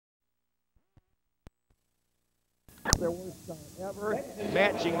their worst start ever,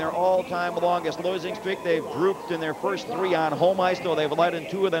 matching their all-time longest losing streak. They've drooped in their first 3 on home ice, though they've led in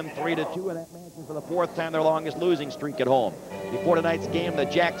 2 of them 3-2, and that matches for the 4th time their longest losing streak at home. Before tonight's game, the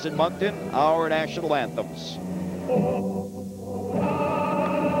Jacks in Moncton, our national anthems.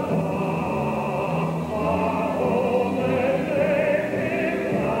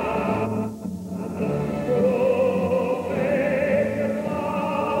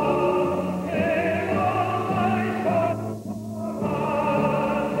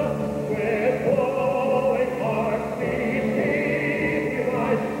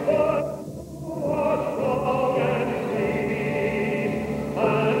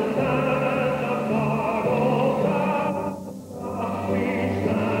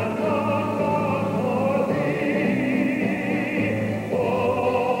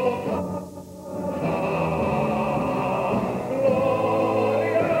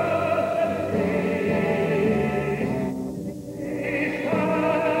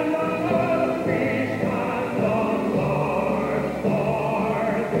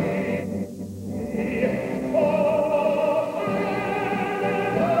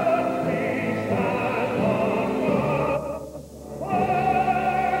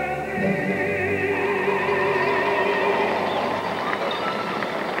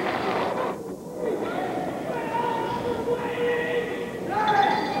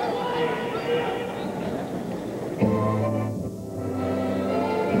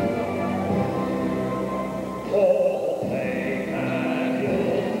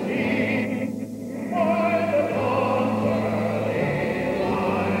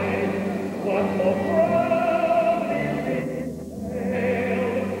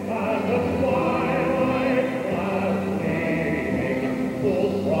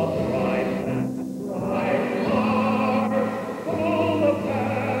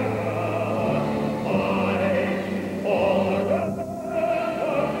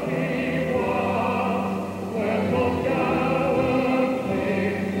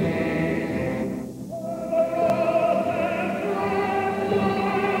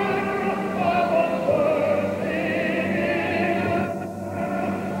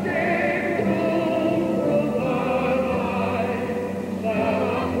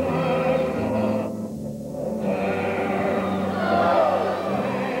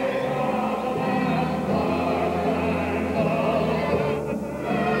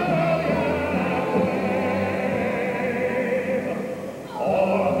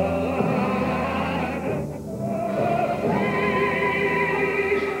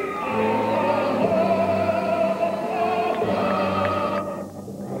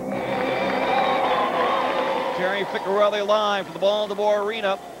 Live from the Baltimore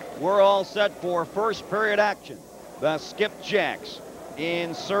Arena. We're all set for first period action. The Skipjacks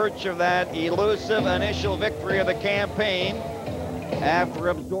in search of that elusive initial victory of the campaign after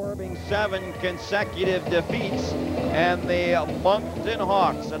absorbing 7 consecutive defeats, and the Moncton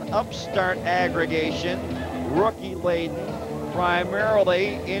Hawks, an upstart aggregation, rookie-laden,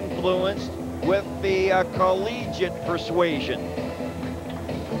 primarily influenced with the collegiate persuasion.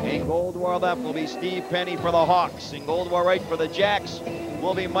 In goal to our left will be Steve Penny for the Hawks. In goal to our right for the Jacks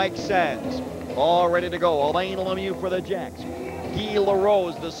will be Mike Sands. All ready to go. Alain Lemieux for the Jacks. Guy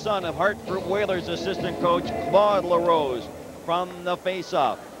LaRose, the son of Hartford Whalers assistant coach Claude LaRose, from the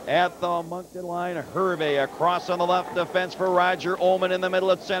faceoff. At the Moncton line, Hervey across on the left defense for Roger Ullman. In the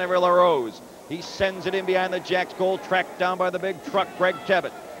middle at center for LaRose. He sends it in behind the Jacks goal, tracked down by the big truck, Greg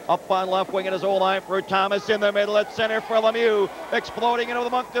Tevitt. Up on left wing at his own line for Thomas. In the middle at center for Lemieux. Exploding into the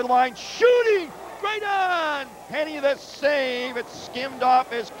Moncton line. Shooting right on. Penny the save. It skimmed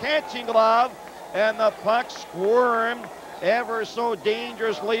off his catching glove. And the puck squirmed ever so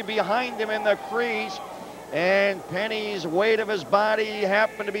dangerously behind him in the crease. And Penny's weight of his body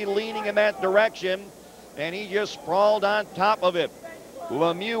happened to be leaning in that direction. And he just sprawled on top of it.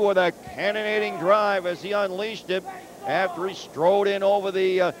 Lemieux with a cannonading drive as he unleashed it. After he strode in over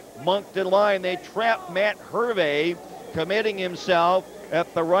the Moncton line, they trapped Matt Hervey, committing himself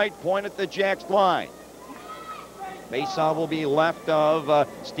at the right point at the Jacks line. Faceoff will be left of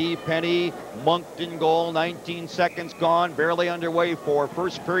Steve Penny. Moncton goal, 19 seconds gone, barely underway for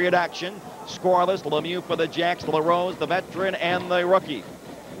first period action. Scoreless, Lemieux for the Jacks, LaRose, the veteran, and the rookie.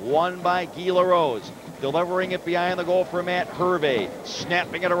 Won by Guy LaRose. Delivering it behind the goal for Matt Hervey.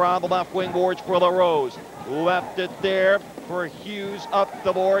 Snapping it around the left wing boards for LaRose. Left it there for Hughes, up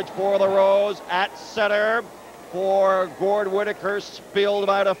the boards for LaRose. At center for Gord Whitaker, spilled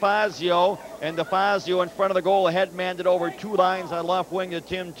by DeFazio. And DeFazio in front of the goal, head-manned it over 2 lines on left wing to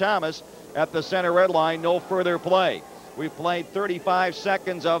Tim Thomas at the center red line. No further play. We've played 35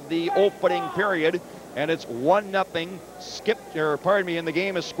 seconds of the opening period. and it's 1-0 and the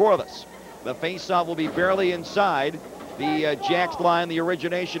game is scoreless. The faceoff will be barely inside the Jacks line, the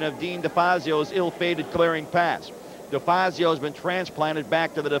origination of Dean DeFazio's ill-fated clearing pass. DeFazio has been transplanted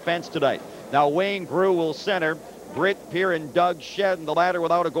back to the defense tonight. Now Wayne Grew will center. Britt Peer and Doug Shedden, the latter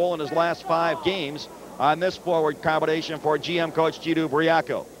without a goal in his last 5 games, on this forward combination for GM coach Gidu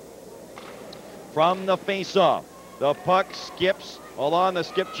Briaco. From the faceoff, the puck skips along the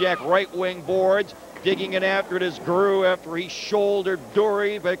Skipjack right wing boards. Digging it after it is Grew after he shouldered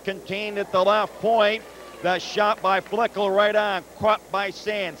Dury, but contained at the left point. The shot by Flickle right on, caught by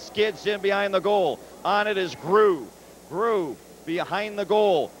Sand, skids in behind the goal. On it is Grew. Grew behind the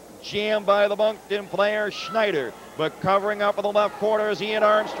goal, jammed by the Moncton player Schneider, but covering up in the left corner is Ian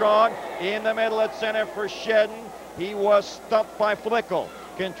Armstrong. In the middle at center for Shedden. He was stumped by Flickle.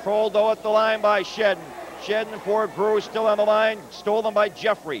 Controlled though at the line by Shedden. Shedden for Grew, still on the line, stolen by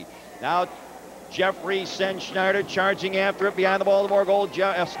Jeffrey. Now Jeffrey sends Schneider charging after it behind the Baltimore goal.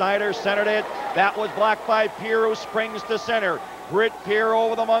 Schneider centered it. That was blocked by Peer, who springs to center. Britt Peer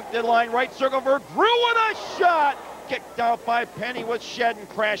over the Moncton line, right circle for Grew with a shot. Kicked out by Penny with Shedden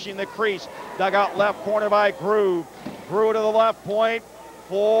crashing the crease. Dug out left corner by Grew. Grew to the left point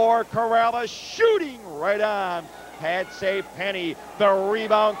for Corrales, shooting right on. Pad save Penny. The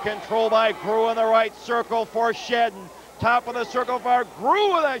rebound controlled by Grew in the right circle for Shedden. Top of the circle for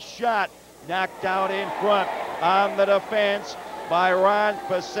Grew with a shot. Knocked out in front on the defense by Ron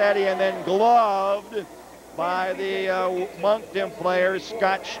Passetti, and then gloved by the Moncton player,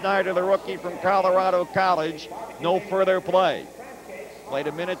 Scott Schneider, the rookie from Colorado College. No further play. Played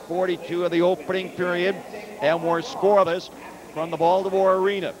a minute 42 of the opening period, and we're scoreless from the Baltimore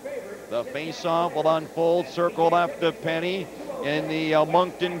Arena. The faceoff will unfold, circle left of Penny in the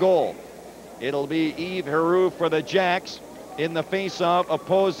Moncton goal. It'll be Yves Heroux for the Jacks in the faceoff,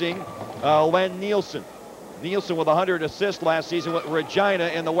 opposing Len Nielsen. Nielsen with 100 assists last season with Regina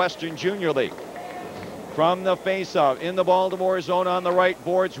in the Western Junior League. From the faceoff, in the Baltimore zone on the right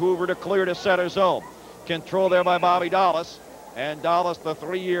boards, Hoover to clear to center zone. Controlled there by Bobby Dallas. And Dallas, the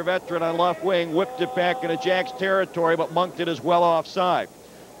 3-year veteran on left wing, whipped it back into Jacks territory, but Moncton is well offside.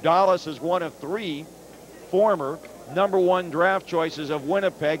 Dallas is one of 3 former #1 draft choices of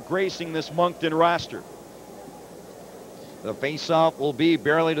Winnipeg, gracing this Moncton roster. The faceoff will be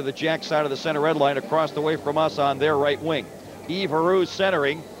barely to the Jack side of the center red line, across the way from us on their right wing. Yves Heroux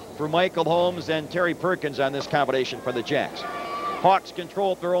centering for Michael Holmes and Terry Perkins on this combination for the Jacks. Hawks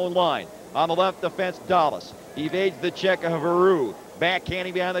control their own line. On the left defense, Dallas evades the check of Heroux.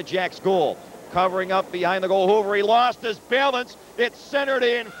 Backhanding behind the Jacks goal. Covering up behind the goal, Hoover. He lost his balance. It's centered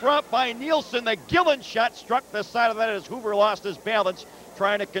in front by Nielsen. The Gillen shot struck the side of that as Hoover lost his balance,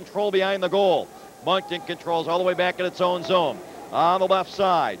 trying to control behind the goal. Moncton controls all the way back in its own zone. On the left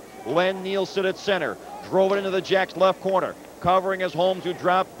side, Len Nielsen at center. Drove it into the Jacks left corner. Covering as Holmes, who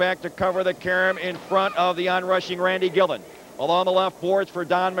dropped back to cover the carom in front of the onrushing Randy Gillen. Along the left boards for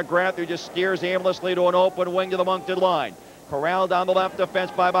Don McGrath, who just steers aimlessly to an open wing to the Moncton line. Corralled down the left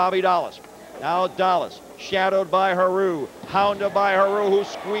defense by Bobby Dallas. Now Dallas, shadowed by Heroux. Hounded by Heroux, who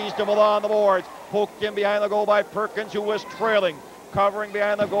squeezed him along the boards. Poked in behind the goal by Perkins, who was trailing. Covering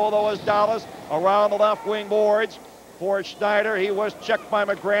behind the goal, though, is Dallas. Around the left wing boards for Schneider. He was checked by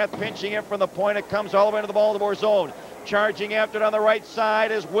McGrath, pinching him from the point. It comes all the way into the Baltimore zone. Charging after it on the right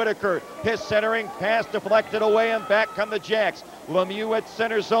side is Whitaker. His centering pass deflected away, and back come the Jacks. Lemieux at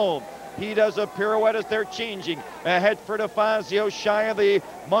center zone. He does a pirouette as they're changing. Ahead for DeFazio, shy of the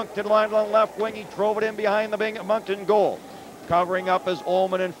Moncton line on the left wing. He drove it in behind the Moncton goal. Covering up is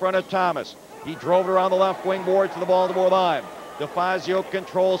Ullman in front of Thomas. He drove it around the left wing board to the Baltimore line. DeFazio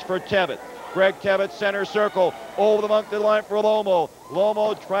controls for Tevitt. Greg Tevitt, center circle, over the Moncton line for Lomo.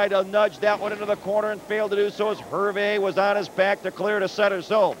 Lomo tried to nudge that one into the corner and failed to do so as Hervé was on his back to clear to center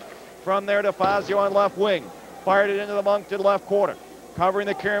zone. From there, DeFazio on left wing. Fired it into the Moncton left corner. Covering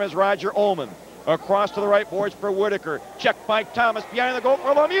the carom is Roger Ullman. Across to the right boards for Whitaker. Checked by Thomas behind the goal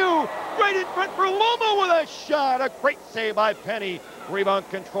for Lemieux. Right in front for Lomo with a shot. A great save by Penny. Rebound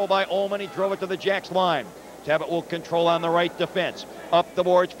controlled by Ullman. He drove it to the Jacks line. Tevitt will control on the right defense. Up the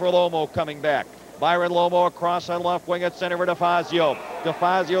boards for Lomo coming back. Byron Lomo across on left wing at center for DeFazio.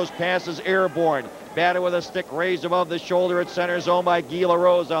 DeFazio's pass is airborne. Batted with a stick raised above the shoulder at center zone by Guy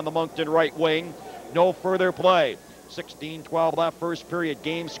LaRose on the Moncton right wing. No further play. 16-12 left first period.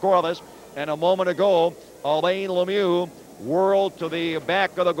 Game scoreless. And a moment ago, Alain Lemieux whirled to the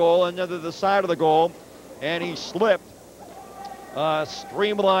back of the goal and to the side of the goal. And he slipped.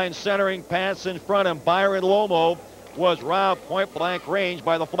 Streamline centering pass in front of Byron Lomo was robbed point blank range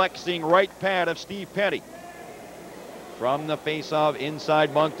by the flexing right pad of Steve Petty. From the face-off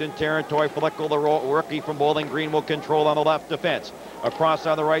inside Moncton territory, Flickle, the rookie from Bowling Green, will control on the left defense. Across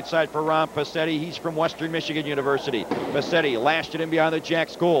on the right side for Ron Passetti. He's from Western Michigan University. Passetti lashed it in behind the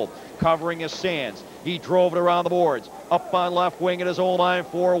Jacks goal, covering his Sands. He drove it around the boards. Up on left wing at his own line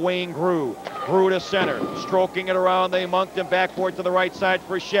for Wayne Grew. Grew to center, stroking it around the Moncton backboard to the right side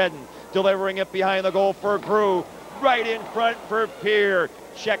for Shedden. Delivering it behind the goal for Grew. Right in front for Peer.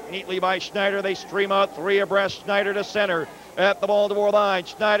 Checked neatly by Schneider. They stream out three abreast. Schneider to center at the Baltimore line.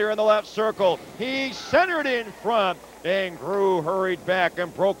 Schneider in the left circle. He centered in front, and Grew hurried back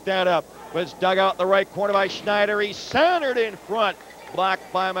and broke that up. Was dug out in the right corner by Schneider. He centered in front,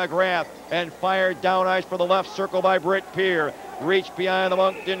 blocked by McGrath, and fired down ice for the left circle by Britt Peer. Reached behind the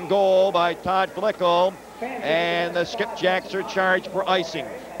Moncton goal by Todd Flickle, and the Skipjacks are charged for icing.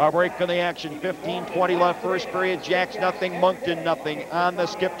 A break in the action. 15:20 left first period. Jacks nothing, Moncton nothing on the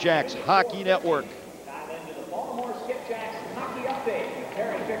Skipjacks Hockey Network. Now into the Baltimore Skipjacks Hockey Update with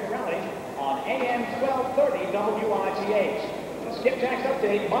Terry Ciccarelli on AM 1230 WITH. The Skipjacks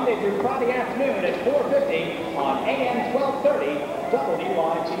Update Monday through Friday afternoon at 4:50 on AM 1230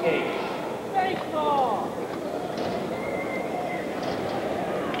 WITH. Baseball!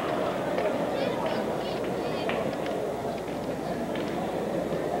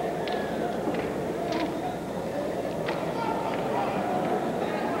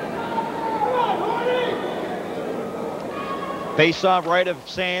 Face-off right of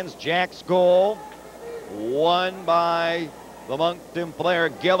Sands, Jack's goal. Won by the Moncton player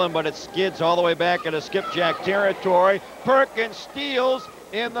Gillen, but it skids all the way back into Skipjack territory. Perkins steals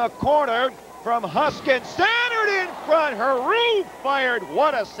in the corner from Huskin. Centered in front. Haru fired.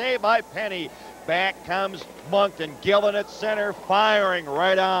 What a save by Penny. Back comes Moncton. Gillen at center, firing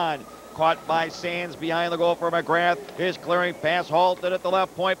right on. Caught by Sands behind the goal for McGrath. His clearing pass halted at the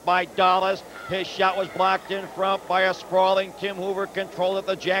left point by Dallas. His shot was blocked in front by a sprawling Tim Hoover. Controlled at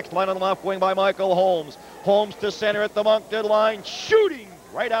the Jacks line on the left wing by Michael Holmes. Holmes to center at the Moncton line. Shooting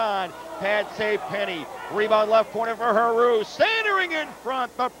right on. Pad save Penny. Rebound left corner for Haru. Centering in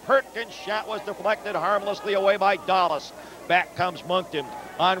front. The Perkins shot was deflected harmlessly away by Dallas. Back comes Moncton.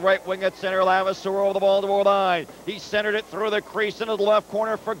 On right wing at center, Lavaseur over the Baltimore line. He centered it through the crease into the left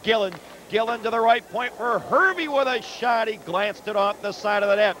corner for Gillen. Gillen to the right point for Hervey with a shot. He glanced it off the side of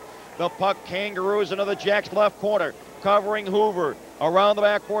the net. The puck kangaroos into the Jacks left corner, covering Hoover. Around the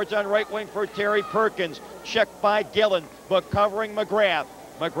backboards on right wing for Terry Perkins. Checked by Gillen, but covering McGrath.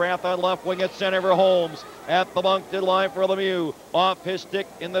 McGrath on left wing at center for Holmes. At the Moncton line for Lemieux. Off his stick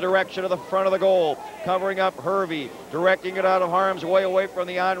in the direction of the front of the goal. Covering up Hervey. Directing it out of harm's way away from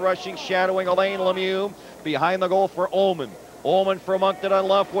the on-rushing, shadowing Elaine Lemieux. Behind the goal for Ullman. Ullman for Moncton on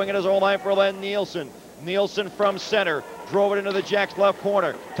left wing at his own line for Len Nielsen. Nielsen from center. Drove it into the Jacks left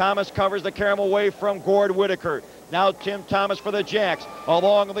corner. Thomas covers the carom away from Gord Whitaker. Now Tim Thomas for the Jacks. A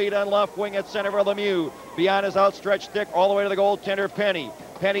long lead on left wing at center for Lemieux. Beyond his outstretched stick all the way to the goaltender Penny.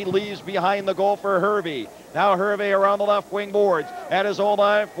 Penny leaves behind the goal for Hervey. Now Hervey around the left wing boards. At his own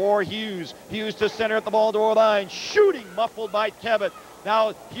line for Hughes. Hughes to center at the Baltimore line. Shooting muffled by Tebbett.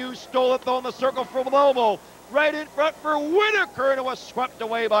 Now Hughes stole it though in the circle from Lomo. Right in front for Whitaker, and it was swept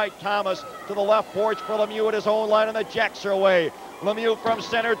away by Thomas to the left boards for Lemieux at his own line, and the Jacks are away. Lemieux from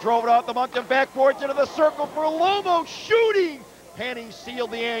center drove it off the Moncton backboards into the circle for Lomo, shooting. Penny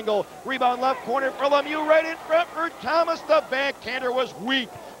sealed the angle. Rebound left corner for Lemieux, right in front for Thomas. The backhander was weak.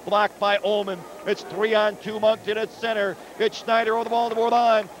 Blocked by Ullman. It's 3-on-2 Moncton at center. It's Schneider over the Baltimore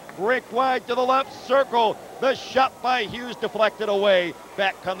line. Break wide to the left circle. The shot by Hughes deflected away.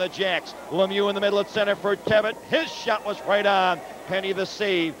 Back come the Jacks. Lemieux in the middle at center for Tebbett. His shot was right on. Penny the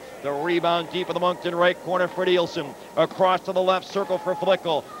save. The rebound deep in the Moncton right corner for Nielsen. Across to the left circle for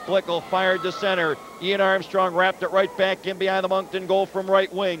Flickle. Flickle fired to center. Ian Armstrong wrapped it right back in behind the Moncton goal from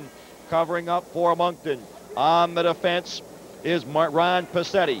right wing. Covering up for Moncton. On the defense is Ron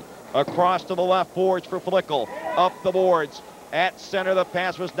Passetti. Across to the left boards for Flickle. Up the boards. At center, the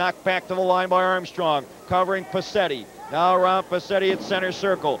pass was knocked back to the line by Armstrong. Covering Passetti. Now Ron Passetti at center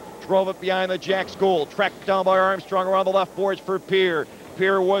circle. Drove it behind the Jacks goal. Tracked down by Armstrong around the left boards for Peer.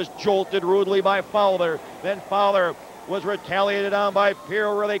 Peer was jolted rudely by Fowler. Then Fowler was retaliated on by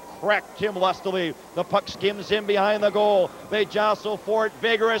Peer, where they cracked him lustily. The puck skims in behind the goal. They jostle for it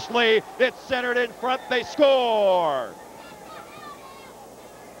vigorously. It's centered in front. They score.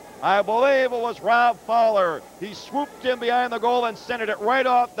 I believe it was Rob Fowler. He swooped in behind the goal and centered it right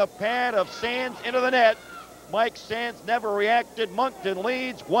off the pad of Sands into the net. Mike Sands never reacted. Moncton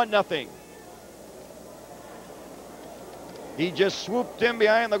leads 1-0. He just swooped in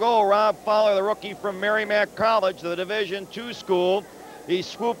behind the goal. Rob Fowler, the rookie from Merrimack College, the Division II school. He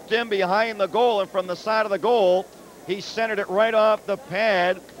swooped in behind the goal, and from the side of the goal, He centered it right off the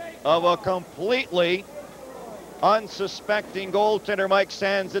pad of a completely unsuspecting goaltender, Mike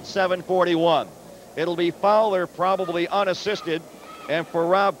Sands, at 7:41. It'll be Fowler, probably unassisted, and for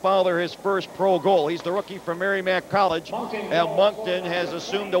Rob Fowler, his first pro goal. He's the rookie from Merrimack College, and Moncton has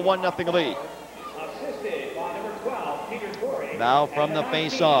assumed a 1-0 lead. Now from the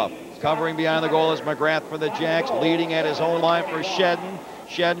face-off, covering behind the goal is McGrath for the Jacks, leading at his own line for Shedden.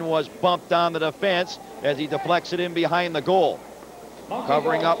 Shedden was bumped on the defense as he deflects it in behind the goal.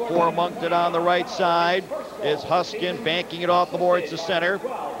 Covering up for Moncton on the right side is Huskin, banking it off the boards to center.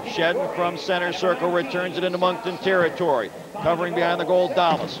 Shedden from center circle returns it into Moncton territory. Covering behind the goal,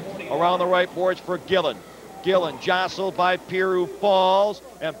 Dallas. Around the right boards for Gillen. Gillen jostled by Pierre, who falls,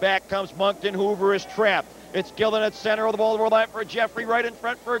 and back comes Moncton. Hoover is trapped. It's Gillen at center of the Baltimore line for Jeffrey, right in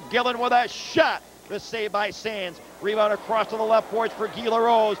front for Gillen with a shot. The save by Sands. Rebound across to the left boards for Guy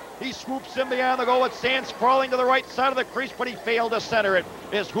LaRose. He swoops in behind the goal with Sands crawling to the right side of the crease, but he failed to center it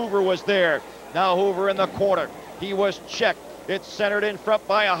as Hoover was there. Now Hoover in the corner. He was checked. It's centered in front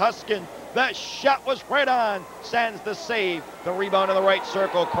by a Huskin. That shot was right on. Sands the save. The rebound in the right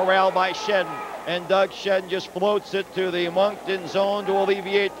circle, corralled by Shedden. And Doug Shedden just floats it to the Moncton zone to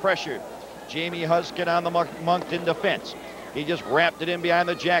alleviate pressure. Jamie Huskin on the Moncton defense. He just wrapped it in behind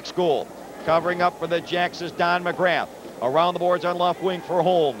the Jacks goal. Covering up for the Jacks is Don McGrath. Around the boards on left wing for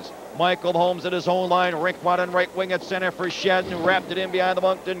Holmes. Michael Holmes at his own line. Rinkwad on right wing at center for Shedden. Wrapped it in behind the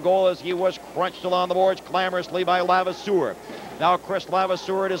Moncton goal as he was crunched along the boards clamorously by Lavasseur. Now Chris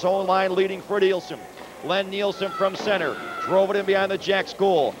Lavasseur at his own line leading for Nielsen. Len Nielsen from center. Drove it in behind the Jacks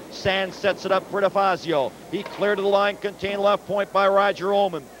goal. Sands sets it up for DeFazio. He cleared to the line, contained left point by Roger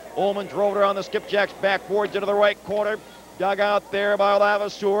Ullman. Ullman drove it around the Skipjacks backboards into the right corner. Dug out there by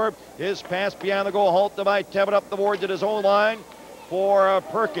Lavasseur. His pass behind the goal, halted by Tebbett up the boards at his own line for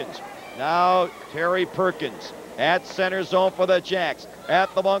Perkins. Now Terry Perkins at center zone for the Jacks.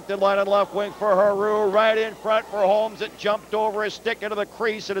 At the Moncton line on left wing for Haru. Right in front for Holmes. It jumped over his stick into the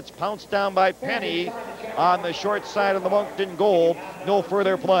crease, and it's pounced down by Penny on the short side of the Moncton goal. No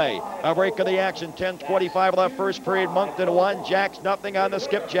further play. A break of the action. 10:25 left first period. Moncton 1, Jacks 0 on the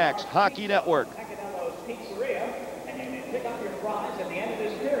Skipjacks Hockey Network. Pick up your prize at the end of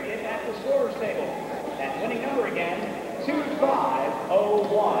this period at the scorer's table. That winning number again,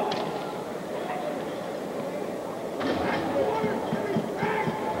 2501.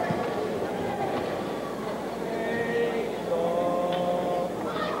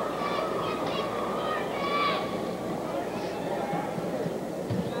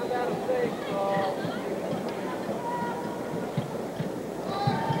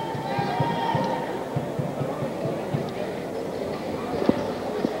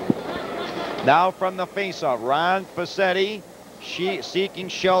 Now from the faceoff, Ron Facchetti seeking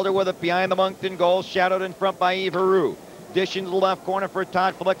shelter with it behind the Moncton goal, shadowed in front by Yves Haru. Dish into the left corner for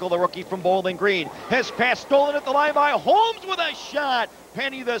Todd Flickle, the rookie from Bowling Green. His pass stolen at the line by Holmes with a shot.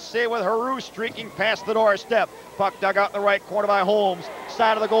 Penny the save with Haru streaking past the doorstep. Puck dug out in the right corner by Holmes.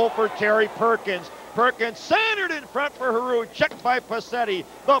 Side of the goal for Terry Perkins. Perkins centered in front for Haru, checked by Facchetti.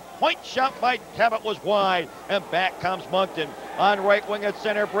 The point shot by Tebbett was wide, and back comes Moncton. On right wing at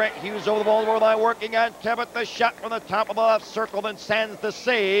center, Brent Hughes over the Baltimore line working on Tebbett. The shot from the top of the left circle, then Sands the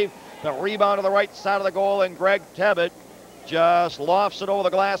save. The rebound to the right side of the goal, and Greg Tebbett just lofts it over the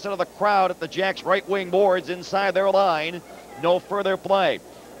glass into the crowd at the Jacks right wing boards inside their line. No further play.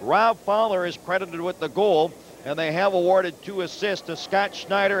 Rob Fowler is credited with the goal, and they have awarded 2 assists to Scott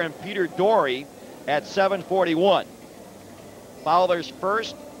Schneider and Peter Dory at 7:41. Fowler's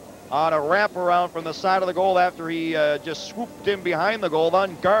first on a wraparound from the side of the goal after he just swooped in behind the goal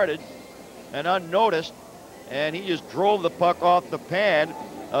unguarded and unnoticed, and he just drove the puck off the pad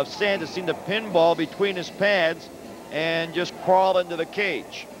of Sands. It seemed a pinball between his pads and just crawled into the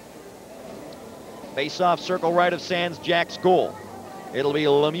cage. Face-off circle right of Sands, Jacks goal. It'll be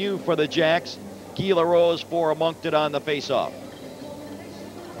Lemieux for the Jacks, Guy LaRose for Moncton on the face-off.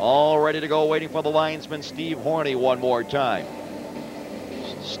 All ready to go, waiting for the linesman Steve Horney one more time.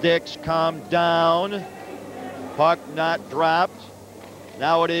 Sticks calmed down. Puck not dropped.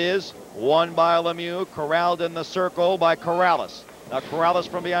 Now it is won by Lemieux, corralled in the circle by Corrales. Now Corrales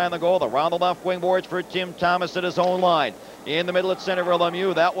from behind the goal, around the left wing boards for Tim Thomas at his own line. In the middle at center for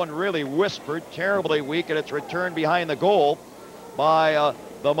Lemieux. That one really whispered, terribly weak, and it's returned behind the goal by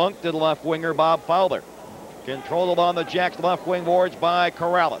the Moncton left winger, Bob Fowler. Controlled on the Jacks left wing boards by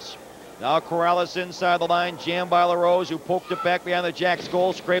Corrales. Now Corrales inside the line, jammed by LaRose, who poked it back behind the Jacks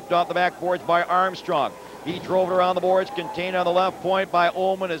goal, scraped off the backboards by Armstrong. He drove it around the boards, contained on the left point by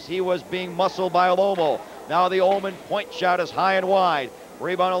Ullman as he was being muscled by Lomo. Now the Ullman point shot is high and wide.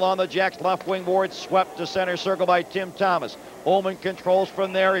 Rebound along the Jacks left wing board, swept to center circle by Tim Thomas. Ullman controls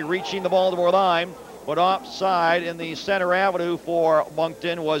from there, he reaching the Baltimore line, but offside in the center avenue for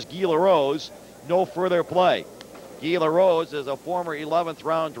Moncton was Guy LaRose. No further play. Guy LaRose is a former 11th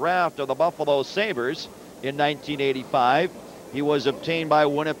round draft of the Buffalo Sabres in 1985. He was obtained by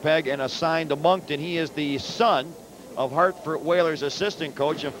Winnipeg and assigned to Moncton. He is the son of Hartford Whalers assistant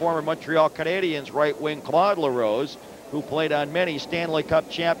coach and former Montreal Canadiens right wing Claude LaRose, who played on many Stanley Cup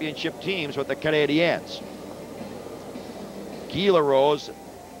championship teams with the Canadiens. Guy LaRose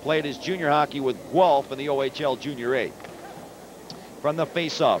played his junior hockey with Guelph in the OHL Junior A. From the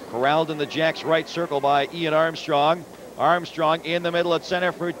faceoff, corralled in the Jacks right circle by Ian Armstrong. Armstrong in the middle at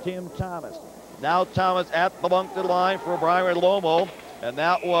center for Tim Thomas. Now Thomas at the Moncton line for Brian Lomo, and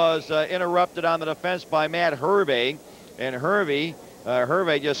that was interrupted on the defense by Matt Hervey. And Hervey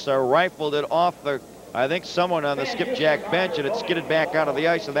just rifled it off the, I think, someone on the Skipjack bench, and it skidded back out of the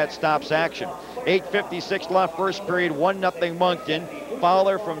ice, and that stops action. 8:56 left, first period, 1-0 Moncton.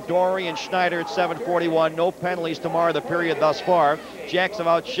 Fowler from Dory and Schneider at 7:41. No penalties to mar the period thus far. Jacks have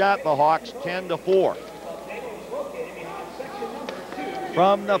outshot the Hawks 10-4.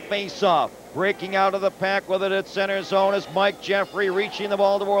 From the faceoff, breaking out of the pack with it at center zone is Mike Jeffrey, reaching the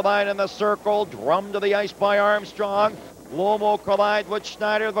Baltimore line in the circle. Drummed to the ice by Armstrong. Lomo collides with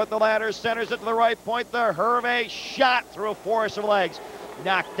Schneider, but the latter centers it to the right point. The Hervey shot through a force of legs.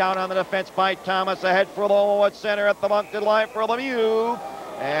 Knocked down on the defense by Thomas. Ahead for Lomo at center at the Moncton line for Lemieux.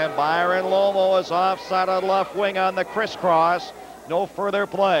 And Byron Lomo is offside on left wing on the crisscross. No further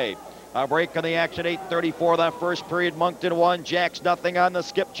play. A break in the action, 8:34 left, first period. Moncton 1, Jacks nothing on the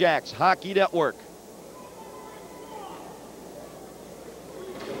Skipjacks Hockey Network.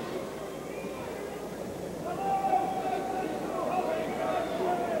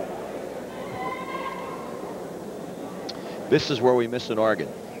 This is where we miss an organ.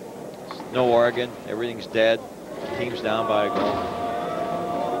 No organ, everything's dead. Team's down by a goal.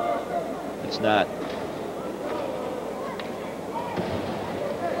 It's not.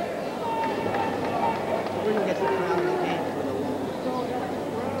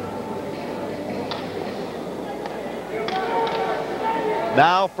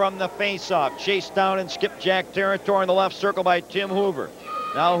 Now from the faceoff, chased down in Skipjack territory in the left circle by Tim Hoover.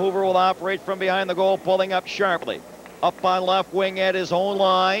 Now Hoover will operate from behind the goal, pulling up sharply. Up on left wing at his own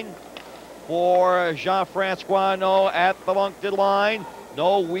line for Jean-Francois No at the Moncton line.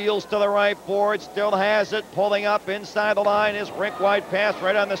 No, wheels to the right board, still has it, pulling up inside the line. His rink-wide pass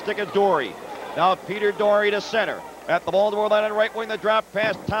right on the stick of Dory. Now Peter Dory to center. At the Baltimore line on right wing, the drop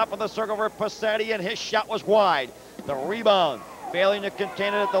pass, top of the circle for Passetti, and his shot was wide. The rebound, failing to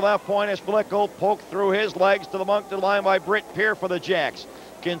contain it at the left point as Flickle poked through his legs to the Moncton line by Britt Peer for the Jacks.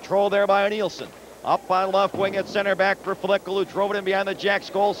 Controlled there by Nielsen. Up on left wing at center back for Flickle, who drove it in behind the Jacks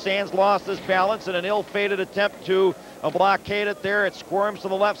goal. Sands lost his balance in an ill-fated attempt to blockade it there. It squirms to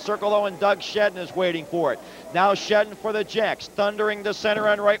the left circle, though, and Doug Shedden is waiting for it. Now Shedden for the Jacks, thundering to center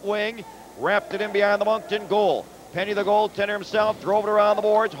on right wing. Wrapped it in behind the Moncton goal. Penny, the goaltender himself, drove it around the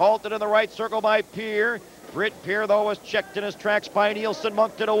boards, halted in the right circle by Peer. Britt Peer, though, was checked in his tracks by Nielsen,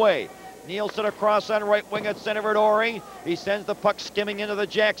 Moncton away. Nielsen across on right wing at center for Dory. He sends the puck skimming into the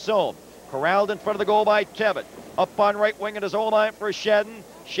Jack zone. Corralled in front of the goal by Tevitt. Up on right wing at his own line for Shedden.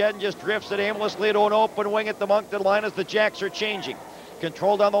 Shedden just drifts it aimlessly to an open wing at the Moncton line as the Jacks are changing.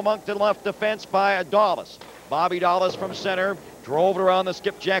 Controlled on the Moncton left defense by Dallas. Bobby Dallas from center. Drove it around the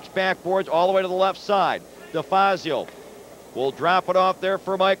Skipjacks backboards all the way to the left side. DeFazio will drop it off there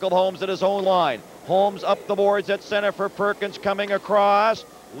for Michael Holmes at his own line. Holmes up the boards at center for Perkins, coming across.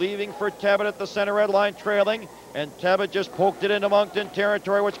 Leaving for Tevitt at the center red line, trailing. And Tevitt just poked it into Moncton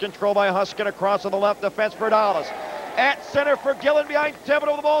territory, which is controlled by Huskin across on the left defense for Dallas. At center for Gillen behind Tevitt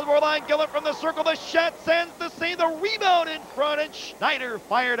over the Baltimore line. Gillen from the circle. The shot sends the save. The rebound in front, and Schneider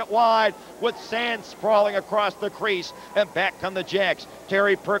fired it wide with Sands sprawling across the crease. And back come the Jacks.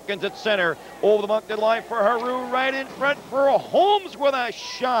 Terry Perkins at center. Over the Moncton line for Haru. Right in front for Holmes with a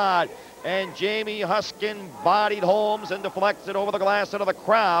shot. And Jamie Huskin bodied Holmes and deflects it over the glass into the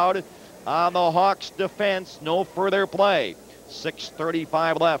crowd. On the Hawks defense, no further play.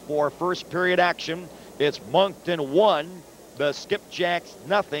 6:35 left for first period action. It's Moncton 1, the Skipjacks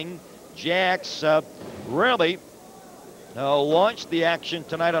nothing. Jacks really launched the action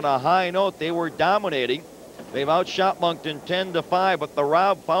tonight on a high note. They were dominating. They've outshot Moncton 10-5, but the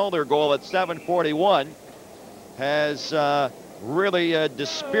Rob Fowler goal at 7:41 has really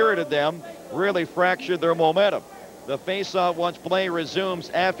dispirited them, really fractured their momentum. The faceoff once play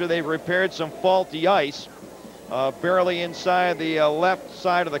resumes after they've repaired some faulty ice, barely inside the left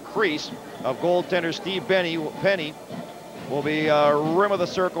side of the crease of goaltender Steve Penny, will be rim of the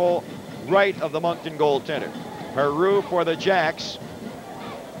circle right of the Moncton goaltender. Heroux for the Jacks,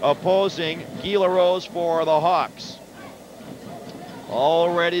 opposing Guy LaRose for the Hawks.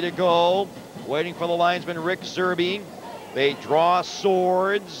 All ready to go, waiting for the linesman Rick Zerbe. They draw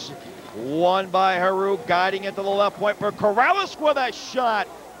swords. One by Heroux, guiding it to the left point for Corrales with a shot.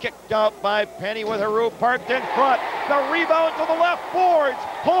 Kicked out by Penny with Heroux parked in front. The rebound to the left boards.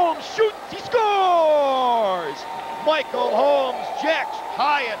 Holmes shoots, he scores! Michael Holmes, Jacks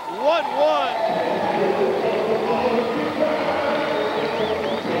tie it 1-1.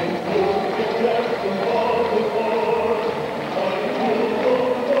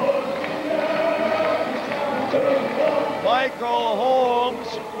 Michael Holmes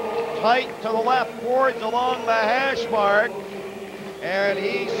tight to the left boards along the hash mark, and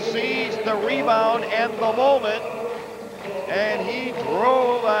he seized the rebound and the moment, and he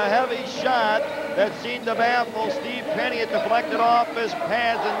drove a heavy shot that seemed to baffle Steve Penny. It deflected off his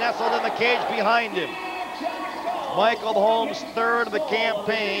pads and nestled in the cage behind him. Michael Holmes, third of the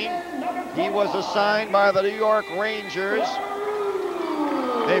campaign. He was assigned by the New York Rangers.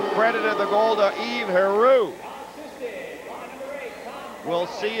 They credited the goal to Yves Heroux. We'll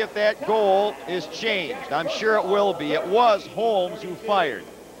see if that goal is changed. I'm sure it will be. It was Holmes who fired.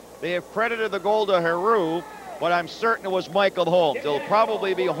 They have credited the goal to Heroux, but I'm certain it was Michael Holmes. It'll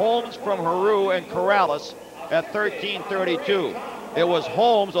probably be Holmes from Heroux and Corrales at 13:32. It was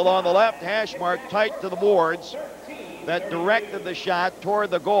Holmes along the left hash mark, tight to the boards, that directed the shot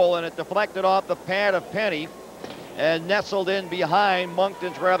toward the goal, and it deflected off the pad of Penny and nestled in behind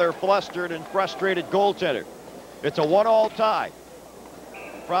Moncton's rather flustered and frustrated goaltender. It's a 1-all tie.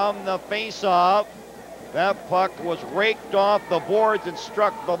 From the face-off, that puck was raked off the boards and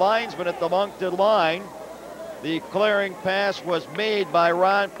struck the linesman at the Moncton line. The clearing pass was made by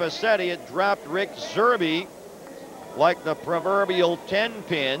Ron Passetti. It dropped Rick Zerbe like the proverbial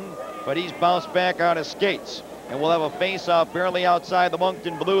 10-pin, but he's bounced back on his skates. And we'll have a face-off barely outside the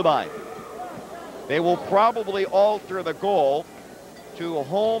Moncton blue line. They will probably alter the goal to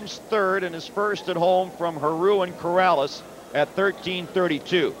Holmes third and his first at home from Heroux and Corrales at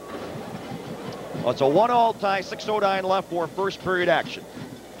 13:32. Well, it's a 1-all tie, 6:09 left for first period action.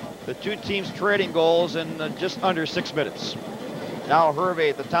 The two teams trading goals in just under 6 minutes. Now Hervey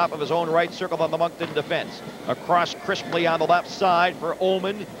at the top of his own right circle on the Moncton defense. Across crisply on the left side for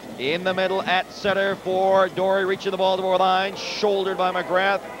Oman. In the middle at center for Dory, reaching the Baltimore line, shouldered by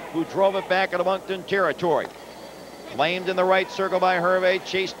McGrath, who drove it back into Moncton territory. Claimed in the right circle by Hervey,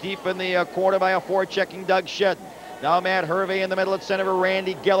 chased deep in the corner by a forechecking Doug Shedden. Now Matt Hervey in the middle at center for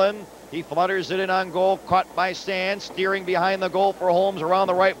Randy Gillen. He flutters it in on goal, caught by Sands, steering behind the goal for Holmes around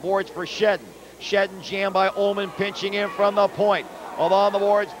the right boards for Shedden. Shedden jammed by Ullman, pinching in from the point. Along the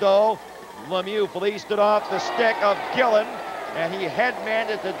boards, though, Lemieux fleeced it off the stick of Gillen, and he headmanned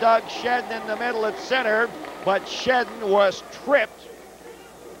it to Doug Shedden in the middle at center, but Shedden was tripped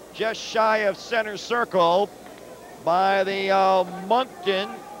just shy of center circle by the Moncton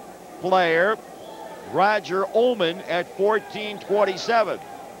player, Roger Ullman, at 14:27.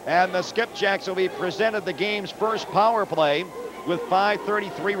 And the Skipjacks will be presented the game's first power play with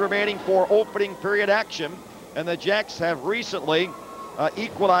 5:33 remaining for opening period action. And the Jacks have recently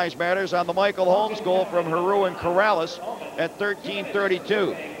equalized matters on the Michael Holmes goal from Heroux and Corrales at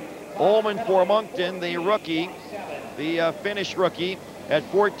 13:32. Ullman for Moncton, the rookie, the Finnish rookie, at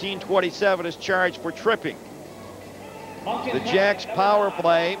 14:27 is charged for tripping. The Jacks power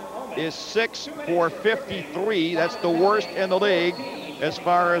play is 6 for 53. That's the worst in the league as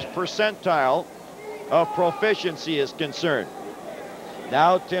far as percentile of proficiency is concerned.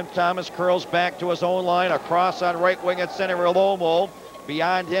 Now Tim Thomas curls back to his own line, across on right wing at center for Lomo.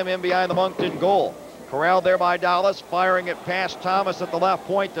 Behind him, in behind the Moncton goal. Corralled there by Dallas, firing it past Thomas at the left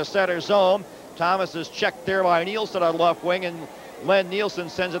point to center zone. Thomas is checked there by Nielsen on left wing, and Len Nielsen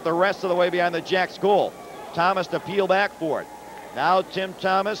sends it the rest of the way behind the Jacks goal. Thomas to peel back for it. Now Tim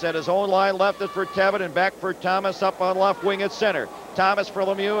Thomas at his own line, left it for Tevitt, and back for Thomas up on left wing at center. Thomas for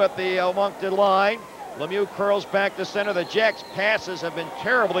Lemieux at the Moncton line. Lemieux curls back to center. The Jacks' passes have been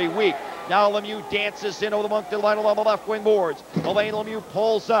terribly weak. Now Lemieux dances in over the Moncton line along the left wing boards. Alain Lemieux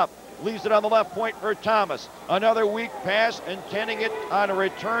pulls up, leaves it on the left point for Thomas. Another weak pass, intending it on a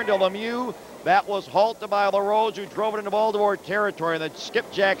return to Lemieux. That was halted by LaRose, who drove it into Baltimore territory, and the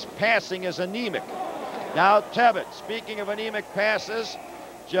Skipjacks' passing is anemic. Now Tevitt, speaking of anemic passes,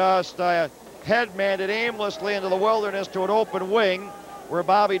 just head-manned it aimlessly into the wilderness to an open wing, where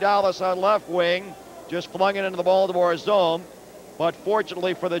Bobby Dallas on left wing just flung it into the Baltimore zone. But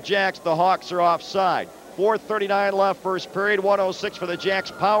fortunately for the Jacks, the Hawks are offside. 4:39 left first period, 1:06 for the Jacks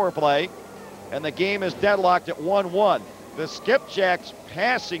power play, and the game is deadlocked at 1-1. The Skipjacks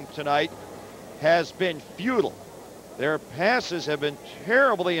passing tonight has been futile. Their passes have been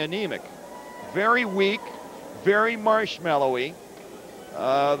terribly anemic, very weak, very marshmallowy.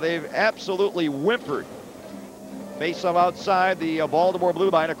 They've absolutely whimpered. Face-off outside the Baltimore blue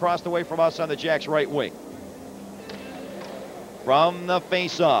line across the way from us on the Jacks right wing. From the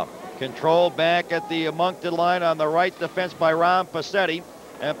face-off, control back at the Moncton line on the right defense by Ron Passetti,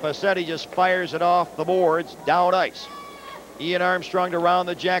 and Passetti just fires it off the boards, down ice. Ian Armstrong to round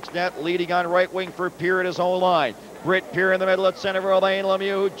the Jacks net, leading on right wing for Peer at his own line. Britt Peer in the middle at center for Elaine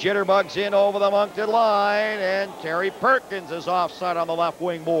Lemieux. Jitterbugs in over the Moncton line, and Terry Perkins is offside on the left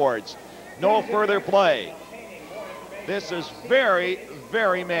wing boards. No further play. This is very,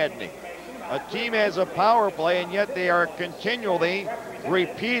 very maddening. A team has a power play, and yet they are continually,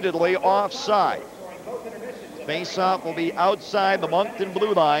 repeatedly offside. Face-off will be outside the Moncton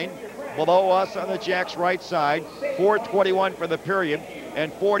blue line, below us on the Jacks' right side. 4:21 for the period,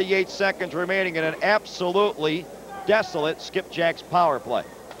 and 48 seconds remaining in an absolutely desolate Skipjacks power play.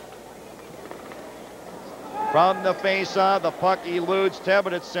 From the face-off, the puck eludes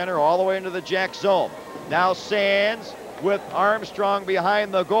Tebbett at center all the way into the Jacks zone. Now Sands with Armstrong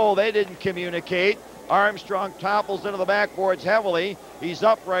behind the goal. They didn't communicate. Armstrong topples into the backboards heavily. He's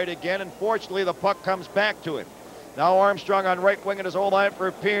upright again, and fortunately the puck comes back to him. Now Armstrong on right wing at his own line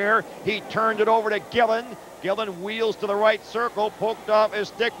for Peer. He turned it over to Gillen. Gillen wheels to the right circle, poked off his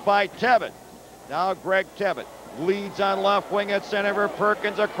stick by Tebbett. Now Greg Tebbett leads on left wing at center for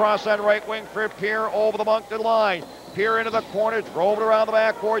Perkins, across on right wing for Peer over the Moncton line. Peer into the corner, drove it around the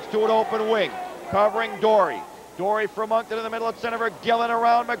backboards to an open wing, covering Dory. Dory from Moncton in the middle at center for Gillen,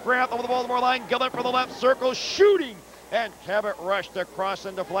 around McGrath over the Baltimore line. Gillen from the left circle, shooting. And Tebbett rushed across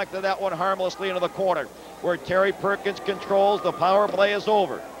and deflected that one harmlessly into the corner, where Terry Perkins controls. The power play is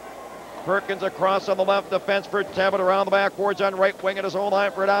over. Perkins across on the left defense for Tebbett, around the backboards on right wing at his own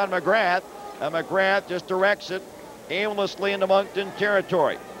line for Don McGrath. And McGrath just directs it aimlessly into Moncton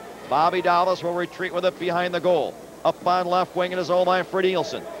territory. Bobby Dallas will retreat with it behind the goal. Up on left wing at his own line for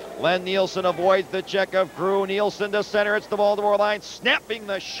Nielsen. Len Nielsen avoids the check of Grew. Nielsen to center. It's the Baltimore line, snapping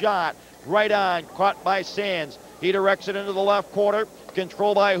the shot right on, caught by Sands. He directs it into the left corner,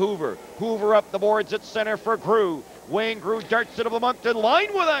 controlled by Hoover. Hoover up the boards at center for Grew. Wayne Grew darts it to the Moncton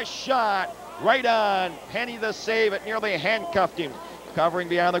line with a shot right on. Penny the save. It nearly handcuffed him. Covering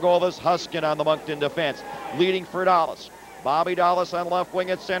behind the goal is Huskin on the Moncton defense, leading for Dallas. Bobby Dallas on left wing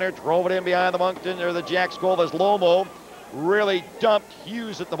at center, drove it in behind the Moncton, or the Jacks goal as Lomo really dumped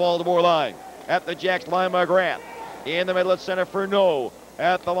Hughes at the Baltimore line. At the Jacks line, McGrath. In the middle at center for No.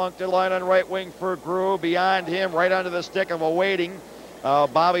 At the Moncton line on right wing for Grew. Beyond him, right onto the stick of awaiting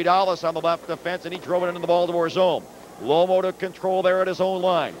Bobby Dallas on the left defense, and he drove it into the Baltimore zone. Lomo to control there at his own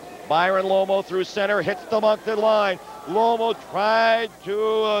line. Byron Lomo through center, hits the Moncton line. Lomo tried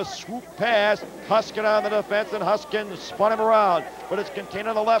to swoop past Huskin on the defense, and Huskin spun him around, but it's contained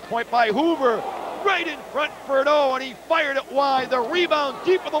on the left point by Hoover. Right in front for No, and he fired it wide. The rebound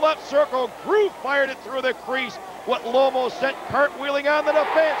deep in the left circle. Grew fired it through the crease. What Lomo sent cartwheeling on the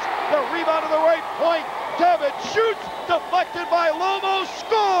defense. The rebound to the right point. Tebbett shoots, deflected by Lomo.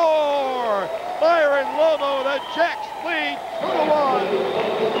 Score! Byron Lomo, the Jacks lead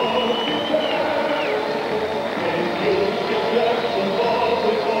 2-1.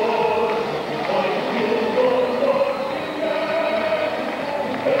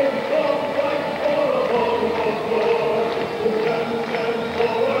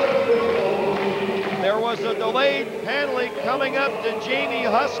 There was a delayed penalty coming up to Jamie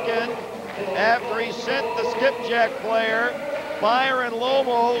Huskin after he sent the Skipjack player, Byron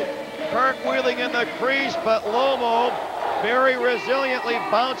Lomo, cartwheeling in the crease, but Lomo very resiliently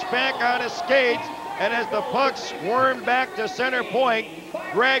bounced back on his skates, and as the puck squirmed back to center point,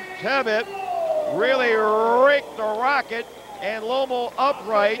 Greg Tebbett really raked the rocket, and Lomo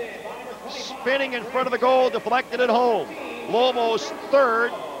upright, spinning in front of the goal, deflected it home. Lomo's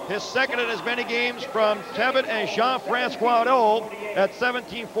third, his second in as many games from Tebbett and Jean-Francois No at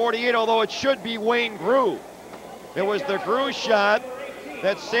 17:48, although it should be Wayne Grew. It was the Grew shot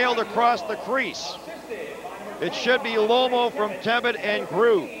that sailed across the crease. It should be Lomo from Tebbett and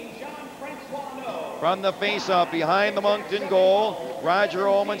Grew. From the faceoff behind the Moncton goal, Roger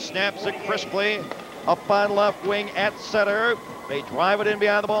Ullman snaps it crisply up on left wing at center. They drive it in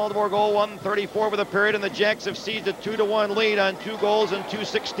behind the Baltimore goal, 1:34 for the period, and the Jacks have seized a 2-1 lead on 2 goals in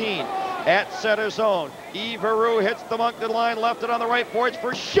 2:16. At center zone, Yves Veroux hits the Moncton line, left it on the right boards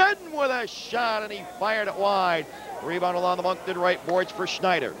for Shedden with a shot, and he fired it wide. Rebound along the Moncton right boards for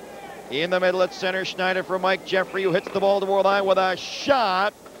Schneider. In the middle at center, Schneider for Mike Jeffrey, who hits the Baltimore line with a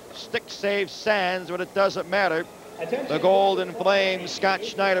shot. Stick save Sands, but it doesn't matter. the Golden Flames. Scott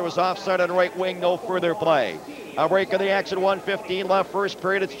Schneider was offside on right wing, no further play. A break of the action, 1:15 left, first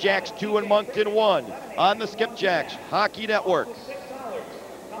period. It's Jacks 2 and Moncton 1 on the Skipjacks Hockey Network.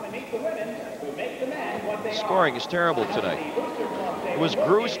 Scoring is terrible tonight. It was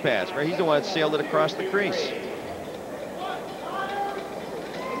Gru's pass, right? He's the one that sailed it across the crease.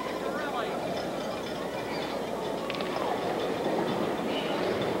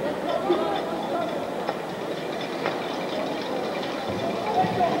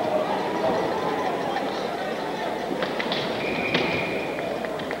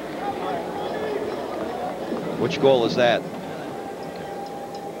 Which goal is that?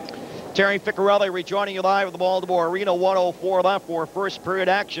 Terry Ficcarelli rejoining you live at the Baltimore Arena. 1:04 left for first period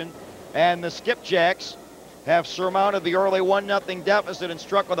action. And the Skipjacks have surmounted the early 1-0 deficit and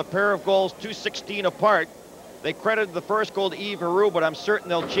struck with a pair of goals 2:16 apart. They credited the first goal to Yves Heroux, but I'm certain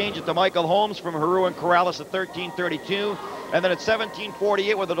they'll change it to Michael Holmes from Heroux and Corrales at 13:32. And then at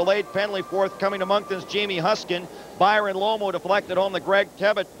 17:48 with a delayed penalty forthcoming to Moncton's Jamie Huskin, Byron Lomo deflected home the Greg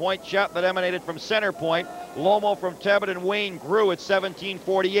Tebbett point shot that emanated from center point. Lomo from Tebbett and Wayne Grew at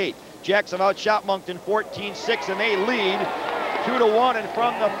 17:48. Jacks have outshot Moncton 14-6, and they lead 2-1. And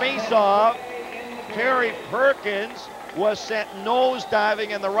from the face-off, Terry Perkins was sent nose-diving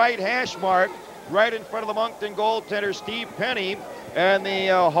in the right hash mark, right in front of the Moncton goaltender, Steve Penny. And the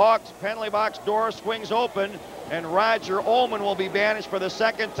Hawks penalty box door swings open, and Roger Ullman will be banished for the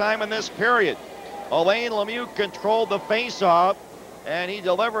second time in this period. Alain Lemieux controlled the face-off, and he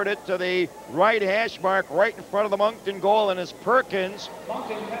delivered it to the right hash mark right in front of the Moncton goal. And as Perkins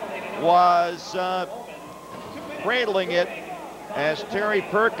was cradling it, as Terry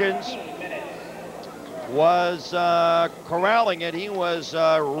Perkins was corralling it, he was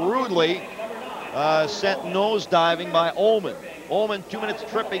rudely sent nosediving by Ullman. Ullman 2 minutes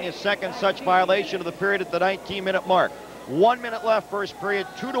tripping his second such violation of the period at the 19-minute mark. 1 minute left first period,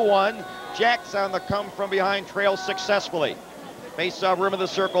 2-1. Jacks on the come from behind trail successfully. Face-off rim of the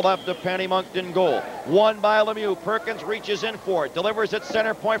circle left of Penny, Moncton goal. Won by Lemieux. Perkins reaches in for it. Delivers at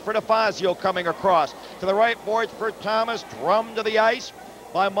center point for DeFazio coming across. To the right boards for Thomas. Drummed to the ice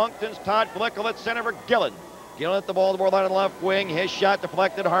by Moncton's Todd Flickel at center for Gillen. Gillen at the Baltimore line on left wing. His shot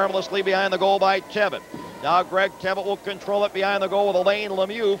deflected harmlessly behind the goal by Tebbett. Now Greg Tebbett will control it behind the goal with Alain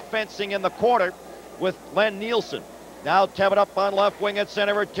Lemieux fencing in the corner with Len Nielsen. Now Tebbett up on left wing at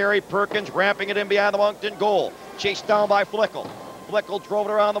center for Terry Perkins, ramping it in behind the Moncton goal. Chased down by Flickel. Flickel drove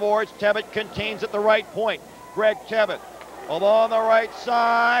it around the boards. Tebbett contains at the right point. Greg Tebbett along the right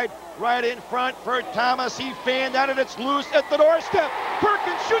side, right in front for Thomas. He fanned out and it's loose at the doorstep.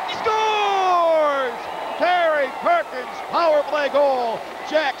 Perkins shoots, he scores! Terry Perkins power play goal.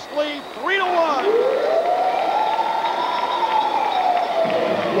 Jacks lead 3-1.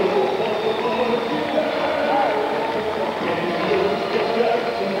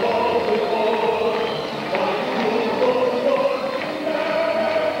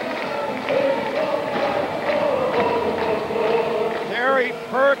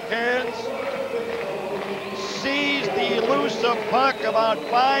 Perkins sees the elusive puck about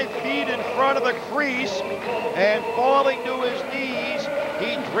 5 feet in front of the crease, and falling to his knees,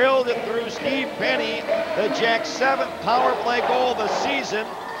 he drilled it through Steve Penny, the Jacks' 7th power play goal of the season,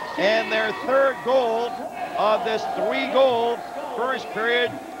 and their 3rd goal of this 3-goal first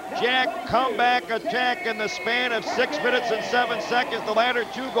period Jack comeback attack in the span of 6 minutes and 7 seconds. The latter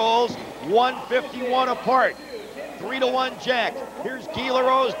 2 goals, 1:51 apart. 3-1 Jack. Here's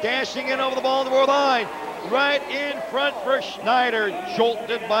Guillereau dashing in over the Baltimore line. Right in front for Schneider.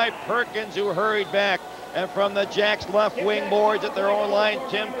 Jolted by Perkins, who hurried back. And from the Jacks left wing boards at their own line,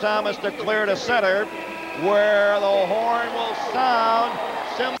 Tim Thomas to clear to center, where the horn will sound.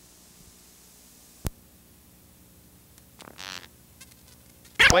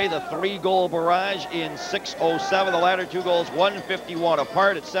 Play the 3-goal barrage in 6:07. The latter 2 goals, 1:51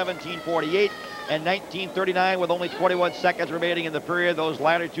 apart at 17:48 and 19:39 with only 21 seconds remaining in the period. Those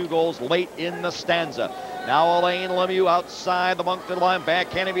latter 2 goals late in the stanza. Now Alain Lemieux outside the Moncton line,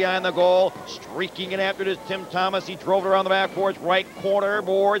 backhanded behind the goal, streaking in after it is Tim Thomas. He drove it around the backboards, right corner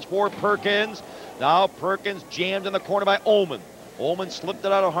boards for Perkins. Now Perkins jammed in the corner by Ullman. Ullman slipped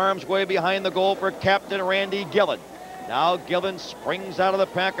it out of harm's way behind the goal for Captain Randy Gillen. Now Gillen springs out of the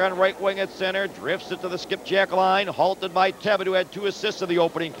pack on right wing at center, drifts it to the skipjack line, halted by Tebbett, who had 2 assists in the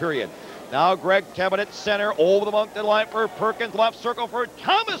opening period. Now Greg Tebbett at center, over the Moncton line for Perkins, left circle for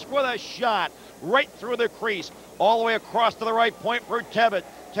Thomas with a shot right through the crease, all the way across to the right point for Tebbett.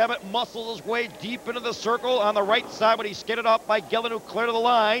 Tebbett muscles his way deep into the circle on the right side, but he's skidded off by Gillen, who cleared to the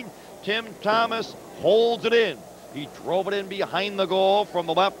line. Tim Thomas holds it in. He drove it in behind the goal from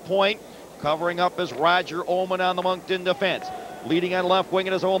the left point. Covering up is Roger Ullman on the Moncton defense. Leading on left wing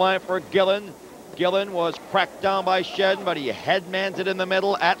in his own line for Gillen. Gillen was cracked down by Shedden, but he headmans it in the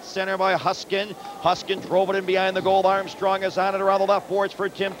middle at center by Huskin. Huskin drove it in behind the goal. Armstrong is on it around the left boards for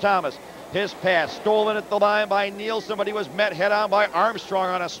Tim Thomas. His pass stolen at the line by Nielsen, but he was met head-on by Armstrong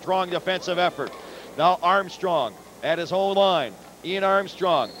on a strong defensive effort. Now Armstrong at his own line. Ian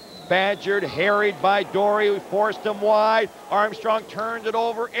Armstrong badgered, harried by Dory, who forced him wide. Armstrong turned it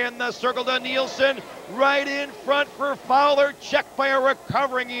over in the circle to Nielsen. Right in front for Fowler. Checked by a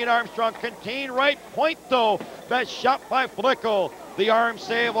recovering Ian Armstrong. Contained right point, though. Best shot by Flickel. The arm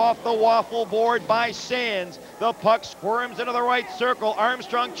save off the waffle board by Sands. The puck squirms into the right circle.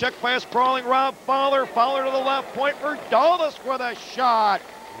 Armstrong checked by a sprawling Rob Fowler. Fowler to the left point for Dulles with a shot.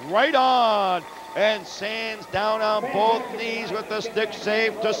 Right on. And Sands down on both knees with the stick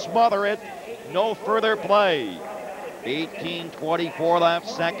save to smother it. No further play. 18:24 left,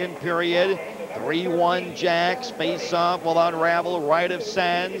 second period. 3-1 Jacks. Face-off will unravel right of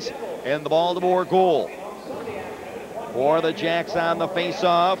Sands and the Baltimore goal. For the Jacks on the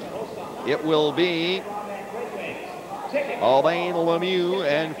face-off, it will be Alain Lemieux,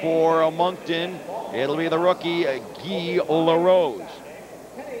 and for Moncton, it'll be the rookie Guy LaRose.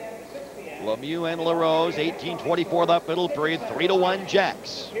 Lemieux and LaRose, 18:24 left, middle period, 3-1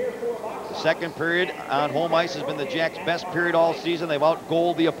 Jacks. The second period on home ice has been the Jacks' best period all season. They've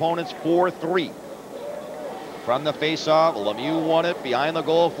outgoaled the opponents 4-3. From the faceoff, Lemieux won it behind the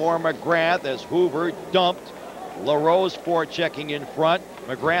goal for McGrath as Hoover dumped. LaRose forechecking in front.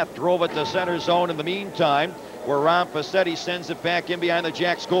 McGrath drove it to center zone in the meantime, where Ron Passetti sends it back in behind the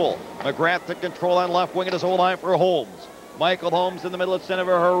Jacks goal. McGrath took control on left wing at his own line for Holmes. Michael Holmes in the middle at center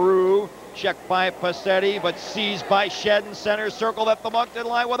for Haru. Checked by Passetti, but seized by Shedden. Center circle at the Moncton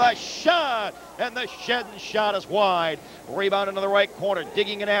line with a shot. And the Shedden shot is wide. Rebound into the right corner.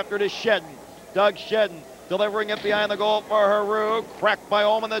 Digging it after to Shedden. Doug Shedden delivering it behind the goal for Haru. Cracked by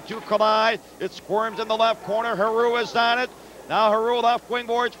Oman. The two collide. It squirms in the left corner. Haru is on it. Now Haru left wing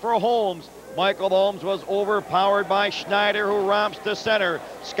boards for Holmes. Michael Holmes was overpowered by Schneider, who romps to center.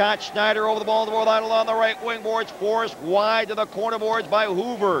 Scott Schneider over the Baltimore line along the right wing boards, forced wide to the corner boards by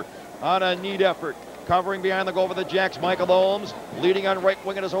Hoover on a neat effort. Covering behind the goal for the Jacks, Michael Holmes, leading on right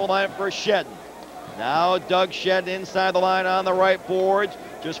wing at his own line for Shedden. Now Doug Shedden inside the line on the right boards,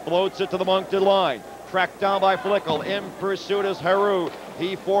 just floats it to the Moncton line. Tracked down by Flickel. In pursuit is Haru.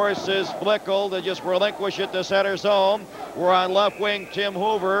 He forces Flickel to just relinquish it to center zone. We're on left wing, Tim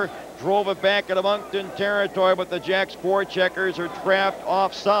Hoover drove it back into Moncton territory, but the Jacks forecheckers are trapped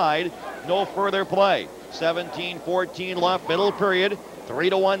offside. No further play. 17-14 left, middle period.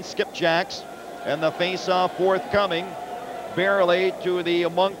 3-1 Skipjacks, and the face-off forthcoming. Barely to the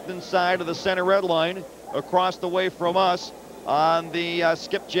Moncton side of the center red line, across the way from us on the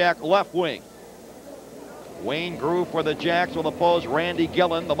Skipjack left wing. Wayne Grew for the Jacks will oppose Randy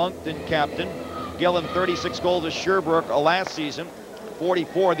Gillen, the Moncton captain. Gillen 36 goals at Sherbrooke last season.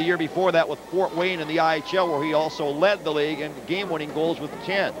 44 the year before that with Fort Wayne in the IHL, where he also led the league in game-winning goals with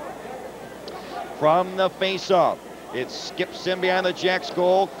 10. From the face-off, it skips in behind the Jacks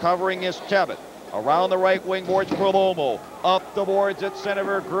goal, covering is Tebbett. Around the right wing boards for Lomo. Up the boards at center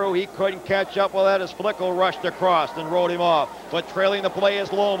for Grew. He couldn't catch up with that as Flickel rushed across and rode him off. But trailing the play is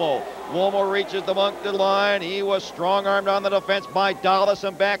Lomo. Lomo reaches the Moncton line. He was strong-armed on the defense by Dulles,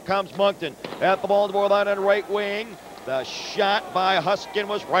 and back comes Moncton. At the Baltimore line on right wing. The shot by Huskin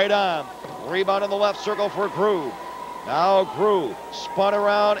was right on. Rebound in the left circle for Grew. Now Grew spun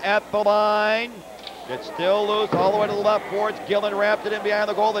around at the line. It's still loose all the way to the left boards. Gillen wrapped it in behind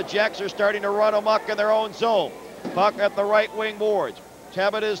the goal. The Jacks are starting to run amok in their own zone. Puck at the right wing boards.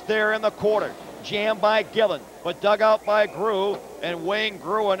 Tebbett is there in the corner. Jammed by Gillen, but dug out by Grew. And Wayne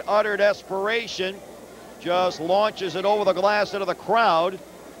Grew, in utter desperation, just launches it over the glass into the crowd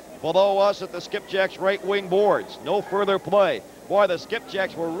below us at the Skipjacks right wing boards. No further play. Boy, the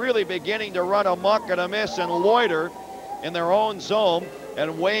Skipjacks were really beginning to run amok and a miss and loiter in their own zone.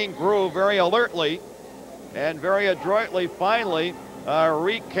 And Wayne Grew very alertly and very adroitly finally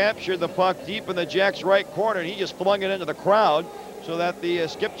recaptured the puck deep in the Jacks right corner, and he just flung it into the crowd so that the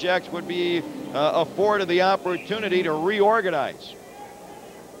Skipjacks would be afforded the opportunity to reorganize.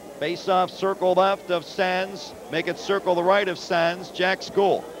 Face-off circle left of Sands, make it circle the right of Sands, Jacks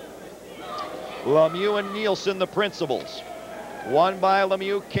goal. Lemieux and Nielsen the principals. Won by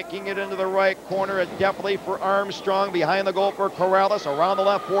Lemieux, kicking it into the right corner, definitely for Armstrong, behind the goal for Corrales, around the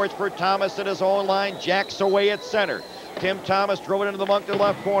left boards for Thomas at his own line, Jacks away at center. Tim Thomas drove it into the Moncton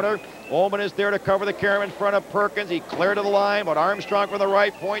left corner. Ullman is there to cover the carry in front of Perkins. He cleared to the line, but Armstrong from the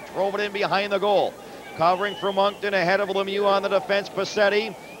right point drove it in behind the goal. covering for Moncton ahead of Lemieux on the defense.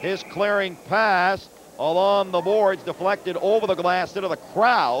 Passetti, his clearing pass along the boards, deflected over the glass into the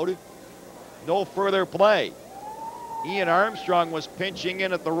crowd. No further play. Ian Armstrong was pinching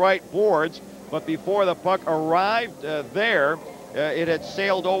in at the right boards, but before the puck arrived there, it had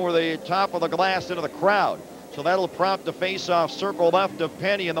sailed over the top of the glass into the crowd. So that'll prompt the face-off circle left of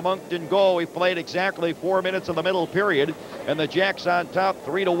Penny in the Moncton goal. We played exactly 4 minutes in the middle period, and the Jacks on top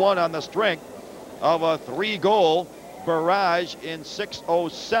 3-1 on the strength of a 3-goal barrage in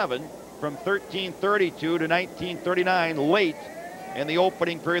 6:07 from 13:32 to 19:39 late in the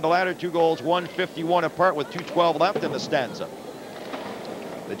opening period. The latter 2 goals 1:51 apart with 2:12 left in the stanza.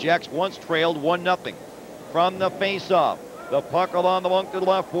 The Jacks once trailed 1-0 from the face-off. The puck along the Moncton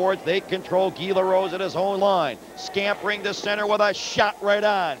left boards. They control. Guy LaRose at his own line. Scampering to center with a shot right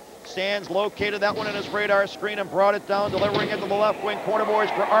on. Sands located that one in his radar screen and brought it down, delivering it to the left wing corner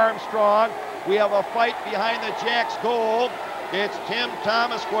boards for Armstrong. We have a fight behind the Jacks goal. It's Tim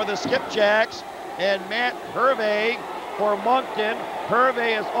Thomas for the Skipjacks and Matt Hervey for Moncton.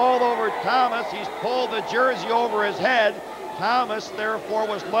 Hervey is all over Thomas. He's pulled the jersey over his head. Thomas, therefore,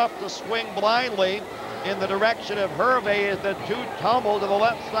 was left to swing blindly in the direction of Hervey as the two tumble to the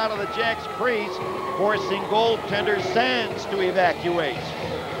left side of the Jacks crease, forcing goaltender Sands to evacuate.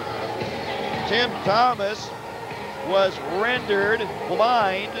 Tim Thomas was rendered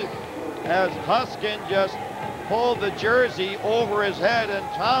blind as Huskin just pulled the jersey over his head, and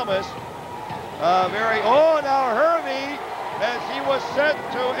Thomas now Hervey, as he was set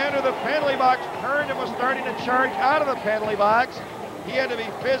to enter the penalty box, turned and was starting to charge out of the penalty box. He had to be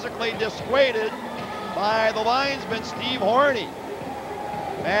physically dissuaded by the linesman Steve Horney.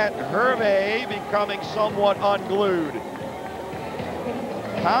 Matt Hervey becoming somewhat unglued.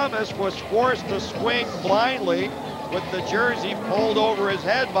 Thomas was forced to swing blindly with the jersey pulled over his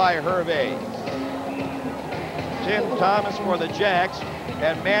head by Hervey. Tim Thomas for the Jacks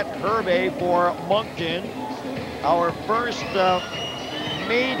and Matt Hervey for Moncton. Our first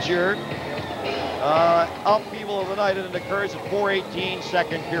major upheaval of the night, and it occurs at 4:18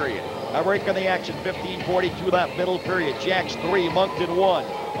 second period. A break in the action, 15:42 left, middle period. Jacks 3, Moncton 1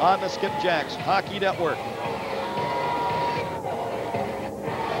 on the Skipjacks Hockey Network.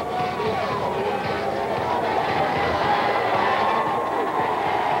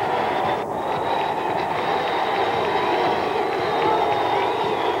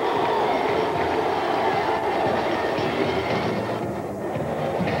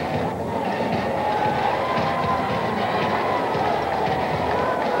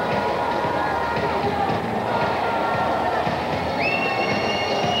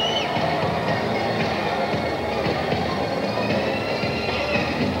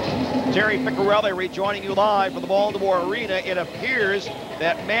 Picarelli rejoining you live from the Baltimore Arena. It appears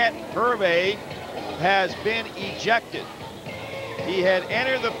that Matt Hervey has been ejected. He had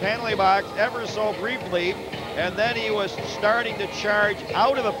entered the penalty box ever so briefly, and then he was starting to charge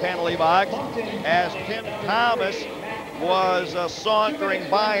out of the penalty box as Tim Thomas was sauntering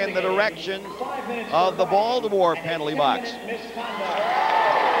by in the direction of the Baltimore penalty box.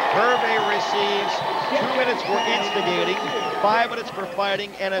 Hervey receives 2 minutes for instigating, 5 minutes for fighting,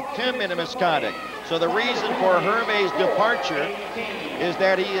 and a 10-minute misconduct. So the reason for Hervey's departure is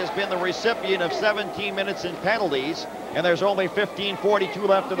that he has been the recipient of 17 minutes in penalties, and there's only 15:42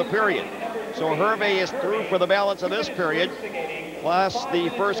 left of the period. So Hervey is through for the balance of this period, plus the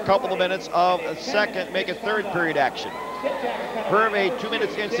first couple of minutes of second, make it third period action. Hervey, 2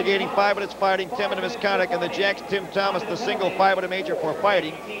 minutes instigating, 5 minutes fighting, 10-minute misconduct, and the Jacks, Tim Thomas, the single 5-minute major for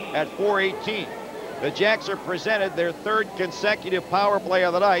fighting at 4:18. The Jacks are presented their third consecutive power play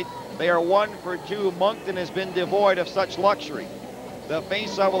of the night. They are 1 for 2. Moncton has been devoid of such luxury. The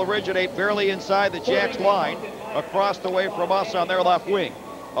faceoff will originate barely inside the Jacks line, across the way from us on their left wing.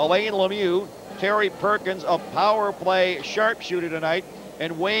 Alain Lemieux, Terry Perkins, a power play sharpshooter tonight,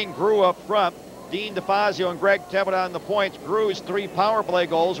 and Wayne Grew up front. Dean DeFazio and Greg Tevitt on the points. Grew's 3 power play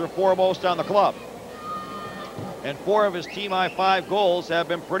goals are foremost on the club. And 4 of his team I-5 goals have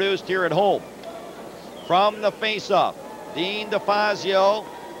been produced here at home. From the faceoff, Dean DeFazio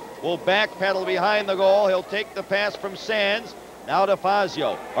will backpedal behind the goal. He'll take the pass from Sands. Now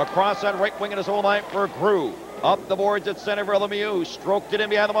DeFazio across on right wing in his own line for Grew. Up the boards at center for Lemieux. Stroked it in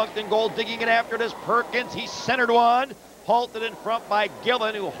behind the Moncton goal. Digging it after it is Perkins. He centered one. Halted in front by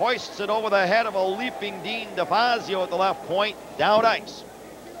Gillen, who hoists it over the head of a leaping Dean DeFazio at the left point. Down ice.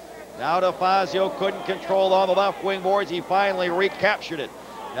 Now DeFazio couldn't control on the left wing boards. He finally recaptured it.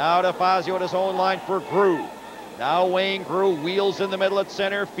 Now DeFazio at his own line for Grew. Now Wayne Grew wheels in the middle at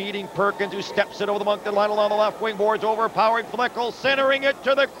center, feeding Perkins, who steps it over the Moncton line along the left wing boards, overpowering Flickle, centering it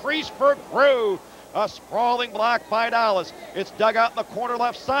to the crease for Grew. A sprawling block by Dallas. It's dug out in the corner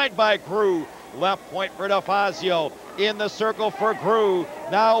left side by Grew. Left point for DeFazio. In the circle for Grew.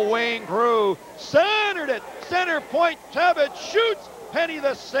 Now Wayne Grew centered it. Center point. Tebbett shoots. Penny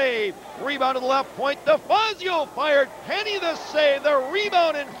the save. Rebound to the left point. DeFazio fired. Penny the save. The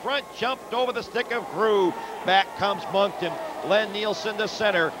rebound in front jumped over the stick of Grew. Back comes Moncton. Len Nielsen to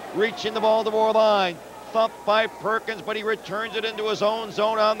center. Reaching the Baltimore line. Thumped by Perkins, but he returns it into his own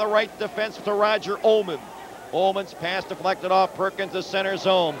zone on the right defense to Roger Ullman. Ullman's pass deflected off Perkins to center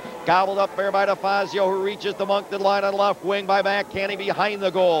zone. Gobbled up there by DeFazio, who reaches the Moncton line on the left wing by backhanding behind the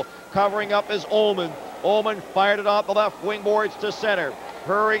goal. Covering up is Ullman. Ullman fired it off the left wing boards to center.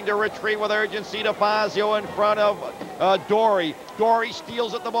 Hurrying to retrieve with urgency, DeFazio in front of Dory. Dory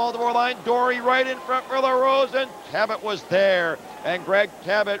steals at the Baltimore line. Dory right in front for the Rose, and Tebbett was there. And Greg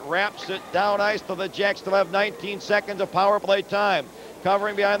Tebbett wraps it down ice to the Jacks. Still have 19 seconds of power play time.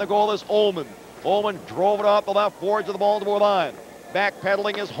 Covering behind the goal is Ullman. Ullman drove it off the left boards of the Baltimore line.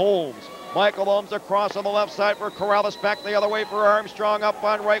 Backpedaling is Holmes. Michael Holmes across on the left side for Corrales. Back the other way for Armstrong. Up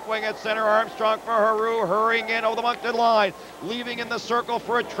on right wing at center. Armstrong for Haru. Hurrying in over the Moncton line. Leaving in the circle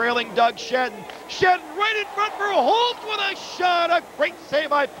for a trailing Doug Shedden. Shedden right in front for Holmes with a shot. A great save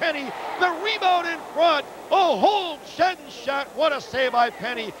by Penny. The rebound in front. Oh, Holmes, Shedden's shot. What a save by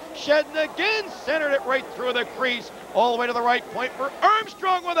Penny. Shedden again centered it right through the crease. All the way to the right point for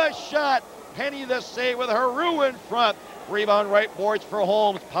Armstrong with a shot. Penny the save with Haru in front. Rebound right boards for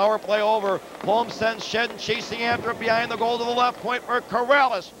Holmes. Power play over. Holmes sends Shedden chasing after it behind the goal to the left point for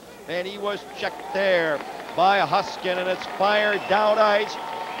Corrales. And he was checked there by Huskin, and it's fired down ice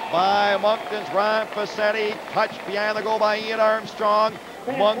by Moncton's Ron Fassetti. Touched behind the goal by Ian Armstrong.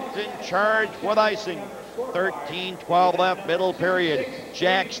 Moncton charged with icing. 13-12 left, middle period.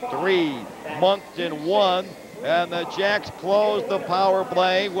 Jacks 3, Moncton 1. And the Jacks closed the power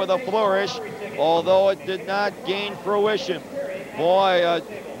play with a flourish, although it did not gain fruition. Boy,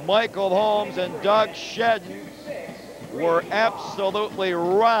 Michael Holmes and Doug Shedden were absolutely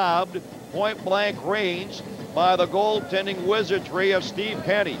robbed point-blank range by the goaltending wizardry of Steve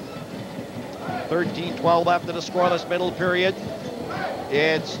Penny. 13-12 left in the scoreless middle period.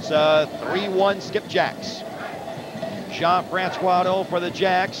 It's 3-1 Skipjacks. Jean-Francois for the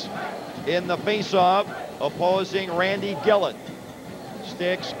Jacks in the face-off, opposing Randy Gillen.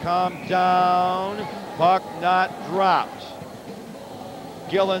 Sticks come down, puck not dropped.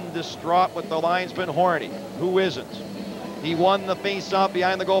 Gillen distraught with the linesman Horny. Who isn't? He won the face-off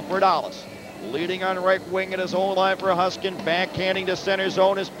behind the goal for Dallas. Leading on right wing at his own line for Huskin, backhanding to center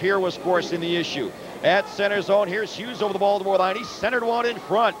zone as Pierre was forcing the issue. At center zone, here's Hughes over the Baltimore line. He centered one in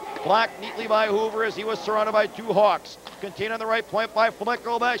front. Blocked neatly by Hoover as he was surrounded by two Hawks. Contained on the right point by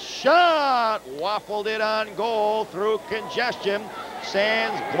Flickle. The shot waffled it on goal through congestion.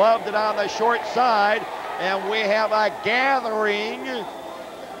 Sands gloved it on the short side. And we have a gathering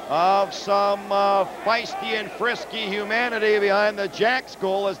of some feisty and frisky humanity behind the Jacks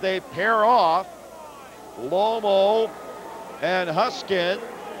goal as they pair off. Lomo and Huskin,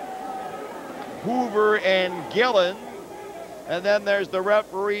 Hoover and Gillen, and then there's the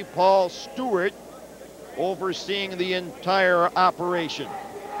referee Paul Stewart overseeing the entire operation.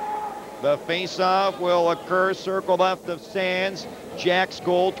 The face-off will occur circle left of Sands. Jacks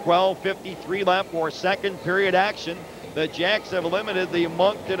goal, 12:53 left for second period action. The Jacks have limited the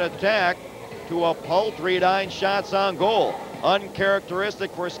Moncton attack to a paltry 9 shots on goal.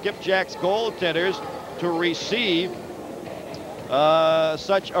 Uncharacteristic for Skipjacks goaltenders to receive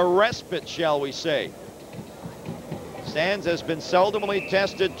such a respite, shall we say. Sands has been seldomly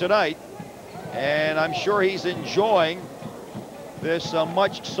tested tonight, and I'm sure he's enjoying this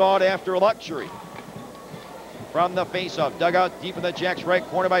much sought-after luxury. From the faceoff, dug out deep in the Jacks right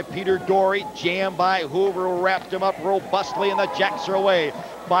corner by Peter Dory, jammed by Hoover, who wrapped him up robustly, and the Jacks are away.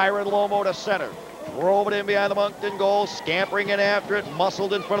 Byron Lomo to center. Drove it in behind the Moncton goal, scampering in after it,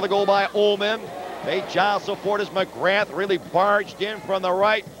 muscled in front of the goal by Ullman. They jostle for it as McGrath really barged in from the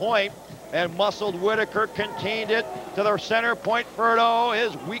right point, and muscled Whitaker contained it to the center point. Furto,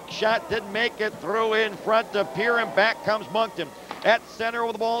 his weak shot didn't make it through in front to Pierre, and back comes Moncton. At center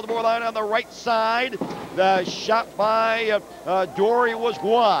with the Baltimore line on the right side. The shot by Dory was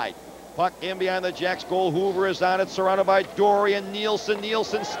wide. Puck in behind the Jacks goal. Hoover is on it, surrounded by Dory and Nielsen.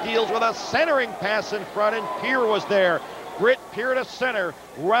 Nielsen steals with a centering pass in front, and Pierre was there. Britt Pierre to center,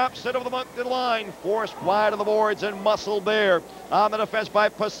 wraps it over the Moncton line, forced wide of the boards and muscled there. On the defense by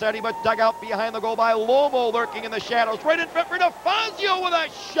Passetti, but dug out behind the goal by Lomo, lurking in the shadows. Right in front for DeFazio with a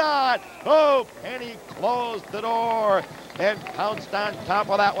shot. Oh, Penny closed the door and pounced on top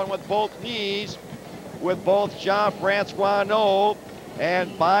of that one with both knees, with both Jean-Francois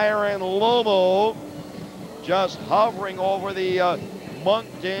And Byron Lomo just hovering over the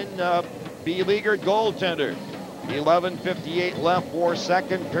Moncton beleaguered goaltender. 11:58 left for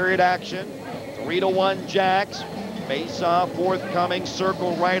second period action. 3-1 Jacks. Face-off forthcoming,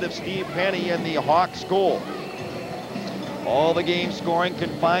 circle right of Steve Penny in the Hawks goal. All the game scoring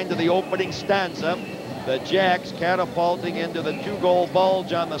confined to the opening stanza. The Jacks catapulting into the 2-goal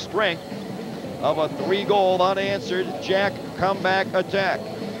bulge on the strength of a 3-goal unanswered Jack comeback attack.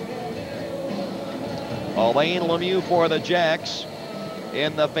 Alain Lemieux for the Jacks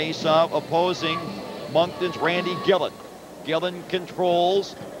in the face-off, opposing Moncton's Randy Gillen. Gillen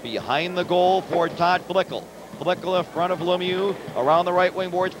controls behind the goal for Todd Flickel. Flickel in front of Lemieux, around the right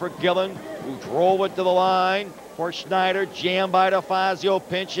wing boards for Gillen, who drove it to the line for Schneider, jammed by DeFazio,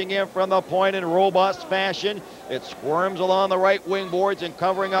 pinching in from the point in robust fashion. It squirms along the right wing boards and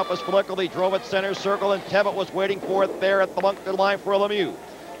covering up as Flickel. He drove it center circle, and Tevitt was waiting for it there at the Moncton line for Lemieux.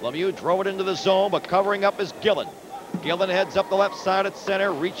 Lemieux drove it into the zone, but covering up is Gillen. Gillen heads up the left side at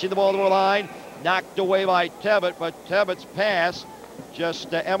center, reaching the Baltimore line, knocked away by Tevitt, but Tevitt's pass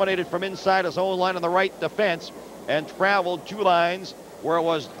just emanated from inside his own line on the right defense and traveled 2 lines where it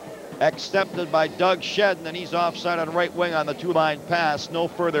was accepted by Doug Shedden, and he's offside on right wing on the 2-line pass. No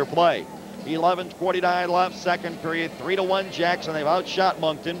further play. 11:49 left, second period. 3-1 Jackson. They've outshot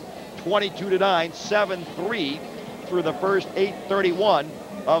Moncton 22-9, 7-3 through the first 8:31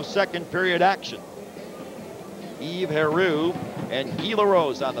 of second period action. Yves Heroux and Guy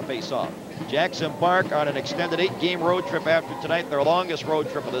LaRose on the face-off. Jacks embark on an extended 8-game road trip after tonight, their longest road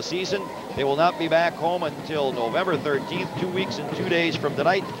trip of the season. They will not be back home until November 13th, 2 weeks and 2 days from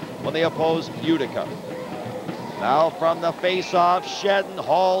tonight, when they oppose Utica. Now from the face-off, Shedden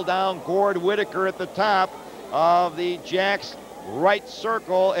hauled down Gord Whitaker at the top of the Jacks right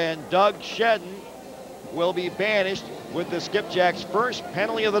circle, and Doug Shedden will be banished with the Skipjacks' first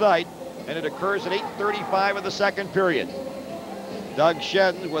penalty of the night, and it occurs at 8:35 of the second period. Doug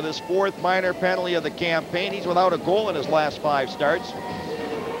Shedden with his 4th minor penalty of the campaign. He's without a goal in his last 5 starts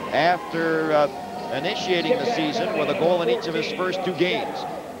after initiating the season with a goal in each of his first 2 games.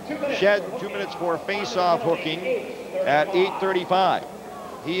 Shedden 2 minutes for face-off hooking at 8:35.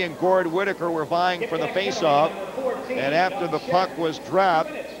 He and Gord Whitaker were vying for the face-off, and after the puck was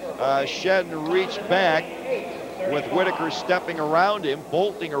dropped, Shedden reached back with Whitaker stepping around him,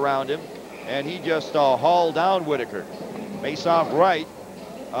 bolting around him, and he just hauled down Whitaker. Face-off right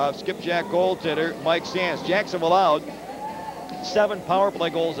of Skipjack goaltender Mike Sands. Jacks have allowed 7 power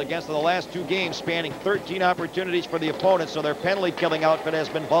play goals against in the last 2 games, spanning 13 opportunities for the opponent, so their penalty-killing outfit has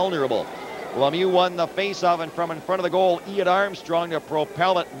been vulnerable. Lemieux won the face-off, and from in front of the goal, Ian Armstrong to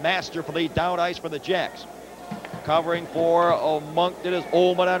propel it masterfully down ice for the Jacks. Covering for Moncton is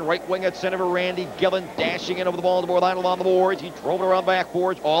Ullman on right wing at center for Randy Gillen, dashing in over the Baltimore line along the boards. He drove it around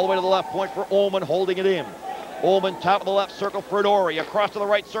backboards all the way to the left point for Ullman, holding it in. Ullman top of the left circle for Dory. Across to the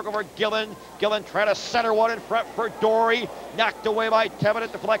right circle for Gillen. Gillen trying to center one in front for Dory. Knocked away by Tevitt.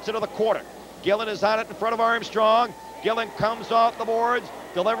 It deflects into the corner. Gillen is on it in front of Armstrong. Gillen comes off the boards,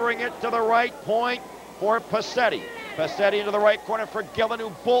 delivering it to the right point for Passetti. Passetti into the right corner for Gillen, who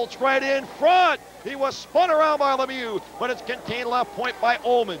bolts right in front. He was spun around by Lemieux, but it's contained left point by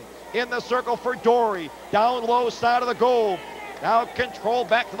Ullman. In the circle for Dory. Down low side of the goal. Now controlled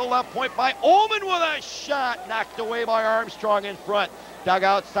back to the left point by Ullman with a shot. Knocked away by Armstrong in front. Dug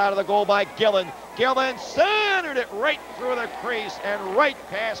outside of the goal by Gillen. Gillen centered it right through the crease and right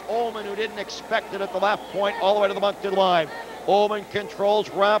past Ullman, who didn't expect it at the left point, all the way to the Moncton line. Ullman controls,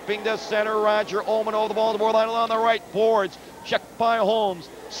 romping to center. Roger Ullman over the Baltimore line along the right boards. Checked by Holmes.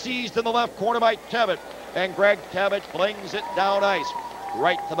 Seized in the left corner by Tevitt. And Greg Tevitt flings it down ice.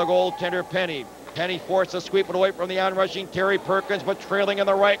 Right to the goaltender, Penny. Penny forced to sweep it away from the onrushing Terry Perkins, but trailing in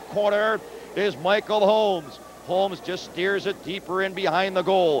the right corner is Michael Holmes. Holmes just steers it deeper in behind the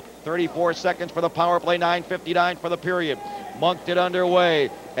goal. 34 seconds for the power play, 9:59 for the period. Moncton underway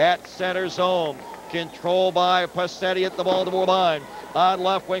at center zone. Control by Passetti at the Baltimore line. On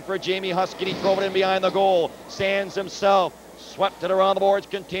left wing for Jamie Huskin. He drove it in behind the goal. Sands himself swept it around the boards,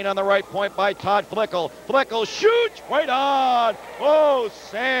 contained on the right point by Todd Flickel. Flickel shoots right on. Oh,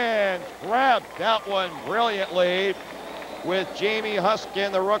 Sands grabbed that one brilliantly with Jamie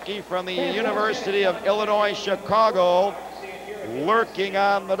Huskin, the rookie from the University of Illinois, Chicago, lurking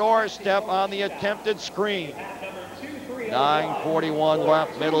on the doorstep on the attempted screen. 9:41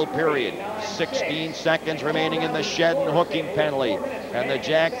 left, middle period. 16 seconds remaining in the Shedden hooking penalty. And the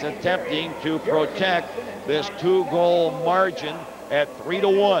Jacks attempting to protect this 2-goal margin at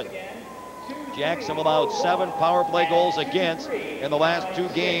 3-1. Jacks have allowed 7 power play goals against in the last 2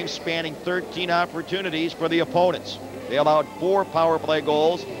 games, spanning 13 opportunities for the opponents. They allowed 4 power play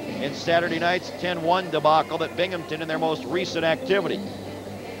goals in Saturday night's 10-1 debacle at Binghamton in their most recent activity.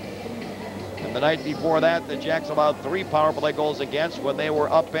 And the night before that, the Jacks allowed 3 power play goals against when they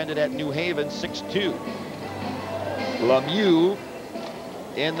were upended at New Haven 6-2. Lemieux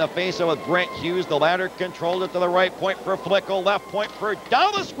in the face-off with Brent Hughes. The latter controlled it to the right point for Flickle. Left point for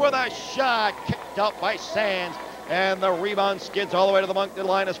Dallas with a shot. Kicked out by Sands. And the rebound skids all the way to the Moncton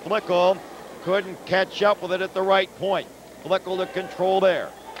line as Flickle couldn't catch up with it at the right point. Flickle to control there.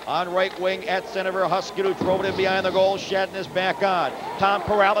 On right wing at center for Husky, who drove it in behind the goal. Shedden is back on. Tom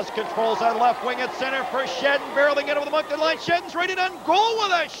Corrales controls on left wing at center for Shedden, barreling into the Moncton line. Shedden's right in on goal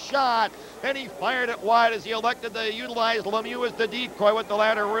with a shot. And he fired it wide as he elected to utilize Lemieux as the decoy, with the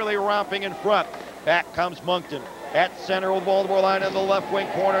latter really romping in front. Back comes Moncton. At center of the Baltimore line in the left wing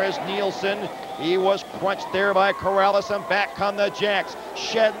corner is Nielsen. He was crunched there by Corrales, and back come the Jacks.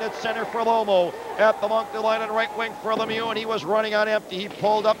 Shedden at center for Lomo. At the Moncton line and right wing for Lemieux, and he was running on empty. He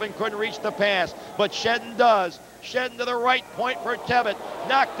pulled up and couldn't reach the pass, but Shedden does. Shedden to the right point for Tebbett.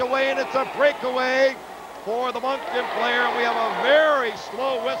 Knocked away, and it's a breakaway for the Moncton player, and we have a very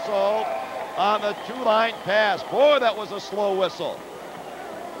slow whistle on the 2-line pass. Boy, that was a slow whistle.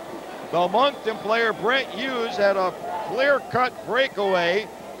 The Moncton player, Brent Hughes, had a clear-cut breakaway.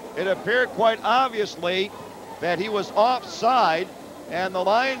 It appeared quite obviously that he was offside, and the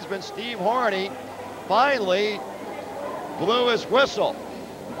linesman, Steve Horney, finally blew his whistle.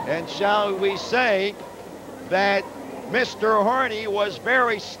 And shall we say that Mr. Horney was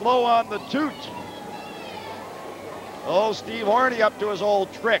very slow on the toot. Oh, Steve Horney up to his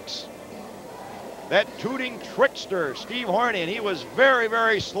old tricks. That tooting trickster, Steve Horney, and he was very,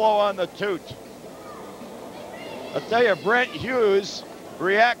 very slow on the toot. I'll tell you, Brent Hughes'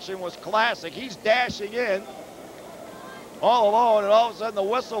 reaction was classic. He's dashing in all alone, and all of a sudden the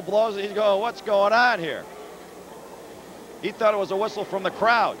whistle blows, and he's going, what's going on here? He thought it was a whistle from the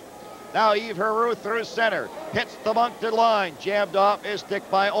crowd. Now Yves Heroux through center, hits the Moncton line, jabbed off his stick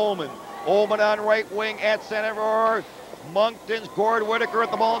by Ullman. Ullman on right wing at center for Moncton's Gord Whitaker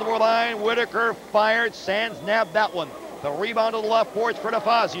at the Baltimore line. Whitaker fired. Sands nabbed that one. The rebound to the left boards for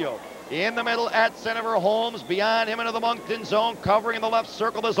DeFazio. In the middle at center for Holmes. Beyond him into the Moncton zone. Covering in the left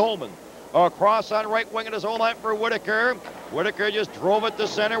circle is Ullman. Across on right wing at his own line for Whitaker. Whitaker just drove it to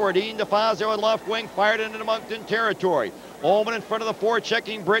center where Dean DeFazio on left wing fired into the Moncton territory. Ullman in front of the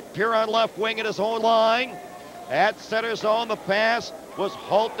forechecking Britt Peer on left wing at his own line. At center zone, the pass was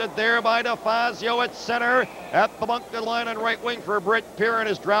halted there by DeFazio at center. At the Moncton line on right wing for Britt Peer, and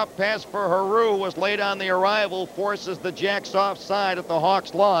his drop pass for Heroux was laid on the arrival, forces the Jacks offside at the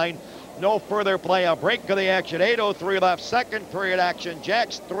Hawks line. No further play. A break of the action. 8:03 left. Second period action.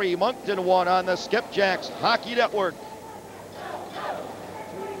 Jacks 3, Moncton 1 on the Skipjacks Hockey Network.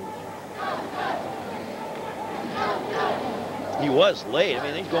 He was late. I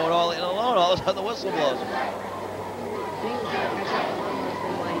mean, he's going all in alone. All of a sudden, the whistle blows.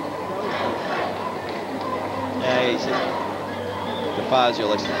 Yeah, he said DeFazio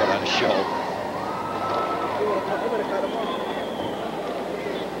likes to put on a show.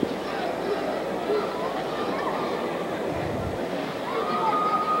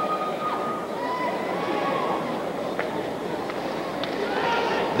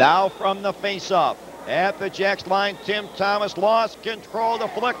 Now from the face-off. At the Jacks line, Tim Thomas lost control to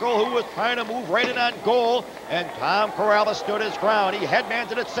Flickle, who was trying to move right in on goal, and Tom Corrales stood his ground. He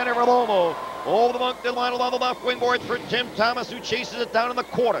headmanted at center for Lomo. Over the Moncton line along the left wing boards for Tim Thomas, who chases it down in the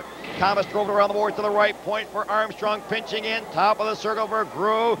corner. Thomas drove it around the board to the right point for Armstrong, pinching in. Top of the circle for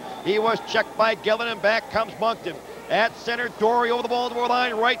Grew. He was checked by Gillen, and back comes Moncton. At center, Dory over the Baltimore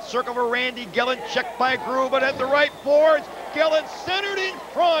line. Right circle for Randy Gillen, checked by Grew, but at the right boards, Gillen centered in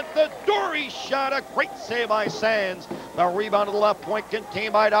front. The Dory shot, a great save by Sands. The rebound to the left point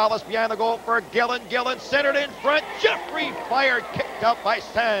contained by Dallas behind the goal for Gillen. Gillen centered in front. Jeffrey fired, kicked out by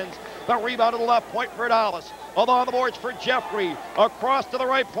Sands. The rebound to the left point for Dallas. Along the boards for Jeffrey. Across to the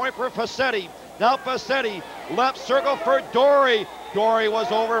right point for Facchetti. Now Facchetti, left circle for Dory. Dory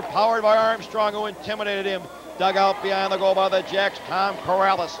was overpowered by Armstrong, who intimidated him. Dug out behind the goal by the Jacks, Tom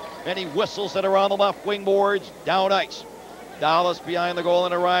Corrales. And he whistles it around the left wing boards, down ice. Dallas behind the goal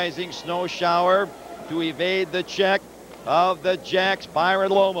in a rising snow shower to evade the check of the Jacks,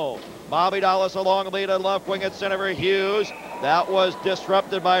 Byron Lomo. Bobby Dallas along the lead at left wing at center for Hughes. That was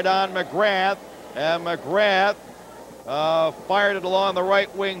disrupted by Don McGrath. And McGrath fired it along the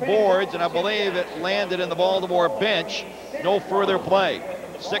right wing boards, and I believe it landed in the Baltimore bench. No further play.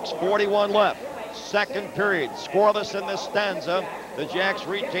 6:41 left. Second period. Scoreless in this stanza. The Jacks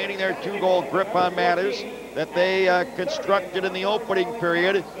retaining their 2-goal grip on matters that they constructed in the opening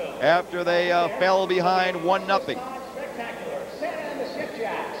period after they fell behind 1-0.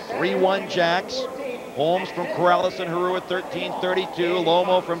 3-1 Jacks. Holmes from Corrales and Haru at 13:32.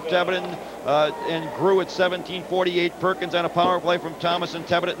 Lomo from Tebbit and Grew at 17:48. Perkins on a power play from Thomas and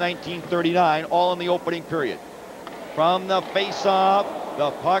Tebbit at 19:39, all in the opening period. From the face-off,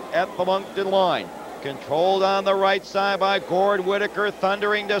 the puck at the Moncton line. Controlled on the right side by Gord Whitaker,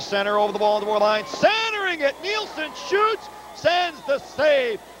 thundering to center over the Baltimore line. Centering it, Nielsen shoots, sends the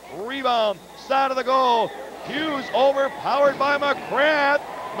save. Rebound, side of the goal. Hughes overpowered by McGrath.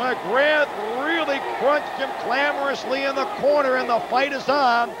 McGrath really crunched him clamorously in the corner, and the fight is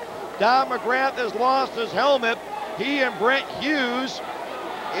on. Don McGrath has lost his helmet. He and Brent Hughes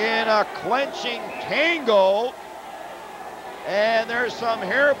in a clenching tango. And there's some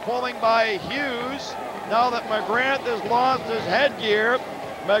hair pulling by Hughes now that McGrath has lost his headgear.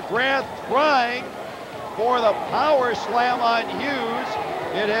 McGrath trying for the power slam on Hughes.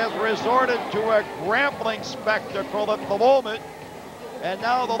 It has resorted to a grappling spectacle at the moment. And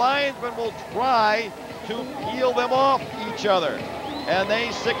now the linesmen will try to peel them off each other. And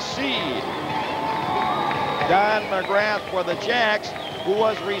they succeed. Don McGrath for the Jacks, who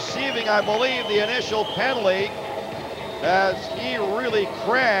was receiving, I believe, the initial penalty as he really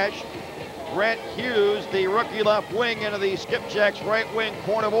crashed Brent Hughes, the rookie left wing, into the Skipjacks right wing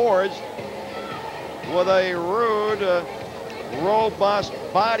corner boards with a rude, robust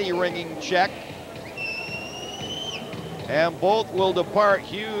body ringing check. And both will depart.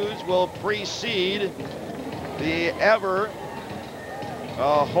 Hughes will precede the ever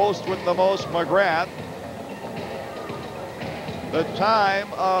host with the most, McGrath. The time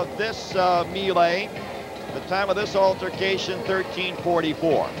of this melee, the time of this altercation,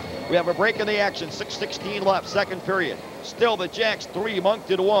 13:44. We have a break in the action, 6:16 left, second period. Still the Jacks 3,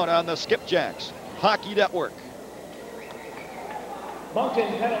 Moncton 1 on the Skipjacks Hockey Network.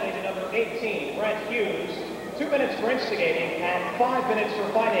 Moncton penalty to number 18, Brent Hughes. 2 minutes for instigating and 5 minutes for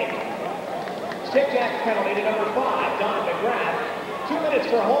fighting. Skipjacks penalty to number 5, Don McGrath. 2 minutes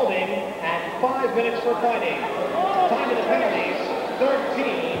for holding and 5 minutes for fighting. Time of the penalties,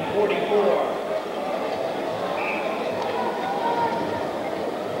 13:44.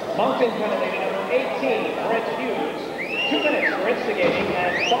 Moncton penalty to number 18, Brent Hughes. 2 minutes for instigating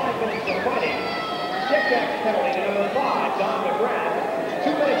and 5 minutes for fighting. Skipjacks penalty to number 5, Don McGrath.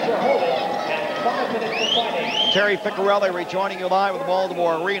 2 minutes for holding and 5 minutes for fighting. Terry Ficcarelli rejoining you live with the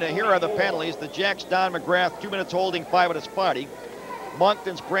Baltimore Arena. Here are the penalties. The Jacks, Don McGrath, 2 minutes holding, 5 minutes fighting.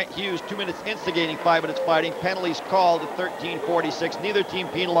 Moncton's Brent Hughes, 2 minutes instigating, 5 minutes fighting. Penalties called at 13:46. Neither team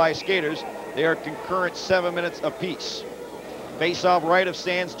penalized skaters. They are concurrent 7 minutes apiece. Face-off right of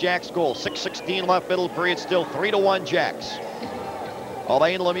Sands, Jacks goal. 6:16 left, middle period, still 3-1 Jacks.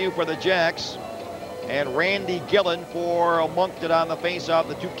 Alain Lemieux for the Jacks and Randy Gillen for Moncton on the face-off,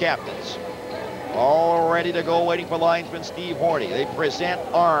 the two captains. All ready to go, waiting for linesman Steve Horty. They present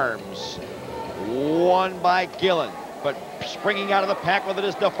arms. One by Gillen, but springing out of the pack with it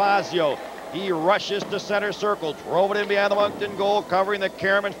is DeFazio. He rushes to center circle, drove it in behind the Moncton goal, covering the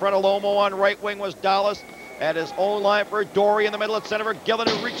carom in front of Lomo. On right wing was Dallas. At his own line for Dory in the middle at center for Gillen,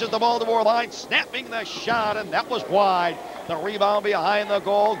 who reaches the Baltimore line, snapping the shot, and that was wide. The rebound behind the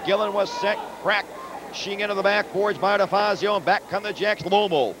goal. Gillen was set, crashing into the backboards by DeFazio, and back come the Jacks.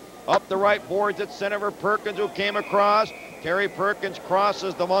 Lomo up the right boards at center for Perkins, who came across. Terry Perkins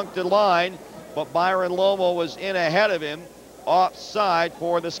crosses the Moncton line, but Byron Lomo was in ahead of him, offside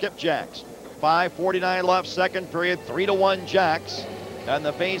for the Skipjacks. 5:49 left, second period, 3-1 Jacks, and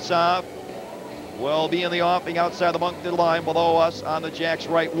the face-off will be in the offing outside the Moncton line below us on the Jacks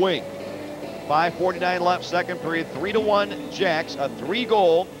right wing. 5:49 left, second period, 3-1 Jacks, a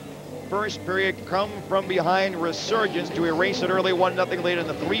 3-goal first period come from behind resurgence to erase it early, 1-0 lead in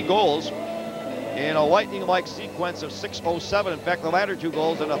the 3 goals in a lightning-like sequence of 6:07. In fact, the latter 2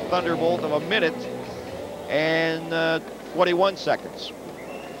 goals in a thunderbolt of 1 minute and 21 seconds.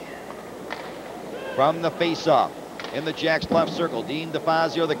 From the face-off, in the Jacks left circle, Dean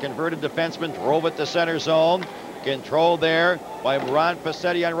DeFazio, the converted defenseman, drove it to center zone. Controlled there by Ron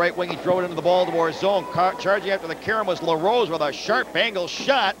Passetti on right wing. He drove it into the Baltimore zone. Charging after the carom was LaRose with a sharp angle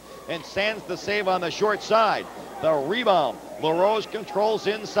shot, and Sands the save on the short side. The rebound, LaRose controls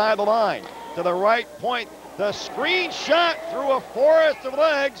inside the line. To the right point, the screen shot through a forest of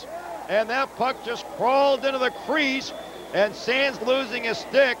legs, and that puck just crawled into the crease, and Sands losing his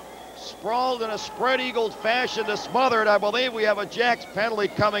stick, sprawled in a spread eagle fashion to smother it. I believe we have a Jacks penalty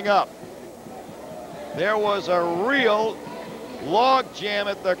coming up. There was a real log jam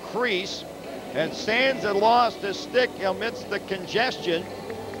at the crease, and Sands had lost his stick amidst the congestion,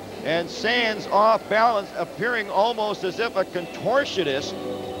 and Sands off balance, appearing almost as if a contortionist,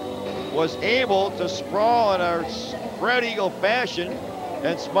 was able to sprawl in a spread eagle fashion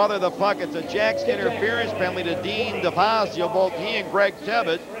and smother the puck. It's a Jacks interference penalty to Dean DeFazio. Both he and Greg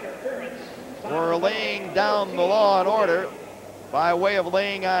Tebbett were laying down the law and order by way of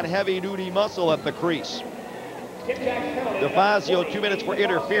laying on heavy-duty muscle at the crease. DeFazio 2 minutes for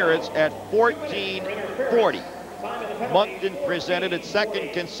interference at 14:40. Moncton presented its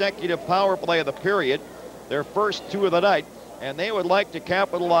second consecutive power play of the period, their first 2 of the night, and they would like to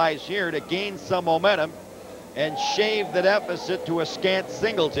capitalize here to gain some momentum and shave the deficit to a scant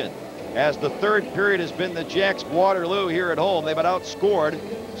singleton. As the third period has been the Jacks' Waterloo here at home, they've been outscored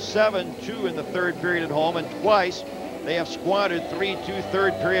 7-2 in the third period at home, and twice they have squandered 3-2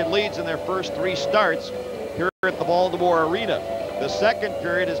 third period leads in their first 3 starts here at the Baltimore Arena. The second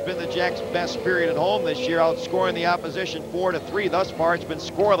period has been the Jacks' best period at home this year, outscoring the opposition 4-3. Thus far, it's been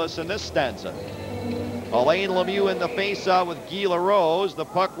scoreless in this stanza. Alain Lemieux in the faceoff with Guy LaRose. The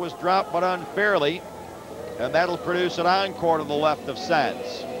puck was dropped but unfairly, and that'll produce an encore to the left of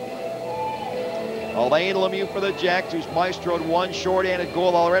Sands. Alain Lemieux for the Jacks, who's maestroed 1 shorthanded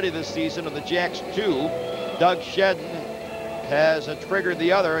goal already this season, and the Jacks 2. Doug Shedden has triggered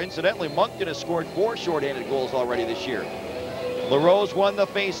the other. Incidentally, Moncton has scored 4 shorthanded goals already this year. LaRose won the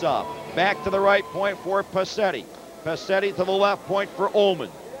faceoff. Back to the right point for Passetti. Passetti to the left point for Ullman.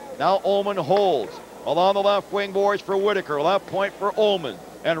 Now Ullman holds. Along the left wing boards for Whitaker. Left point for Ullman.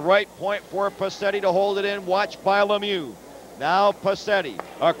 And right point for Passetti to hold it in. Watched by Lemieux. Now Passetti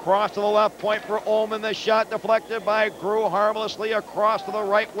across to the left point for Ullman. The shot deflected by Grew harmlessly across to the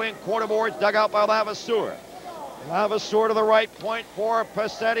right wing corner boards. Dug out by Lavasseur. Lavasseur to the right point for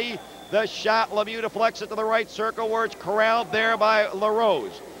Passetti. The shot, Lemieux deflects it to the right circle where it's corralled there by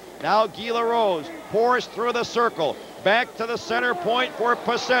LaRose. Now Guy LaRose pours through the circle. Back to the center point for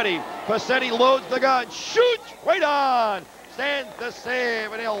Passetti. Passetti loads the gun, shoots right on. Stands the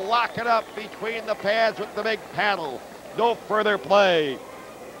save, and he'll lock it up between the pads with the big paddle. No further play.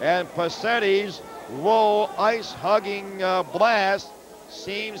 And Passetti's low ice-hugging blast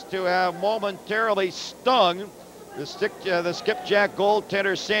seems to have momentarily stung the skipjack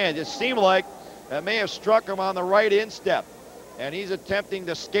goaltender Sands. It seemed like it may have struck him on the right instep, and he's attempting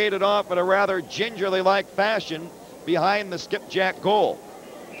to skate it off in a rather gingerly-like fashion behind the skipjack goal.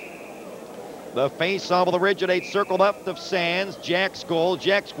 The face-off will originate circle left of Sands. Jacks goal.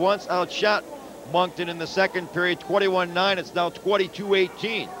 Jacks once outshot Moncton in the second period, 21-9. It's now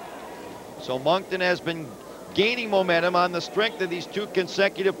 22-18. So Moncton has been gaining momentum on the strength of these 2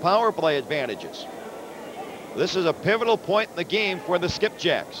 consecutive power play advantages. This is a pivotal point in the game for the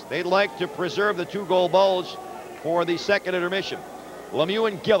Skipjacks. They'd like to preserve the 2-goal bulge for the second intermission. Lemieux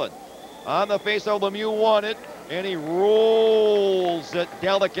and Gillen. On the faceoff, Lemieux won it, and he rolls it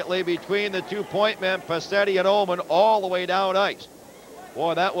delicately between the 2-point men, Passetti and Ullman, all the way down ice.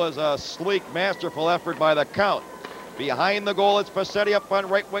 Boy, that was a sleek, masterful effort by the Count. Behind the goal, it's Passetti up on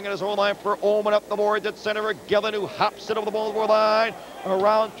right wing in his own line for Ullman up the boards at center for Gillen, who hops it over the Baltimore line.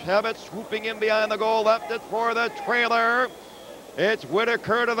 Around Tebbett, swooping in behind the goal, left it for the trailer. It's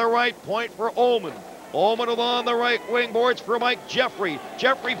Whitaker to the right point for Ullman. Ullman along the right wing boards for Mike Jeffrey.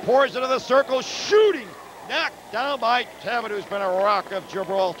 Jeffrey pours into the circle, shooting. Knocked down by Tebbett, who's been a rock of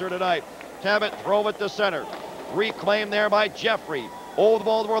Gibraltar tonight. Tebbett drove it to center. Reclaimed there by Jeffrey. Over the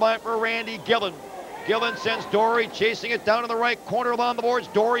Baltimore line for Randy Gillen. Gillen sends Dory chasing it down in the right corner along the boards.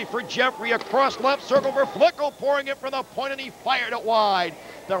 Dory for Jeffrey across left circle for Flickel, pouring it from the point, and he fired it wide.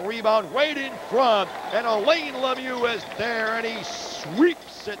 The rebound right in front, and Alain Lemieux is there, and he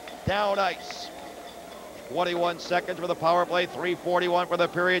sweeps it down ice. 21 seconds for the power play, 3:41 for the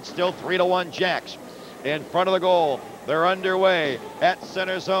period, still 3-1 Jacks. In front of the goal, they're underway at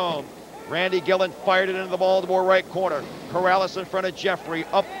center zone. Randy Gillen fired it into the Baltimore right corner. Corrales in front of Jeffrey.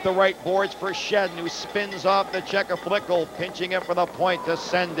 Up the right boards for Shedden, who spins off the check of Flickel, pinching it for the point to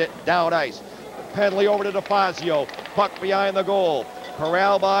send it down ice. Penalty over to DeFazio. Puck behind the goal.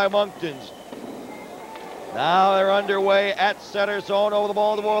 Corral by Monktons. Now they're underway at center zone over the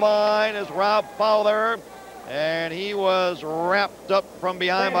Baltimore line is Rob Fowler. And he was wrapped up from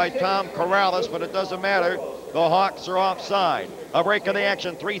behind by Tom Corrales, but it doesn't matter. The Hawks are offside. A break in the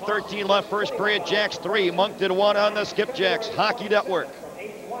action. 3:13 left, first period. Jacks 3, Moncton 1 on the Skipjacks Hockey Network.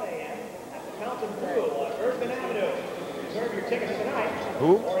 8:01 a.m. at the Mountain Brew on Earthman Avenue. Reserve your tickets tonight.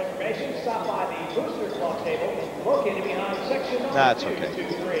 Who? For more information, stop by the Booster Club table located behind section number That's okay.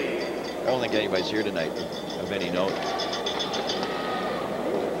 223. I don't think anybody's here tonight of any note.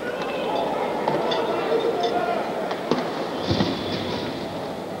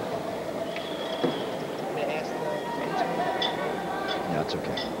 That's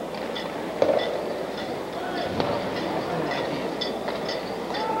okay.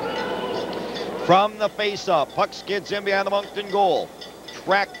 From the face-off, puck skids in behind the Moncton goal.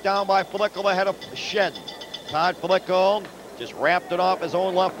 tracked down by Flickel ahead of Shed. Todd Flickel just wrapped it off his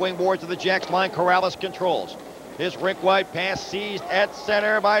own left wing board to the Jacks line. Corrales controls. His rink-wide pass seized at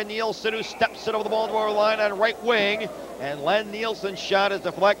center by Nielsen, who steps it over the Baltimore line on right wing. And Len Nielsen's shot is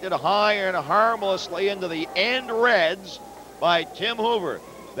deflected high and harmlessly into the end reds by Tim Hoover.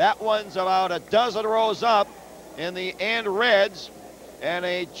 That one's about a dozen rows up in the end reds. And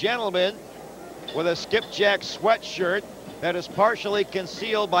a gentleman with a Skipjack sweatshirt that is partially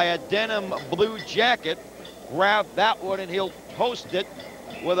concealed by a denim blue jacket grabbed that one, and he'll toast it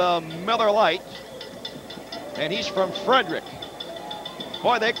with a Miller Lite. And he's from Frederick.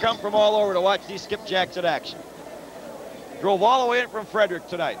 Boy, they come from all over to watch these Skipjacks in action. Drove all the way in from Frederick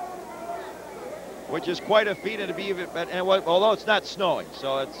tonight, which is quite a feat to be, although it's not snowing,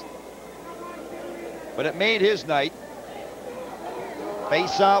 but it made his night.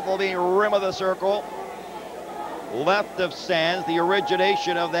 Face-off will be rim of the circle. Left of Sands, the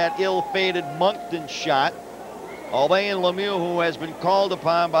origination of that ill-fated Moncton shot. Alain Lemieux, who has been called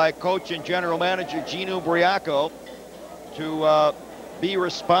upon by coach and general manager Gene Ubriaco to be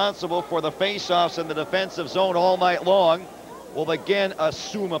responsible for the face-offs in the defensive zone all night long, will again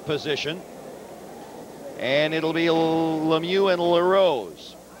assume a position. And it'll be Lemieux and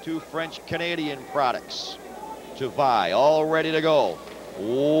LaRose, two French-Canadian products, to vie, all ready to go.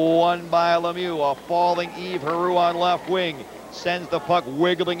 One by Lemieux, a falling Yves Heroux on left wing. Sends the puck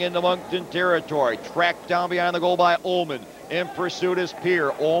wiggling into Moncton territory. Tracked down behind the goal by Ullman. In pursuit is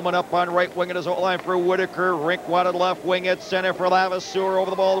Peer. Ullman up on right wing at his own line for Whitaker. Rink wanted left wing at center for Lavaseur over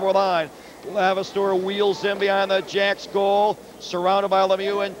the Baltimore line. Lavaseur wheels in behind the Jacks goal. Surrounded by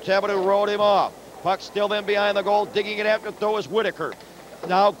Lemieux and Thibodeau rode him off. Puck still in behind the goal. Digging it after throw is Whitaker.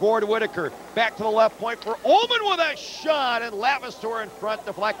 Now Gord Whitaker back to the left point for Ullman with a shot, and Lavaseur in front,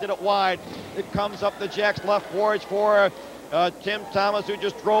 deflected it wide. It comes up the Jacks left boards for Tim Thomas, who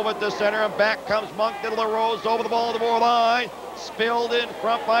just drove it to center, and back comes Moncton. LaRose over the Baltimore line. Spilled in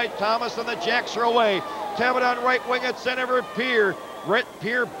front by Thomas, and the Jacks are away. Thibodeau on right wing at center for Peer. Brett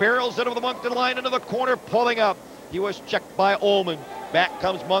Peer barrels it over the Moncton line into the corner, pulling up. He was checked by Ullman. Back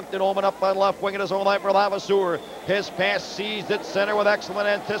comes Moncton. Ullman up on left wing at his own line for Lavaseur. His pass seized at center with excellent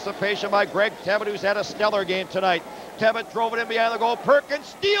anticipation by Greg Tebbett, who's had a stellar game tonight. Tebbett drove it in behind the goal. Perkins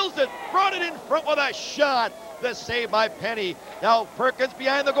steals it, brought it in front with a shot. The save by Penny. Now Perkins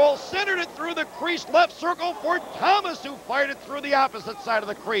behind the goal, centered it through the crease, left circle for Thomas, who fired it through the opposite side of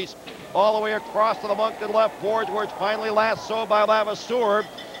the crease. All the way across to the Moncton left boards, where it's finally lassoed by Lavaseur.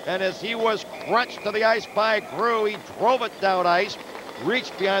 And as he was crunched to the ice by Grew, he drove it down ice.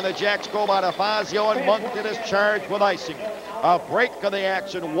 Reached behind the Jacks goal by DeFazio, and Moncton is charged with icing. A break of the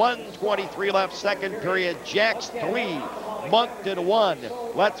action, 1:23 left, second period. Jacks 3, Moncton 1.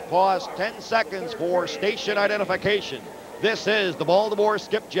 Let's pause 10 seconds for station identification. This is the Baltimore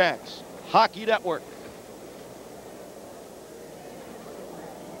Skipjacks Hockey Network.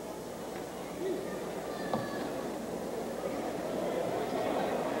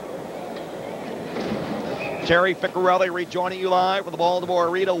 Terry Ficcarelli rejoining you live from the Baltimore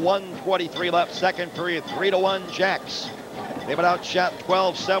Arena. 1:23 left, second period, 3-1 Jacks. They've been outshot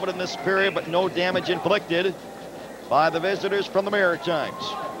 12-7 in this period, but no damage inflicted by the visitors from the Maritimes.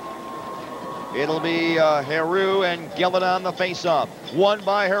 It'll be Heroux and Gillen on the faceoff. One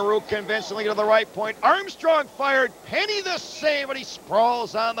by Heroux convincingly to the right point. Armstrong fired. Penny the save, but he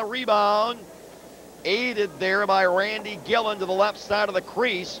sprawls on the rebound. Aided there by Randy Gillen to the left side of the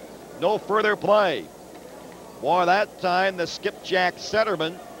crease. No further play. Boy, that time the Skipjack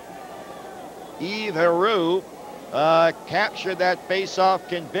centerman, Yves Heroux, captured that faceoff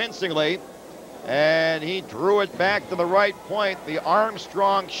convincingly, and he drew it back to the right point. The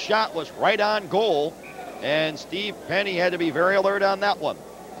Armstrong shot was right on goal, and Steve Penny had to be very alert on that one.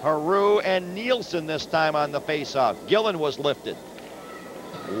 Heroux and Nielsen this time on the faceoff. Gillen was lifted.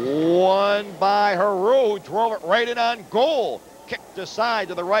 One by Heroux, drove it right in on goal. Kicked aside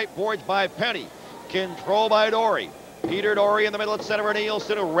to the right boards by Penny. Control by Dory. Peter Dory in the middle at center for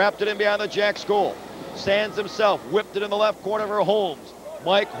Nielsen, who wrapped it in behind the Jacks goal. Sands himself whipped it in the left corner for Holmes.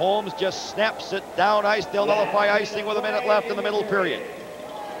 Mike Holmes just snaps it down ice. They'll nullify icing with a minute left in the middle period.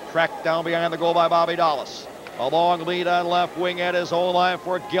 Tracked down behind the goal by Bobby Dallas. A long lead on left wing at his own line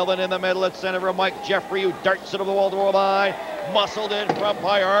for Gillen in the middle at center for Mike Jeffrey, who darts it over the Baltimore line. Muscled in front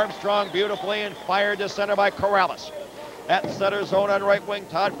by Armstrong beautifully and fired to center by Corrales. At center zone on right wing,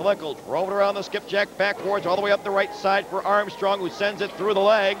 Todd Flickel drove it around the Skipjack backwards all the way up the right side for Armstrong, who sends it through the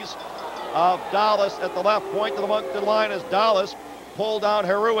legs of Dallas at the left point to the Moncton line as Dallas pulled down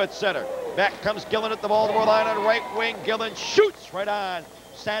Heroux at center. Back comes Gillen at the Baltimore line on right wing. Gillen shoots right on.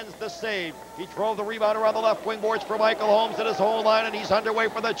 sends the save. He drove the rebound around the left wing boards for Michael Holmes at his own line, and he's underway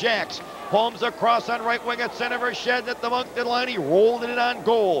for the Jacks. Holmes across on right wing at center for Shed at the Moncton line. He rolled it in on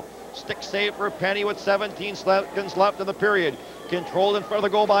goal. Stick save for Penny with 17 seconds left in the period. Controlled in front of the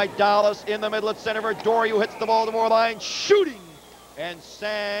goal by Dallas in the middle at center for Dory, who hits the Baltimore line, shooting. And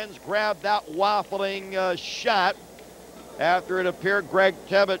Sands grabbed that waffling shot after it appeared Greg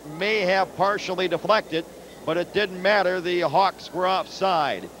Tebbett may have partially deflected, but it didn't matter. The Hawks were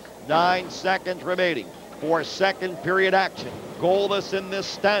offside. 9 seconds remaining for second period action. Goalless in this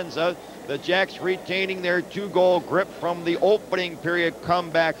stanza. The Jacks retaining their 2-goal grip from the opening period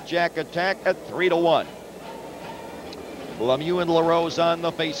comeback Jack attack at 3-1. Lemieux and LaRose on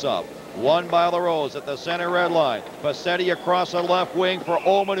the faceoff. Won by LaRose at the center red line. Passetti across the left wing for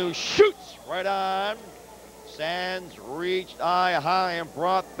Oman, who shoots right on. Sands reached eye high and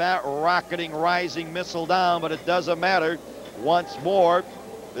brought that rocketing, rising missile down, but it doesn't matter. Once more,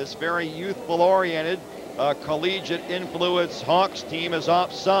 this very youthful-oriented, collegiate influence Hawks team is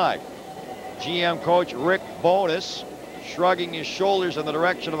offside. GM coach Rick Bowness shrugging his shoulders in the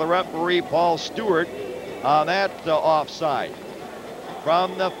direction of the referee Paul Stewart on that offside.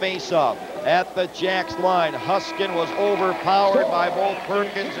 From the faceoff at the Jacks line, Huskin was overpowered by both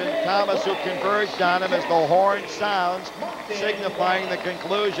Perkins and Thomas, who converged on him as the horn sounds, signifying the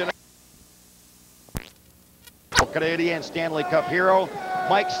conclusion. Canadian Stanley Cup hero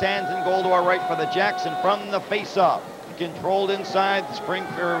Mike Sands in goal to our right for the Jacks, and from the faceoff, controlled inside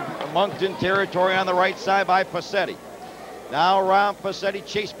Moncton territory on the right side by Passetti. Now Ron Passetti,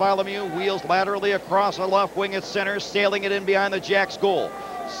 chased by Lemieux, wheels laterally across the left wing at center, sailing it in behind the Jacks goal.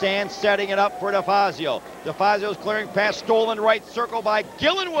 Sands setting it up for DeFazio. DeFazio's clearing pass, stolen right circle by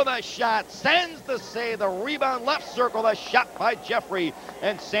Gillen with a shot. Sands the save, the rebound left circle, the shot by Jeffrey,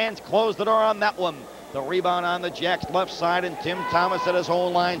 and Sands closed the door on that one. The rebound on the Jacks left side, and Tim Thomas at his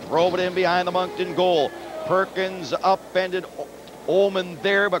own line drove it in behind the Moncton goal. Perkins upended Ullman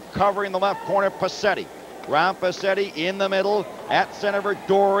there, but covering the left corner, Passetti. Ron Passetti in the middle, at center for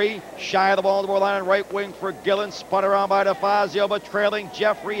Dory, shy of the Baltimore line, right wing for Gillen, spun around by DeFazio, but trailing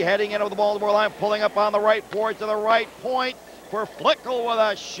Jeffrey, heading into the Baltimore line, pulling up on the right board to the right point for Flickle with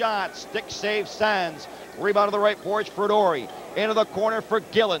a shot. Stick save Sands. Rebound to the right boards for Dory. Into the corner for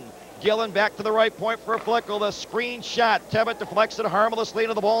Gillen. Gillen back to the right point for Flickle. The screen shot. Tebbett deflects it harmlessly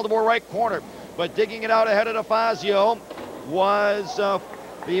into the Baltimore right corner. But digging it out ahead of DeFazio was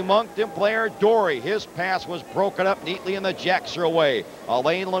the Moncton player Dory. His pass was broken up neatly and the Jacks are away.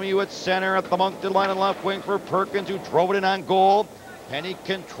 Alain Lemieux at center at the Moncton line and left wing for Perkins, who drove it in on goal. Penny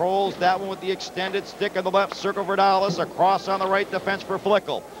controls that one with the extended stick in the left circle for Dallas. Across on the right defense for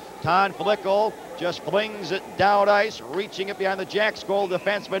Flickle. Ton Flickle just flings it down ice, reaching it behind the Jacks goal.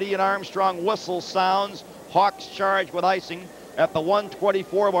 Defenseman Ian Armstrong whistle sounds. Hawks charge with icing at the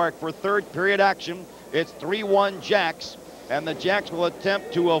 1:24 mark for third period action. It's 3-1 Jacks, and the Jacks will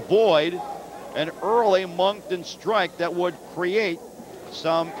attempt to avoid an early Moncton strike that would create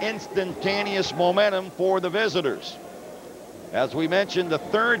some instantaneous momentum for the visitors. As we mentioned, the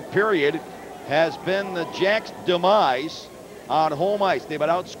third period has been the Jacks' demise on home ice. They've been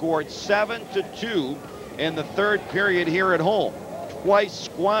outscored 7-2 in the third period here at home, twice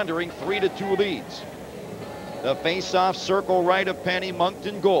squandering 3-2 leads. The face-off circle right of Penny,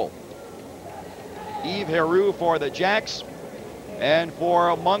 Moncton goal. Yves Heroux for the Jacks. And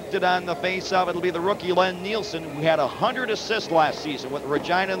for Moncton on the face-off, it'll be the rookie Len Nielsen, who had 100 assists last season with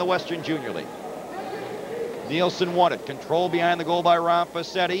Regina in the Western Junior League. Nielsen won it. Control behind the goal by Ron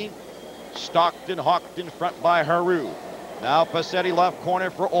Passetti. Stockton hawked in front by Heroux. Now Passetti left corner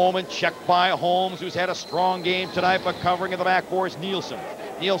for Ullman, checked by Holmes, who's had a strong game tonight, but covering in the backboards Nielsen.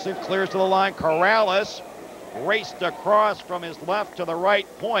 Nielsen clears to the line. Corrales raced across from his left to the right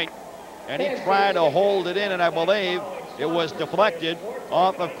point, and he tried to hold it in, and I believe it was deflected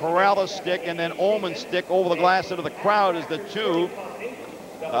off of Corrales' stick and then Ullman's stick over the glass into the crowd as the two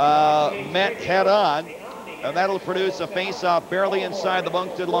met head on. And that'll produce a face-off barely inside the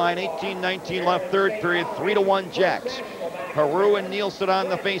Moncton line. 18-19 left third period, 3-1 Jacks. Heroux and Nielsen on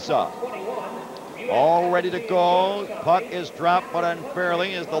the face-off. All ready to go. Puck is dropped, but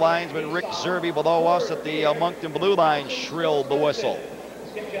unfairly, as the linesman Rick Zerby below us at the Moncton blue line shrilled the whistle.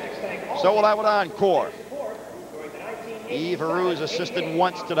 So we'll have an encore. Yves Heroux has assisted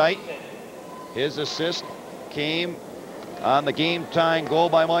once tonight. His assist came on the game-tying goal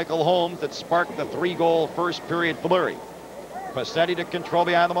by Michael Holmes that sparked the 3-goal first period flurry. Passetti to control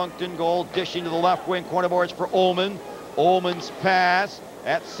behind the Moncton goal, dishing to the left wing corner boards for Ullman. Ullman's pass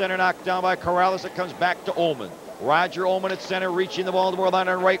at center, knocked down by Corrales. It comes back to Ullman. Roger Ullman at center, reaching the Baltimore line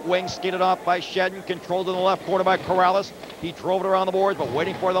on right wing, skated off by Shedden, controlled in the left corner by Corrales. He drove it around the boards, but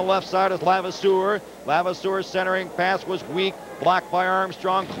waiting for the left side is Lavasseur. Lavasseur's centering pass was weak, blocked by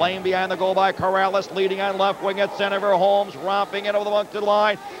Armstrong, claimed behind the goal by Corrales, leading on left wing at center for Holmes, romping it over the Moncton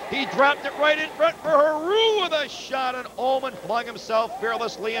line. He dropped it right in front for Haru with a shot, and Ullman flung himself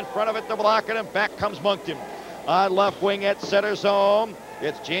fearlessly in front of it to block it, and back comes Moncton. On left wing at center zone,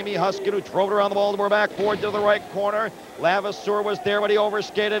 it's Jamie Huskin who drove it around the Baltimore backboard to the right corner. Lavasseur was there, but he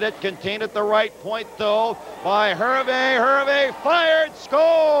overskated it. Contained at the right point, though, by Hervey. Hervey fired,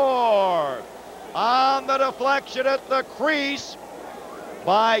 score! On the deflection at the crease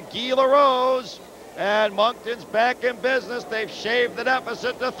by Guy LaRose. And Moncton's back in business. They've shaved the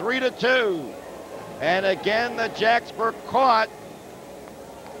deficit to 3-2. And again, the Jacks were caught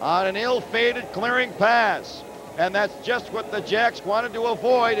on an ill-fated clearing pass. And that's just what the Jacks wanted to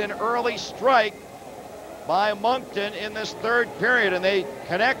avoid, an early strike by Moncton in this third period, and they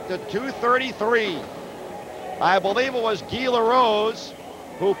connect to 2:33. I believe it was Guy LaRose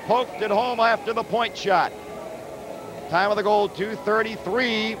who poked it home after the point shot. Time of the goal,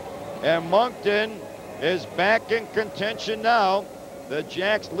 2:33, and Moncton is back in contention now. The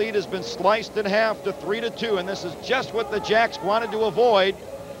Jacks' lead has been sliced in half to 3-2, and this is just what the Jacks wanted to avoid,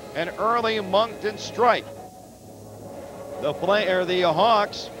 an early Moncton strike. The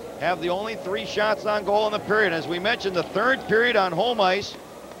Hawks have the only 3 shots on goal in the period. As we mentioned, the third period on home ice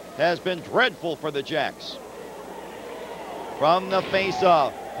has been dreadful for the Jacks. From the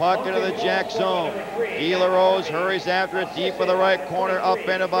face-off, puck into the Jacks zone. Guy LaRose hurries after it deep in the right corner,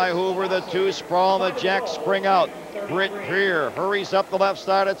 upended by Hoover. The 2 sprawl, and the Jacks spring out. Britt Greer hurries up the left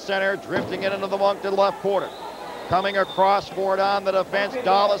side at center, drifting it into the Moncton left corner. Coming across for it on the defense,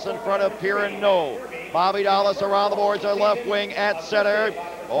 Dallas in front of Piran, no. Bobby Dallas around the boards on left wing at center.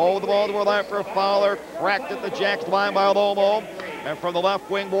 Oh, the Baltimore line for Fowler, cracked at the Jacks line by Lomo. And from the left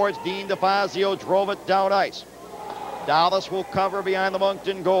wing boards, Dean DeFazio drove it down ice. Dallas will cover behind the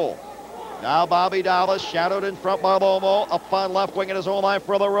Moncton goal. Now Bobby Dallas shadowed in front by Lomo, up on left wing at his own line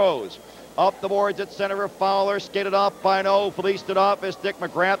for LaRose. Up the boards at center for Fowler, skated off by No, fleeced it off as Dick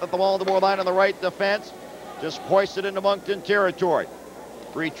McGrath at the Baltimore line on the right defense. Just hoisted into Moncton territory.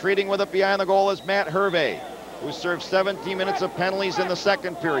 Retreating with it behind the goal is Matt Hervey, who served 17 minutes of penalties in the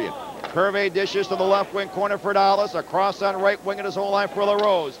second period. Hervey dishes to the left wing corner for Dallas. Across on right wing at his own line for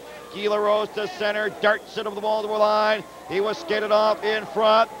LaRose. Guy LaRose to center, darts into the Baltimore line. He was skated off in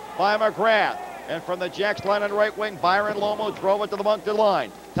front by McGrath. And from the Jacks line on right wing, Byron Lomo drove it to the Moncton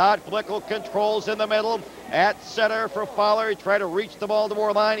line. Todd Flickel controls in the middle. At center for Fowler, he tried to reach the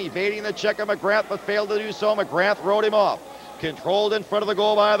Baltimore line, evading the check of McGrath, but failed to do so. McGrath rode him off. Controlled in front of the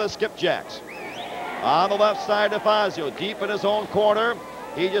goal by the Skipjacks. On the left side, DeFazio, deep in his own corner.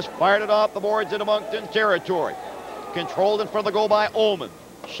 He just fired it off the boards into Moncton territory. Controlled in front of the goal by Ullman.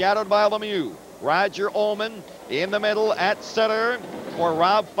 Shadowed by Lemieux. Roger Ullman in the middle at center for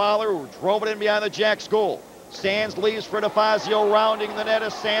Rob Fowler, who drove it in behind the Jacks goal. Sands leaves for DeFazio, rounding the net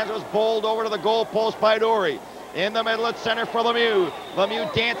as Sands was bowled over to the goal post by Dory. In the middle at center for Lemieux. Lemieux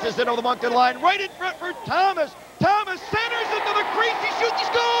dances into the Moncton line, right in front for Thomas. Thomas centers into the crease, he shoots, he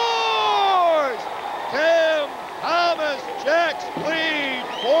scores! Tim Thomas, Jacks lead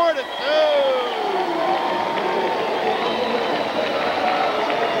 4-2.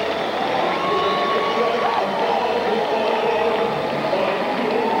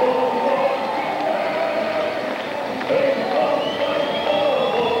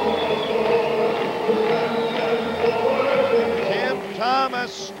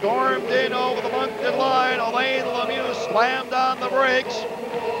 Thomas stormed in over the Moncton line. Alain Lemieux slammed on the brakes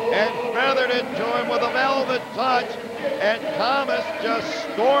and feathered it to him with a velvet touch. And Thomas just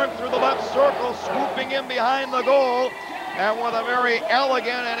stormed through the left circle, swooping in behind the goal. And with a very elegant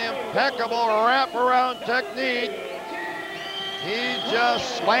and impeccable wraparound technique, he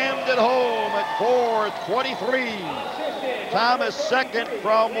just slammed it home at 4:23. Thomas second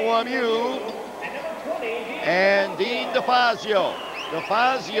from Lemieux and Dean DeFazio.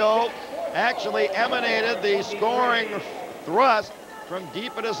 DeFazio actually emanated the scoring thrust from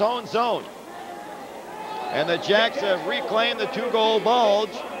deep in his own zone. And the Jacks have reclaimed the 2-goal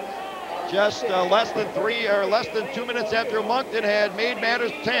bulge just less than 2 minutes after Moncton had made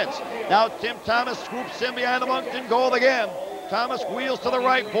matters tense. Now Tim Thomas swoops in behind the Moncton goal again. Thomas wheels to the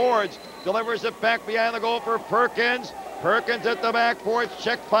right boards, delivers it back behind the goal for Perkins. Perkins at the back boards,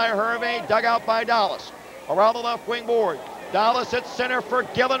 checked by Hervey, dug out by Dallas. Around the left wing board, Dallas at center for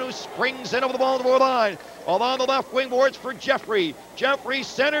Gillen, who springs in over the Baltimore line. Along the left wing boards for Jeffrey. Jeffrey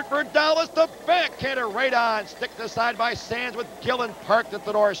centered for Dallas. The backhander right on. Sticked aside by Sands with Gillen parked at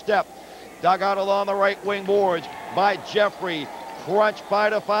the doorstep. Dug out along the right wing boards by Jeffrey. Crunched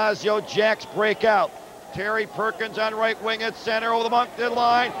by DeFazio. Jacks break out. Terry Perkins on right wing at center over the Moncton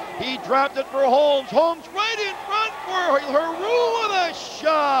line. He dropped it for Holmes. Holmes right in front for Heroux with a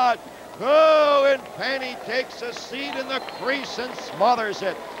shot. Oh, and Penny takes a seat in the crease and smothers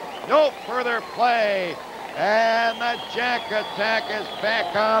it. No further play. And the Jack attack is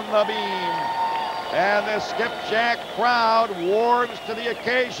back on the beam. And the Skipjack crowd warms to the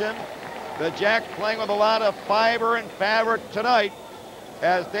occasion. The Jacks playing with a lot of fiber and fabric tonight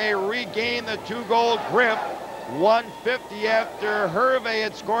as they regain the 2-goal grip. 150 after Hervé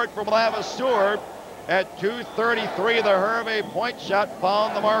had scored from Lavaseur. At 2:33, the Hervé point shot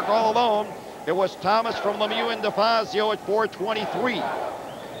found the mark all alone. It was Thomas from Lemieux and DeFazio at 4:23.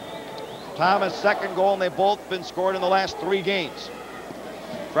 Thomas' second goal, and they've both been scored in the last 3 games.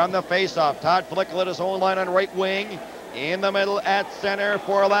 From the faceoff, Todd Flickel at his own line on right wing. In the middle at center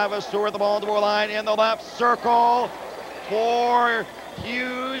for Lavaseur at the Baltimore line in the left circle for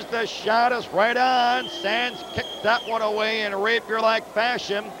Hughes. The shot is right on. Sands kicked that one away in rapier-like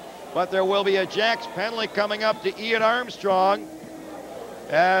fashion, but there will be a Jacks penalty coming up to Ian Armstrong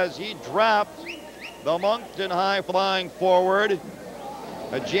as he dropped the Moncton high-flying forward.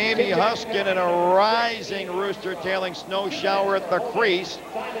 A Jamie Huskin and a rising Rooster tailing snow shower at the crease,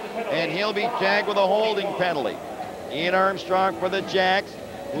 and he'll be tagged with a holding penalty. Ian Armstrong for the Jacks,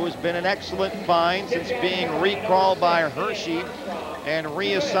 who has been an excellent find since being recalled by Hershey and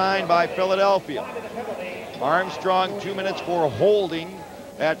reassigned by Philadelphia. Armstrong 2 minutes for holding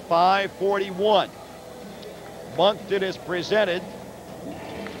at 5:41. Moncton has presented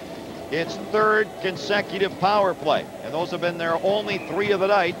its 3rd consecutive power play, and those have been their only 3 of the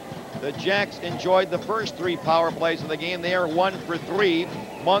night. The Jacks enjoyed the first 3 power plays of the game. They are 1 for 3.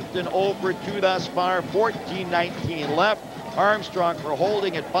 Moncton 0 for 2 thus far, 14-19 left. Armstrong for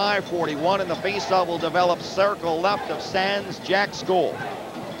holding at 5:41, and the faceoff will develop circle left of Sands' Jacks goal.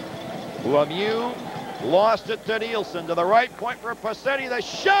 Lemieux lost it to Nielsen to the right point for Passetti. The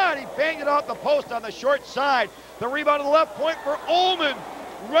shot, he banged it off the post on the short side. The rebound to the left point for Ullman.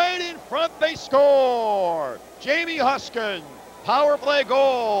 Right in front, they score. Jamie Huskin, power play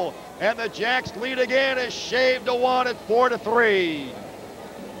goal, and the Jacks lead again is shaved to 1 at 4-3.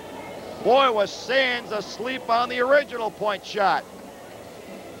 Boy, was Sands asleep on the original point shot.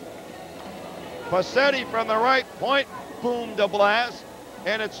 Passetti from the right point, boomed a blast,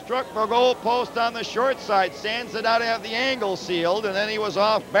 and it struck the goal post on the short side. Sands did not have the angle sealed, and then he was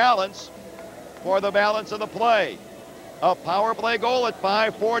off balance for the balance of the play. A power play goal at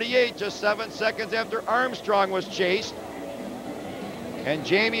 5:48, just 7 seconds after Armstrong was chased. And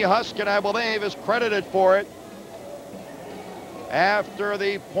Jamie Huskin, I believe, is credited for it after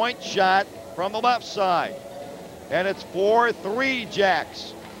the point shot from the left side. And it's 4-3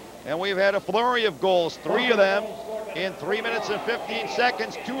 Jacks. And we've had a flurry of goals, 3 of them in 3 minutes and 15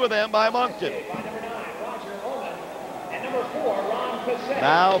 seconds, 2 of them by Moncton.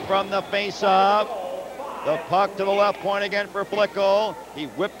 Now from the face-off, the puck to the left point again for Flickel. He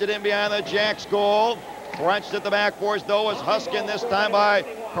whipped it in behind the Jacks goal. Crunched at the backboards, though, was Huskin, this time by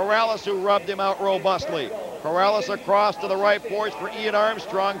Corrales, who rubbed him out robustly. Corrales across to the right boards for Ian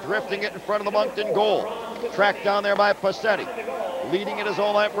Armstrong, drifting it in front of the Moncton goal. Tracked down there by Passetti. Leading it his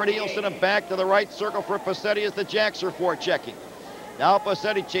own line for Nielsen, and back to the right circle for Passetti as the Jacks are forechecking. Now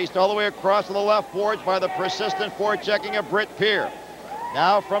Passetti chased all the way across to the left boards by the persistent forechecking of Britt Peer.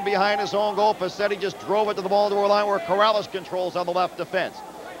 Now from behind his own goal, Passetti just drove it to the Baltimore line where Corrales controls on the left defense.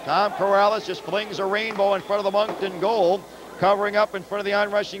 Tom Corrales just flings a rainbow in front of the Moncton goal. Covering up in front of the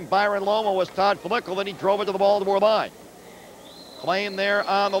onrushing Byron Loma was Todd Flickel, then he drove it to the Baltimore line. Claimed there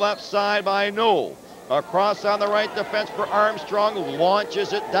on the left side by Newell. Across on the right defense for Armstrong, who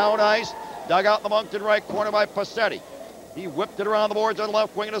launches it down ice. Dug out in the Moncton right corner by Passetti. He whipped it around the boards on the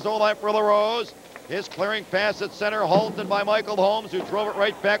left wing in his own line for LaRose. His clearing pass at center halted by Michael Holmes, who drove it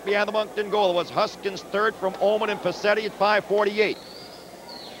right back behind the Moncton goal. It was Huskin's 3rd from Oman and Passetti at 5:48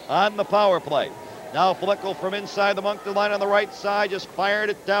 on the power play. Now Flickel from inside the Moncton line on the right side just fired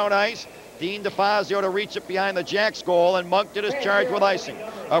it down ice. Dean DeFazio to reach it behind the Jacks goal, and Moncton is charged with icing.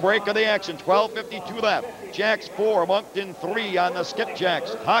 A break of the action, 12:52 left. Jacks 4, Moncton 3 on the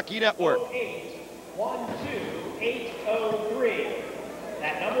Skipjacks Hockey Network. 12803.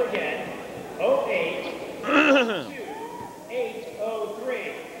 That number again,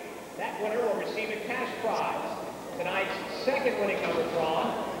 0812803. That winner will receive a cash prize. Tonight's second winning number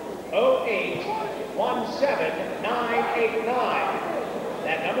drawn, 0817989.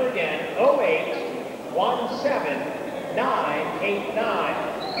 That number again, 0817989.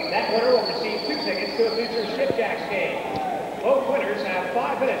 That winner will receive 2 tickets to a future Skipjacks game. Both winners have 5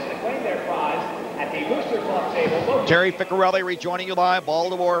 5 minutes to claim their prize at the Booster Club table. Terry Ficarelli rejoining you live,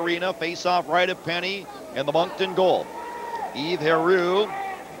 Baltimore Arena. Face-off right of Penny in the Moncton goal. Yves Heroux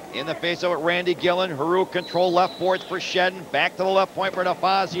in the face-off with Randy Gillen. Heroux control left boards for Shedden. Back to the left point for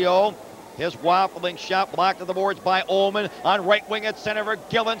DeFazio. His waffling shot blocked to the boards by Ullman. On right wing at center for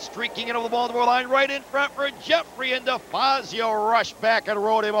Gillen, streaking into the Baltimore line, right in front for Jeffrey, and DeFazio rushed back and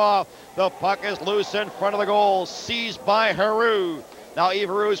rode him off. The puck is loose in front of the goal, seized by Heroux. Now Yves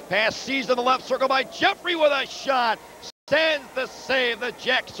Heroux's pass seized in the left circle by Jeffrey with a shot. Stands the save. The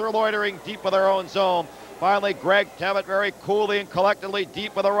Jacks are loitering deep in their own zone. Finally, Greg Tebbett very coolly and collectively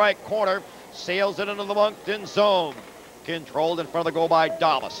deep in the right corner. Sails it into the Moncton zone. Controlled in front of the goal by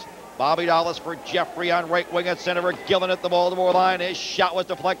Dallas. Bobby Dallas for Jeffrey on right wing at center for Gillen at the Baltimore line. His shot was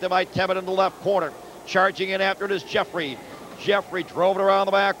deflected by Tebbett in the left corner. Charging in after it is Jeffrey. Jeffrey drove it around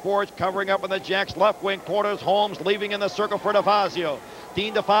the backboards, covering up in the Jacks left wing corners. Holmes leaving in the circle for DeFazio.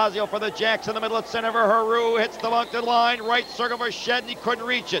 Dean DeFazio for the Jacks in the middle at center for Heroux. Hits the Moncton line. Right circle for Shedden. He couldn't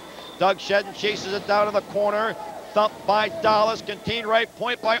reach it. Doug Shedden chases it down in the corner. Thumped by Dallas. Contained right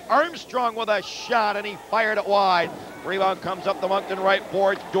point by Armstrong with a shot, and he fired it wide. Rebound comes up the Moncton right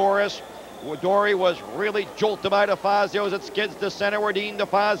boards. Dory was really jolted by DeFazio as it skids to center where Dean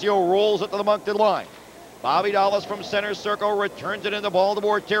DeFazio rolls it to the Moncton line. Bobby Dallas from center circle returns it into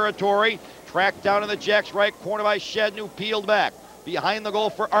Baltimore territory. Tracked down in the Jacks right corner by Shedden, who peeled back. Behind the goal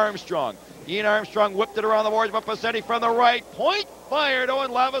for Armstrong. Ian Armstrong whipped it around the boards, but Passetti from the right point fired.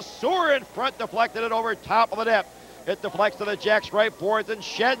 Owen Levasseur in front, deflected it over top of the net. It deflects to the Jacks right boards, and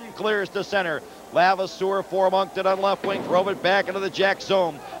Shedden clears to center. Levasseur for Moncton on left wing, drove it back into the Jack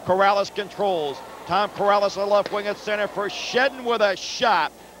zone. Corrales controls. Tom Corrales on left wing at center for Shedden with a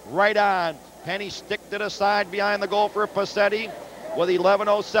shot right on. Penny sticked it aside behind the goal for Passetti with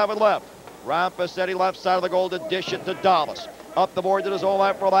 11:07 left. Ron Passetti left side of the goal to dish it to Dallas. Up the board to his own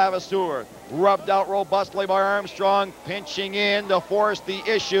line for Levasseur. Rubbed out robustly by Armstrong, pinching in to force the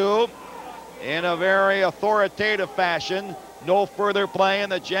issue in a very authoritative fashion. No further play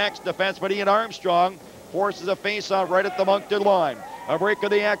in the Jacks defense, but Ian Armstrong forces a face-off right at the Moncton line. A break of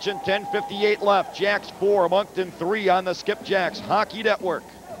the action, 10:58 left. Jacks 4, Moncton 3 on the Skipjacks Hockey Network.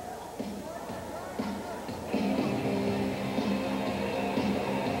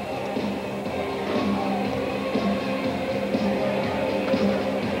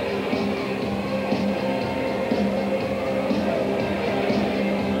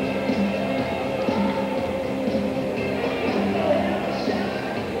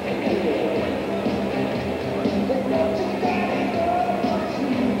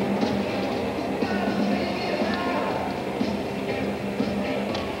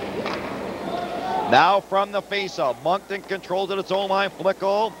 Now from the faceoff, Moncton controls at its own line.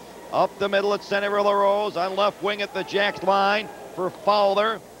 Flickle up the middle at center of LaRose. On left wing at the Jacks line for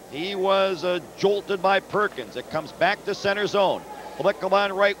Fowler. He was jolted by Perkins. It comes back to center zone. Flickle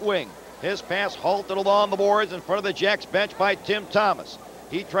on right wing. His pass halted along the boards in front of the Jacks bench by Tim Thomas.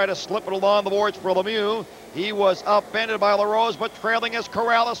 He tried to slip it along the boards for Lemieux. He was upended by LaRose, but trailing as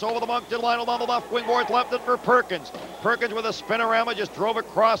Corrales over the Moncton line along the left wing boards, left it for Perkins. Perkins with a spinorama just drove it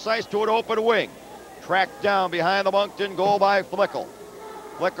cross ice to an open wing. Tracked down behind the Moncton goal by Flickle.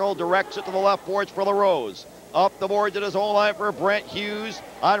 Flickle directs it to the left boards for LaRose. Up the boards at his own line for Brent Hughes.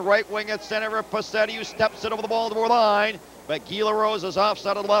 On right wing at center for Passetti, who steps it over the Baltimore line. But Guy LaRose is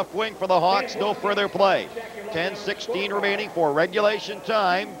offside of the left wing for the Hawks. No further play. 10:16 remaining for regulation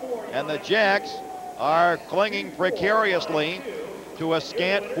time. And the Jacks are clinging precariously to a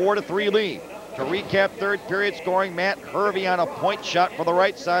scant 4-3 lead. To recap third period scoring, Matt Hervey on a point shot for the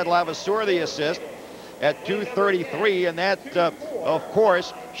right side. Levasseur the assist at 2:33, and that, of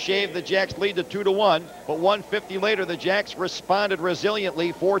course, shaved the Jacks' lead to 2-1. But 1:50 later, the Jacks responded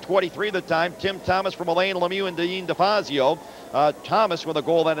resiliently. 4:23 the time. Tim Thomas from Alain Lemieux and Dean DeFazio. Thomas with a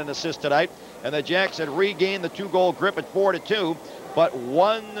goal and an assist tonight. And the Jacks had regained the two-goal grip at 4-2. But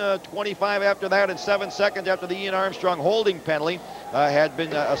 1:25 after that and 7 seconds after the Ian Armstrong holding penalty had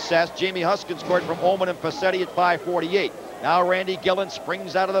been assessed. Jamie Huskin scored from Ullman and Passetti at 5:48. Now Randy Gillen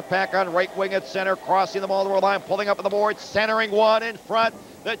springs out of the pack on right wing at center, crossing the Baltimore line, pulling up on the board, centering one in front.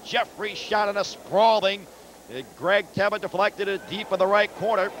 The Jeffrey shot on a sprawling. Greg Tebbett deflected it deep in the right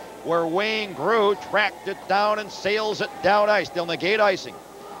corner, where Wayne Grew tracked it down and sails it down ice. They'll negate icing.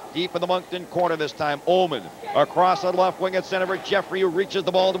 Deep in the Moncton corner this time, Ullman. Across the left wing at center for Jeffrey, who reaches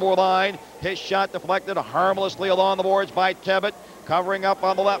the Baltimore line. His shot deflected harmlessly along the boards by Tebbett. Covering up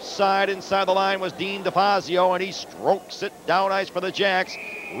on the left side inside the line was Dean DeFazio, and he strokes it down ice for the Jacks.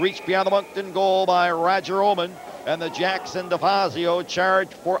 Reached beyond the Moncton goal by Roger Ullman, and the Jacks and DeFazio charge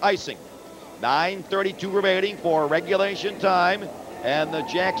for icing. 9:32 remaining for regulation time. and the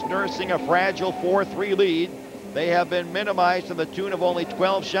Jacks nursing a fragile 4-3 lead. They have been minimized to the tune of only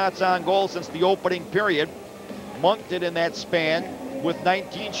 12 shots on goal since the opening period. Moncton in that span with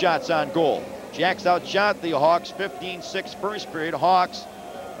 19 shots on goal. Jacks outshot the Hawks 15-6 first period. Hawks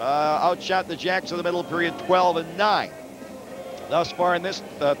outshot the Jacks in the middle period 12-9. Thus far in this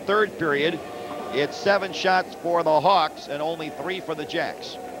third period, it's 7 shots for the Hawks and only 3 for the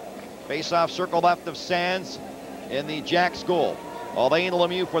Jacks. Face-off circle left of Sands in the Jacks goal. Alain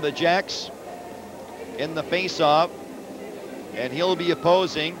Lemieux for the Jacks in the face-off, and he'll be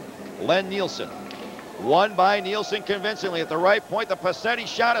opposing Len Nielsen. Won by Nielsen convincingly at the right point. The Passetti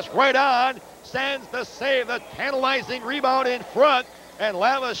shot is right on. Sands the save, the tantalizing rebound in front, and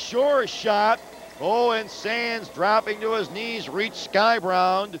Lavashore's shot. Oh, and Sands dropping to his knees reached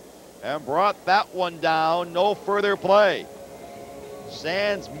Skybrown and brought that one down. No further play.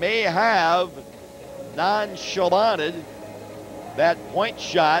 Sands may have nonchalanted that point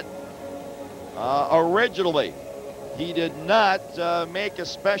shot originally. He did not make a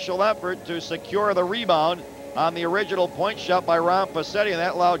special effort to secure the rebound on the original point shot by Ron Passetti, and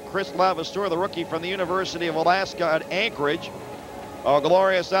that allowed Chris Lavaseur, the rookie from the University of Alaska at Anchorage, a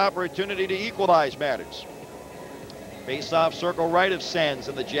glorious opportunity to equalize matters. Face-off circle right of Sands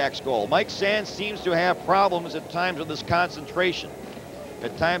in the Jacks goal. Mike Sands seems to have problems at times with his concentration.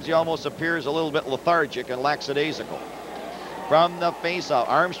 At times he almost appears a little bit lethargic and lackadaisical. From the face-off,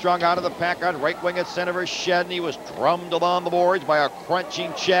 Armstrong out of the pack on right wing at center for Shedden. He was drummed along the boards by a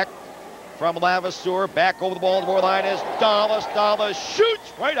crunching check from Lavaseur. Back over the Baltimore line is Dallas. Dallas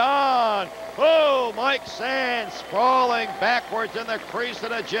shoots right on. Oh, Mike Sands sprawling backwards in the crease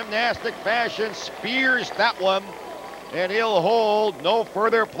in a gymnastic fashion. Spears that one, and he'll hold. No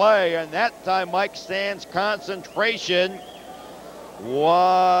further play. And that time Mike Sands' concentration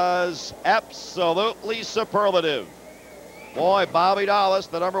was absolutely superlative. Boy, Bobby Dallas,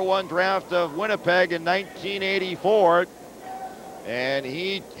 the #1 draft of Winnipeg in 1984, and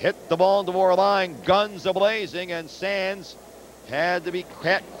he hit the Baltimore line guns a-blazing, and Sands had to be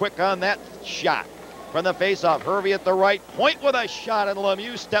quick on that shot. From the faceoff, Hervey at the right point with a shot, and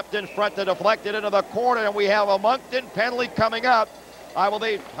Lemieux stepped in front to deflect it into the corner, and we have a Moncton penalty coming up. I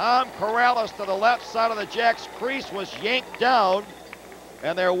believe Tom Corrales to the left side of the Jacks crease was yanked down,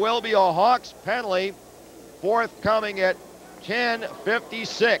 and there will be a Hawks penalty forthcoming at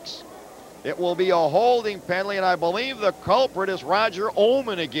 10:56. It will be a holding penalty, and I believe the culprit is Roger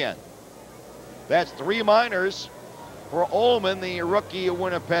Ullman again. That's 3 minors for Ullman, the rookie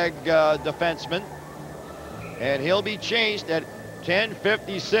Winnipeg defenseman, and he'll be chased at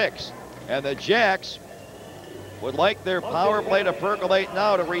 10:56. And the Jacks would like their power play to percolate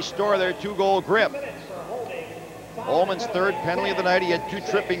now to restore their 2-goal grip. Ullman's 3rd penalty of the night. He had 2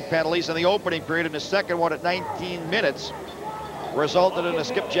 tripping penalties in the opening period, and his 2nd one at 19 minutes resulted in a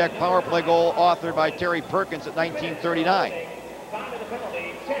skipjack power play goal authored by Terry Perkins at 1939.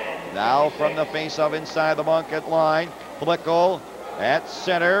 Now from the face-off inside the Moncton line, Flickle at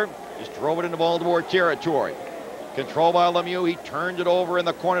center just drove it into Baltimore territory. Controlled by Lemieux, he turned it over in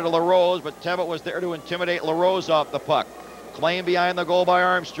the corner to LaRose, but Tevitt was there to intimidate LaRose off the puck. Claimed behind the goal by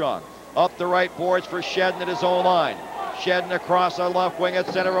Armstrong. Up the right boards for Shedden at his own line. Shedden across the left wing at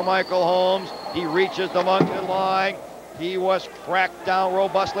center for Michael Holmes. He reaches the Moncton line. He was cracked down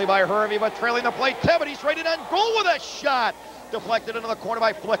robustly by Hervey, but trailing the play, Tevitt, he's right in on goal with a shot. Deflected into the corner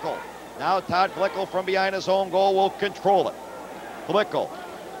by Flickle. Now Todd Flickle from behind his own goal will control it. Flickle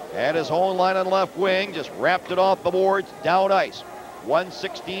at his own line on left wing, just wrapped it off the boards, down ice.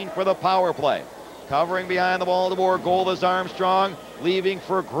 1:16 for the power play. Covering behind the Baltimore goal is Armstrong, leaving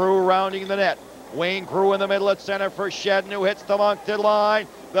for Grew, rounding the net. Wayne Grew in the middle at center for Shedden, who hits the Moncton line.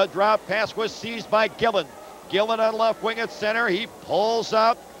 The drop pass was seized by Gillen. Gillen on left wing at center. He pulls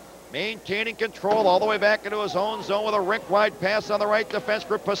up, maintaining control all the way back into his own zone with a rink-wide pass on the right defense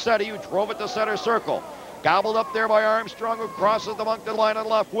for Passetti, who drove it to center circle. Gobbled up there by Armstrong, who crosses the Moncton line on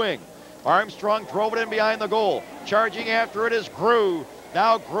left wing. Armstrong drove it in behind the goal. Charging after it is Grew.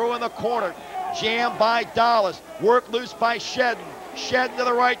 Now Grew in the corner. Jammed by Dallas. Work loose by Shedden. Shedden to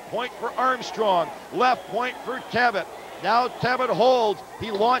the right point for Armstrong. Left point for Tevitt. Now Tevitt holds.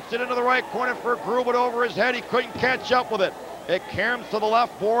 He launched it into the right corner for Grew, but over his head he couldn't catch up with it. It caroms to the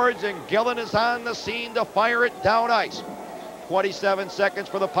left boards, and Gillen is on the scene to fire it down ice. 27 seconds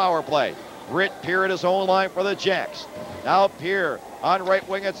for the power play. Britt Peer at his own line for the Jacks. Now Peer on right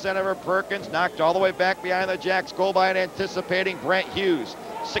wing at center for Perkins. Knocked all the way back behind the Jacks goal by an anticipating Brent Hughes.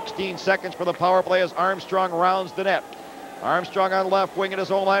 16 seconds for the power play as Armstrong rounds the net. Armstrong on left wing at his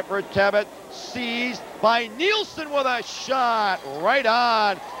own line for Tevitt. Seized by Nielsen with a shot right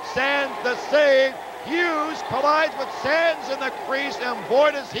on. Sands the save. Hughes collides with Sands in the crease, and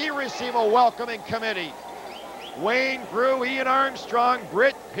boy, does he receive a welcoming committee. Wayne Grew, Ian Armstrong,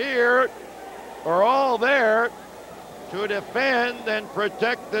 Britt Peer are all there to defend and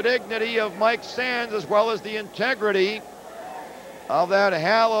protect the dignity of Mike Sands, as well as the integrity of that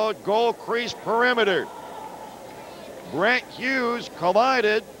hallowed goal crease perimeter. Brent Hughes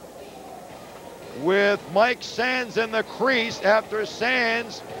collided with Mike Sands in the crease after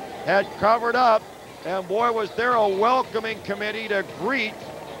Sands had covered up, and boy, was there a welcoming committee to greet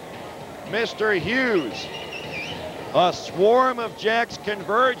Mr. Hughes. A swarm of Jacks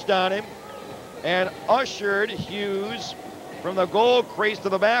converged on him and ushered Hughes from the goal crease to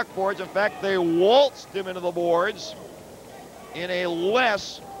the backboards. In fact, they waltzed him into the boards in a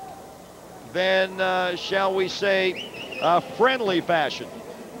less than, shall we say, friendly fashion.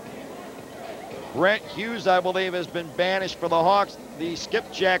 Brent Hughes, I believe, has been banished for the Hawks. The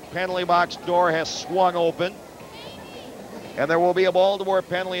skipjack penalty box door has swung open, and there will be a Baltimore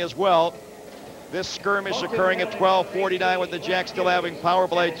penalty as well. This skirmish occurring at 12:49 with the Jacks still having power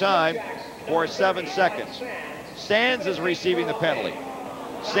play time for 7 seconds. Sands is receiving the penalty.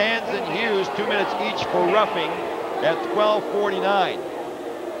 Sands and Hughes 2 minutes each for roughing at 12:49.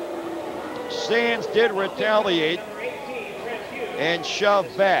 Sands did retaliate and shove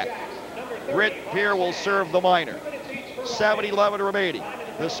back. Britt Peer will serve the minor. 7:11 remaining.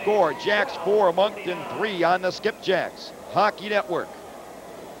 The score, Jacks 4, Moncton 3 on the Skipjacks Hockey Network.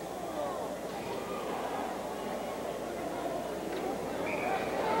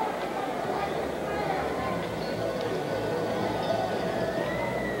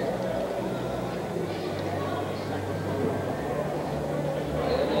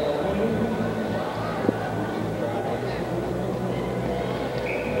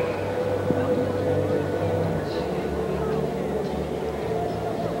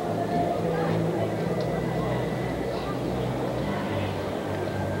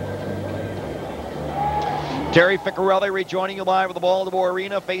 Terry Ficcarelli rejoining you live at the Baltimore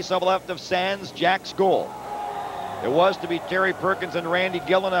Arena. Face-off left of Sands, Jack's goal. It was to be Terry Perkins and Randy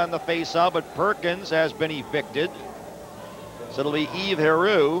Gillen on the face-off, but Perkins has been evicted. So it'll be Yves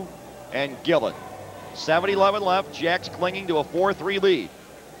Heroux and Gillen. 7:11 left. Jacks clinging to a 4-3 lead.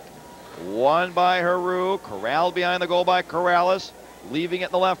 Won by Heroux, corralled behind the goal by Corrales, leaving it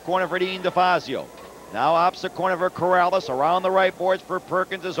in the left corner for Dean DeFazio. Now opposite corner for Corrales, around the right boards for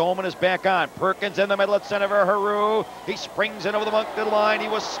Perkins as Oman is back on. Perkins in the middle at center for Heroux. He springs in over the Moncton line. He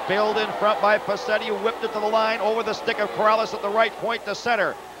was spilled in front by Passetti, who whipped it to the line over the stick of Corrales at the right point to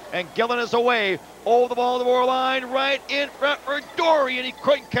center. And Gillen is away over the Baltimore line, right in front for Dory, and he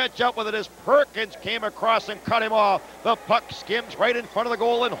couldn't catch up with it as Perkins came across and cut him off. The puck skims right in front of the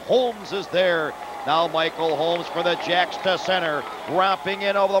goal, and Holmes is there. Now Michael Holmes for the Jacks to center, dropping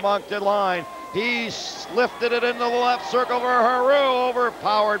in over the Moncton line. He's lifted it into the left circle for Heroux,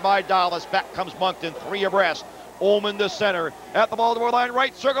 overpowered by Dallas. Back comes Moncton, 3 abreast. Ullman to center at the Baltimore line,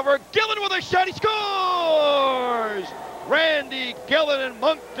 right circle for Gillen with a shot. He scores! Randy Gillen, and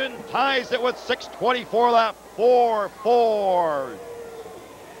Moncton ties it with 6:24 left, 4-4.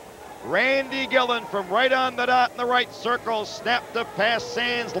 Randy Gillen from right on the dot in the right circle, snapped to pass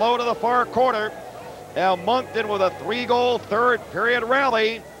Sands low to the far corner. Now Moncton with a 3-goal third period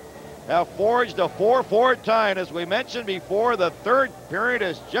rally have forged a 4-4 tie. And as we mentioned before, the third period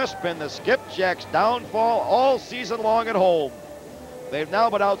has just been the Skipjacks' downfall all season long at home. They've now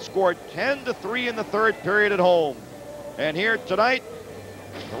been outscored 10-3 in the third period at home. And here tonight,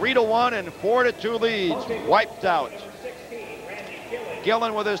 3-1 and 4-2 leads wiped out.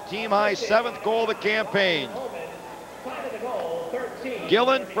 Gillen with his team-high 7th goal of the campaign.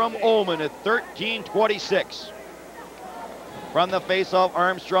 Gillen from Ullman at 13:26. From the face-off,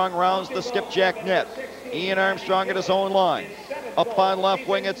 Armstrong rounds the Skipjack net. Ian Armstrong at his own line. Up on left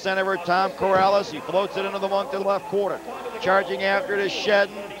wing at center for Tom Corrales. He floats it into the Moncton left corner. Charging after it is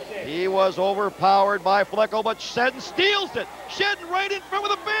Shedden. He was overpowered by Fleckel, but Shedden steals it. Shedden right in front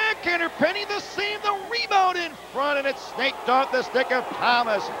with a backhander. Penny the same, the rebound in front, and it snaked off the stick of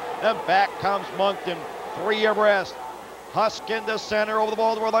Thomas. And back comes Moncton, 3 abreast. Huskin to center over the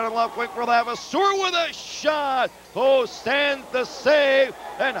Baltimore line on left wing for Levasseur with a shot. Oh, Sands the save,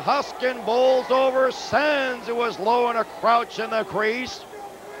 and Huskin bowls over Sands, who was low in a crouch in the crease.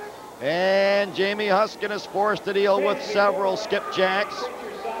 And Jamie Huskin is forced to deal with several Skipjacks.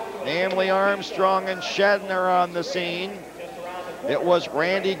 Namely, Armstrong and Shedden are on the scene. It was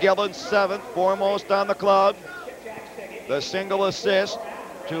Randy Gillen's 7th, foremost on the club. The single assist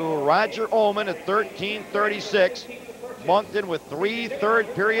to Roger Ullman at 13:36. Moncton with 3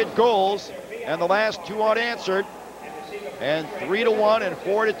 third-period goals, and the last 2 unanswered. And 3-1 and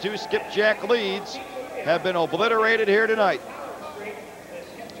 4-2 Skipjack leads have been obliterated here tonight.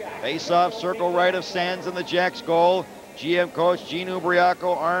 Face-off, circle right of Sands in the Jacks goal. GM coach Gene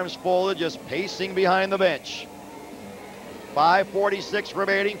Ubriaco, arms folded, just pacing behind the bench. 5:46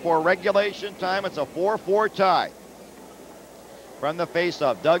 remaining for regulation time. It's a 4-4 tie. From the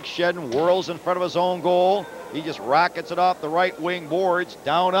face-off, Doug Shedden whirls in front of his own goal. He just rockets it off the right wing boards,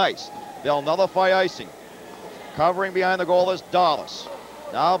 down ice. They'll nullify icing. Covering behind the goal is Dallas.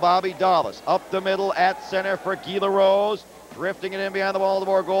 Now Bobby Dallas up the middle at center for Guy LaRose. Drifting it in behind the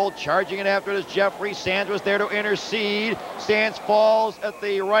Baltimore goal. Charging it after it is Jeffrey. Sands was there to intercede. Sands falls at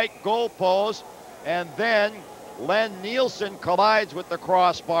the right goal post. And then Len Nielsen collides with the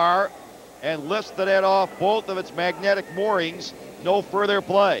crossbar and lifts the net off both of its magnetic moorings. No further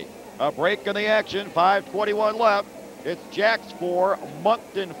play. A break in the action. 5:21 left. It's Jacks 4,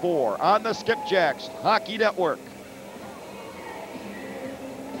 Moncton 4 on the Skipjacks Hockey Network.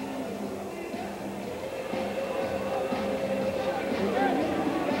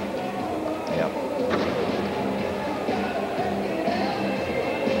 Yep.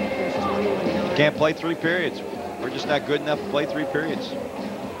 Can't play 3 periods. We're just not good enough to play 3 periods.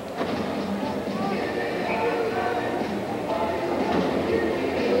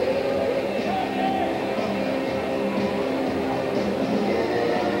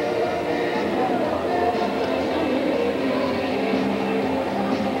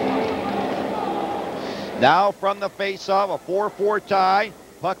 Now from the face-off, a 4-4 tie.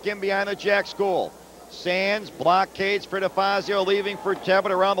 Puck in behind the Jacks goal. Sands blockades for DeFazio, leaving for Tebbett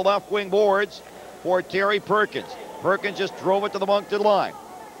around the left wing boards for Terry Perkins. Perkins just drove it to the Moncton line.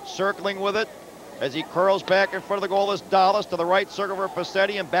 Circling with it as he curls back in front of the goal is Dallas to the right circle for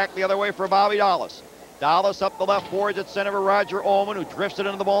Passetti and back the other way for Bobby Dallas. Dallas up the left boards at center for Roger Ullman, who drifts it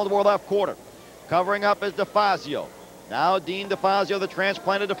into the Baltimore left quarter. Covering up is DeFazio. Now Dean DeFazio, the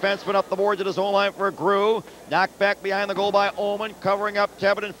transplanted defenseman, up the boards at his own line for Grew. Knocked back behind the goal by Ullman, covering up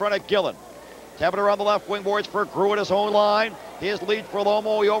Tebbett in front of Gillen. Tebbett around the left wing boards for Grew at his own line. His lead for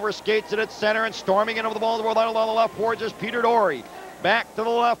Lomo. He overskates it at center and storming into the Baltimore line along the left boards is Peter Dory. Back to the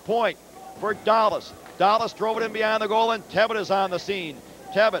left point for Dallas. Dallas drove it in behind the goal and Tebbett is on the scene.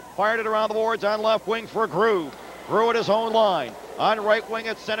 Tebbett fired it around the boards on left wing for Grew. Grew at his own line. On right wing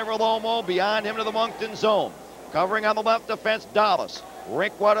at center for Lomo. Beyond him to the Moncton zone. Covering on the left defense, Dallas.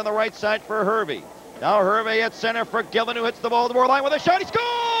 Rinkwad on the right side for Hervey. Now Hervey at center for Gillen, who hits the Baltimore line with a shot. He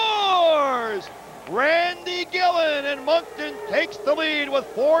scores! Randy Gillen, and Moncton takes the lead with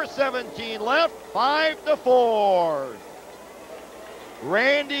 4:17 left, 5-4.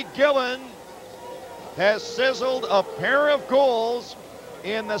 Randy Gillen has sizzled a pair of goals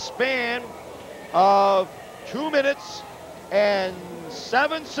in the span of 2 minutes and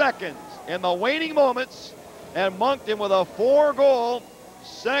 7 seconds. In the waning moments, and Moncton with a 4-goal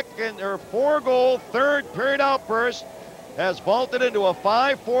third period outburst has vaulted into a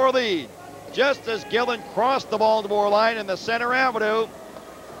 5-4 lead. Just as Gillen crossed the Baltimore line in the center avenue,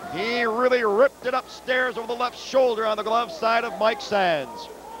 he really ripped it upstairs over the left shoulder on the glove side of Mike Sands.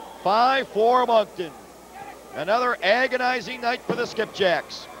 5-4 Moncton. Another agonizing night for the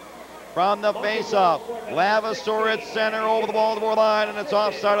Skipjacks. From the face-off, Lavaseur at center over the Baltimore line, and it's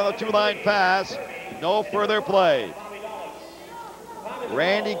offside on the 2-line pass. No further play.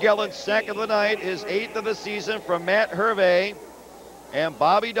 Randy Gillen, second of the night, his 8th of the season from Matt Hervey and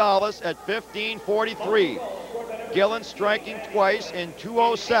Bobby Dallas at 15:43. Gillen striking twice in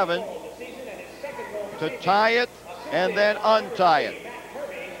 2:07 to tie it and then untie it.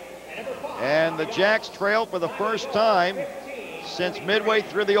 And the Jacks trail for the first time since midway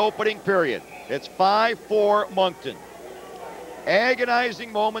through the opening period. It's 5-4 Moncton.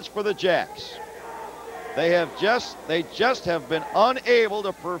 Agonizing moments for the Jacks. They just have been unable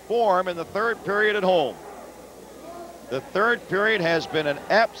to perform in the third period at home. The third period has been an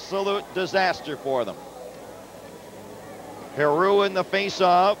absolute disaster for them. Peru in the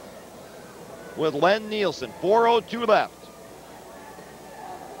face-off with Len Nielsen. 4:02 left.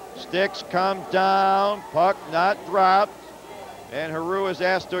 Sticks come down, puck not dropped, and Heroux is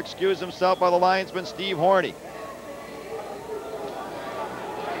asked to excuse himself by the linesman Steve Horney.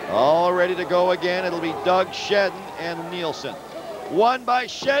 All ready to go again. It'll be Doug Shedden and Nielsen. Won by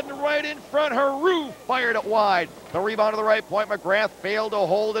Shedden right in front. Heroux fired it wide. The rebound to the right point. McGrath failed to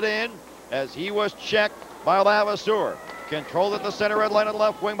hold it in as he was checked by Lavaseur. Controlled at the center red line on the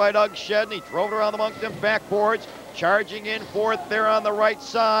left wing by Doug Shedden. He drove it around the Moncton backboards. Charging in fourth there on the right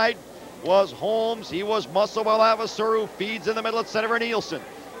side was Holmes. He was muscled by Lavaseur, who feeds in the middle at center for Nielsen.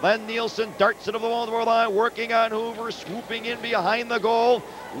 Len Nielsen darts it over the Baltimore line, working on Hoover, swooping in behind the goal,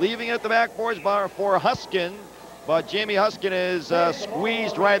 leaving it at the backboards for Huskin. But Jamie Huskin is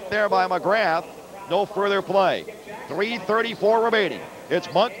squeezed right there by McGrath. No further play. 3:34 remaining.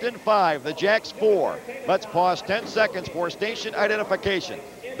 It's Moncton 5, the Jacks 4. Let's pause 10 seconds for station identification.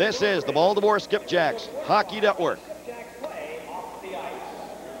 This is the Baltimore Skipjacks Hockey Network.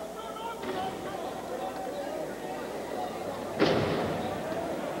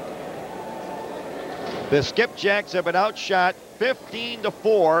 The Skipjacks have been outshot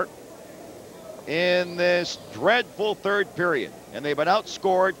 15-4 in this dreadful third period. And they've been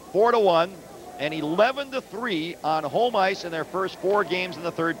outscored 4-1 and 11-3 on home ice in their first 4 games in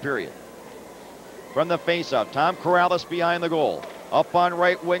the third period. From the faceoff, Tom Corrales behind the goal. Up on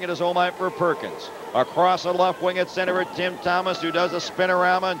right wing at his own line for Perkins. Across the left wing at center for Tim Thomas, who does a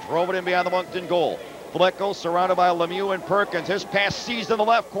spinorama and drove it in behind the Moncton goal. Flickle surrounded by Lemieux and Perkins. His pass seized in the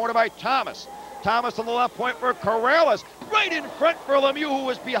left corner by Thomas. Thomas on the left point for Corrales. Right in front for Lemieux, who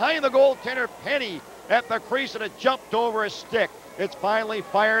was behind the goaltender Penny at the crease, and it jumped over his stick. It's finally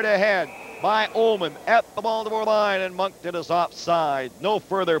fired ahead by Ullman at the Baltimore line, and Moncton is offside. No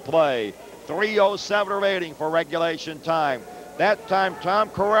further play. 3:07 remaining for regulation time. That time, Tom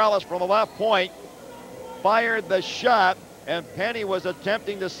Corrales from the left point fired the shot, and Penny was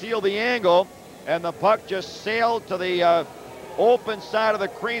attempting to seal the angle, and the puck just sailed to the open side of the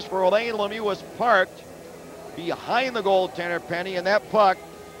crease where Alain Lemieux was parked behind the goaltender Penny, and that puck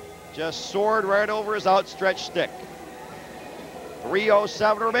just soared right over his outstretched stick.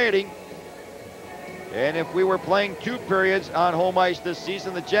 3:07 remaining. And if we were playing 2 periods on home ice this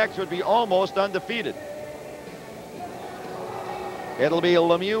season, the Jacks would be almost undefeated. It'll be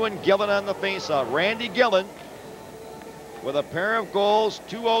Lemieux and Gillen on the faceoff. Randy Gillen with a pair of goals,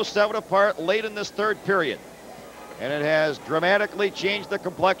 2:07 apart late in this third period. And it has dramatically changed the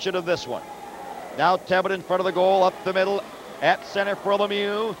complexion of this one. Now Tebbett in front of the goal, up the middle, at center for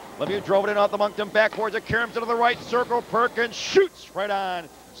Lemieux. Lemieux drove it in off the Moncton backboards. It caroms into the right circle. Perkins shoots right on.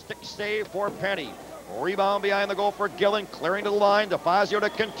 Stick save for Penny. Rebound behind the goal for Gillen, clearing to the line. DeFazio to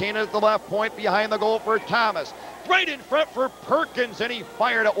contain it at the left point behind the goal for Thomas. Right in front for Perkins, and he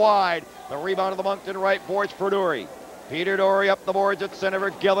fired it wide. The rebound of the Moncton right boards for Dury. Peter Dury up the boards at center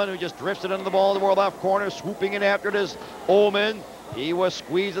for Gillen, who just drifts it into the Baltimore left corner, swooping in after it is Ullman. He was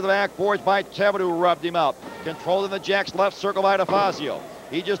squeezed to the backboards by Tebbett, who rubbed him out. Controlled in the Jacks left circle by DeFazio.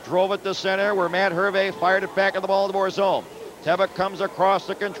 He just drove it to center, where Matt Hervey fired it back in the Baltimore zone. Tebbett comes across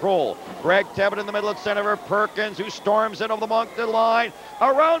the control. Greg Tebbett in the middle at center for Perkins, who storms in over the Moncton line.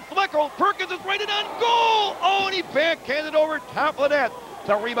 Around Flickle. Perkins is right in on goal. Oh, and he backhanded over top of the net.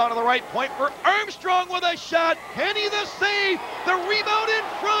 The rebound on the right point for Armstrong with a shot. Penny the save. The rebound in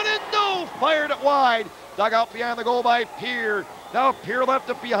front, and no, fired it wide. Dug out behind the goal by Pierre. Now Pierre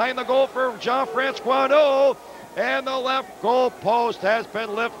left it behind the goal for Jean-Francois No. And the left goal post has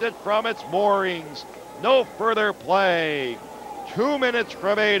been lifted from its moorings. No further play. 2 minutes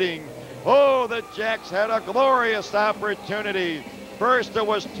remaining. Oh, the Jacks had a glorious opportunity. First it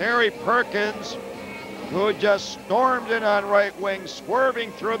was Terry Perkins, who just stormed in on right wing,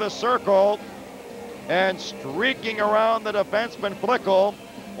 swerving through the circle and streaking around the defenseman Flickle,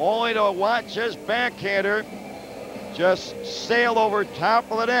 only to watch his backhander just sail over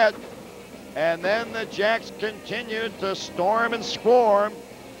top of the net. And then the Jacks continued to storm and swarm,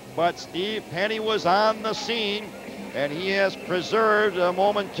 but Steve Penny was on the scene, and he has preserved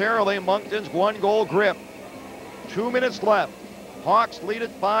momentarily Moncton's 1-goal grip. 2 minutes left. Hawks lead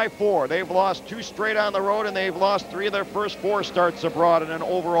at 5-4. They've lost 2 straight on the road, and they've lost 3 of their first 4 starts abroad in an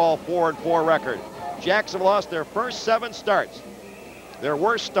overall 4-4 record. Jacks have lost their first 7 starts. Their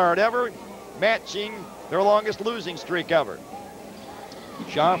worst start ever, matching their longest losing streak ever.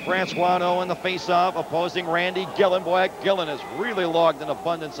 Jean-Francois No in the face-off, opposing Randy Gillen. Boy, Gillen has really logged an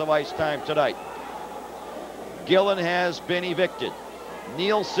abundance of ice time tonight. Gillen has been evicted.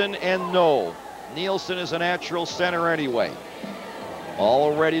 Nielsen and No. Nielsen is a natural center anyway.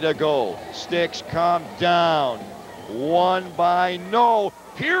 All ready to go. Sticks come down. Won by No.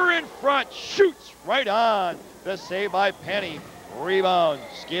 Here in front, shoots right on. The save by Penny. Rebound,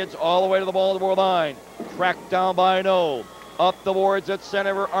 skids all the way to the Baltimore line. Tracked down by No. Up the boards at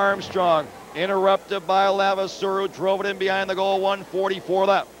center for Armstrong. Interrupted by Levasseur, who drove it in behind the goal. 1:44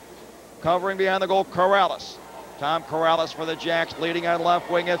 left. Covering behind the goal, Corrales. Tom Corrales for the Jacks, leading on left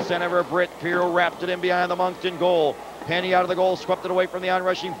wing at center for Britt Peer, wrapped it in behind the Moncton goal. Penny out of the goal, swept it away from the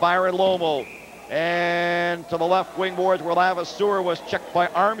onrushing Byron Lomo. And to the left wing boards where Levasseur was checked by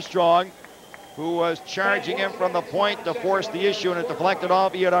Armstrong, who was charging him from the point to force the issue, and it deflected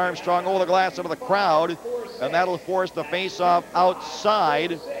off Ian Armstrong over the glass into the crowd, and that'll force the face-off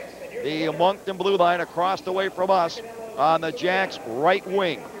outside the Moncton blue line across the way from us on the Jacks right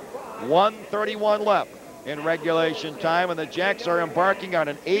wing. 1:31 left. in regulation time, and the Jacks are embarking on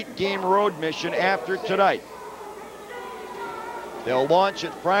an 8-game road mission after tonight. They'll launch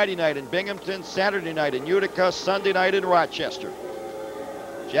it Friday night in Binghamton, Saturday night in Utica, Sunday night in Rochester.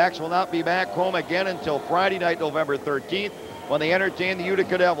 Jacks will not be back home again until Friday night, November 13th, when they entertain the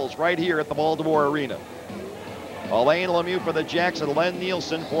Utica Devils right here at the Baltimore Arena. Alain Lemieux for the Jacks and Len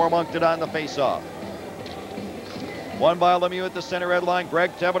Nielsen for Moncton on the faceoff. One by Lemieux at the center red line.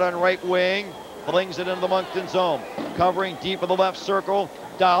 Greg Tebbett on right wing. Flings it into the Moncton zone. Covering deep in the left circle.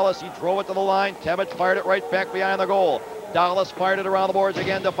 Dallas, he drove it to the line. Tebbett fired it right back behind the goal. Dallas fired it around the boards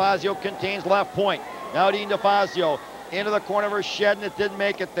again. DeFazio contains left point. Now Dean DeFazio into the corner for Shedden. It didn't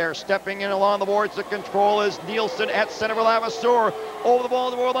make it there. Stepping in along the boards to control is Nielsen at center for Lavasseur. Over the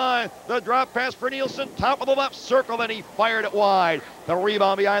Baltimore line. The drop pass for Nielsen. Top of the left circle. Then he fired it wide. The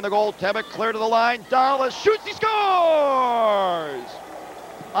rebound behind the goal. Tebbett clear to the line. Dallas shoots. He scores!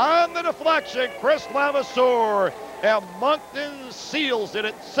 On the deflection, Chris Lavasseur. And Moncton seals it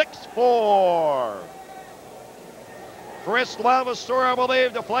at 6-4. Chris Lavasseur, I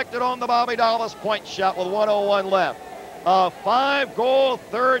believe, deflected on the Bobby Dallas point shot with 1:01 left. A 5-goal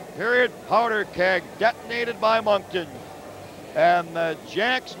third period powder keg detonated by Moncton. And the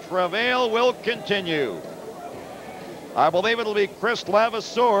Jacks' travail will continue. I believe it'll be Chris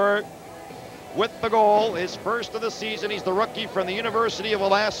Lavasseur with the goal, his first of the season. He's the rookie from the University of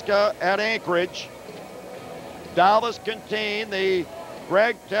Alaska at Anchorage. Dallas contained the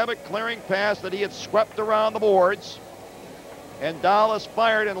Greg Tebbett clearing pass that he had swept around the boards. And Dallas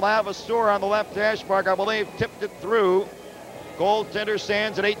fired, and Lavasseur on the left hash mark, I believe, tipped it through. Goaltender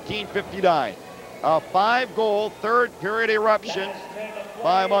stands at 18:59. A 5-goal third period eruption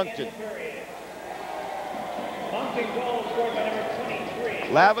by Moncton. Moncton goal scored by number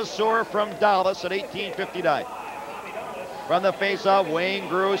 23. Lavasseur from Dallas at 18:59. From the faceoff, Wayne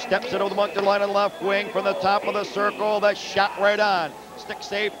Grew steps it over the Moncton line on the left wing from the top of the circle. That shot right on. Stick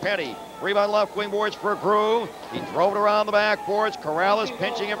save Penny. Rebound left wing boards for Grew. He drove it around the backboards. Corrales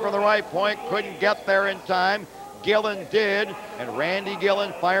pinching him from the right point. Couldn't get there in time. Gillen did, and Randy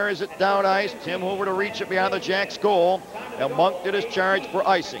Gillen fires it down ice. Tim Hoover to reach it behind the Jacks goal. And Moncton is charged for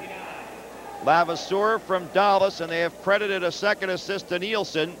icing. Lavasseur from Dallas, and they have credited a second assist to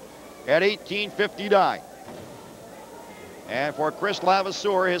Nielsen at 18:59. And for Chris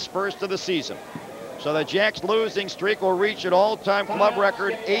Lavasseur, his first of the season. So the Jacks' losing streak will reach an all-time club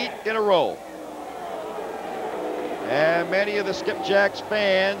record 8 in a row. And many of the Skipjacks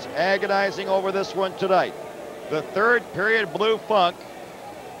fans agonizing over this one tonight. The third period Blue Funk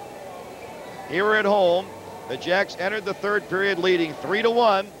here at home. The Jacks entered the third period leading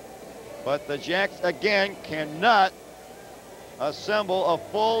 3-1, but the Jacks again cannot assemble a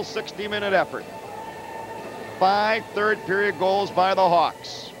full 60-minute effort. 5 third period goals by the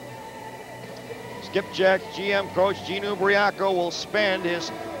Hawks. Skipjacks GM coach Gene Ubriaco will spend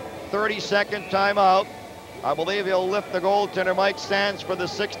his 32nd timeout. I believe he'll lift the goaltender Mike Sands for the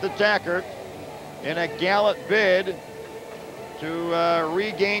 6th attacker in a gallant bid to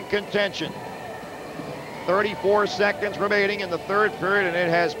regain contention. 34 seconds remaining in the third period, and it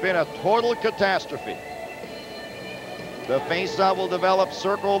has been a total catastrophe. The faceoff will develop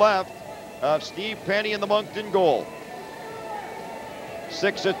circle left of Steve Penny in the Moncton goal.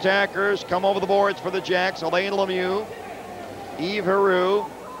 6 attackers come over the boards for the Jacks. Alain Lemieux, Yves Heroux,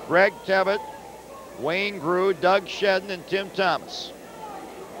 Greg Tebbett, Wayne Grew, Doug Shedden, and Tim Thomas.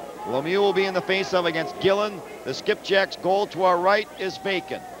 Lemieux will be in the faceoff against Gillen. The Skipjacks goal to our right is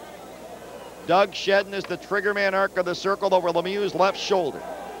vacant. Doug Shedden is the trigger man arc of the circle over Lemieux's left shoulder.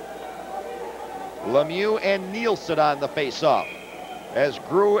 Lemieux and Nielsen on the faceoff as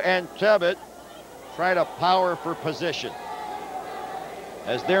Grew and Tebbett try to power for position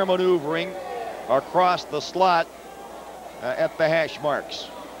as they're maneuvering across the slot at the hash marks.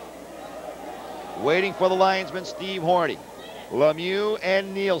 Waiting for the linesman, Steve Horny. Lemieux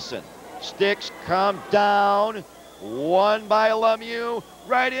and Nielsen. Sticks come down. One by Lemieux.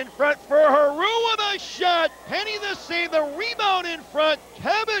 Right in front for Heroux with a shot. Penny the save. The rebound in front.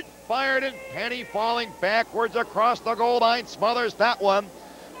 Tebbett fired, and Penny falling backwards across the goal line. Smothers that one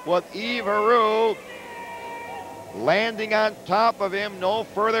with Yves Heroux landing on top of him. No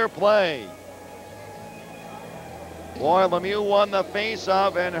further play. Boy, Lemieux won the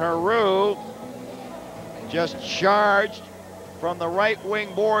faceoff, and Heroux just charged from the right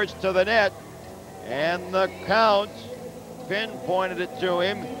wing boards to the net, and the count pinpointed it to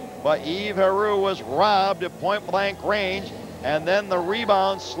him, but Yves Heroux was robbed at point blank range, and then the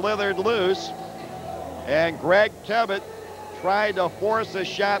rebound slithered loose, and Greg Tebbett tried to force a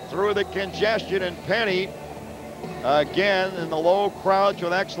shot through the congestion, and Penny again in the low crouch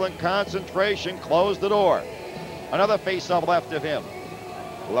with excellent concentration, closed the door. Another face-off left of him.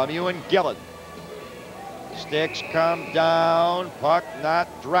 Lemieux and Gillen. Sticks come down, puck not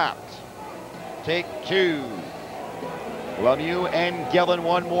dropped. Take two. Lemieux and Gillen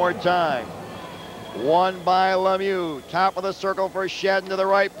one more time. One by Lemieux. Top of the circle for Shedden, to the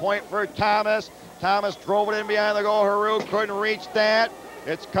right point for Thomas. Thomas drove it in behind the goal. Haru couldn't reach that.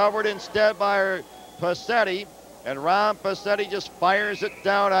 It's covered instead by Passetti. And Ron Passetti just fires it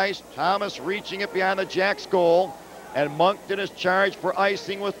down ice. Thomas reaching it behind the Jacks goal. And Moncton is charged for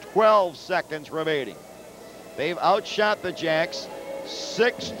icing with 12 seconds remaining. They've outshot the Jacks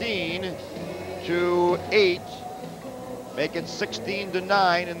 16-8. Make it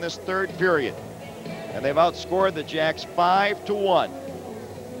 16-9 in this third period. And they've outscored the Jacks 5-1,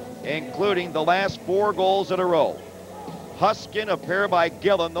 including the last 4 goals in a row. Huskin, a pair by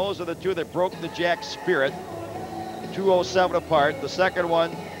Gillen. Those are the two that broke the Jacks' spirit. 2:07 apart. The second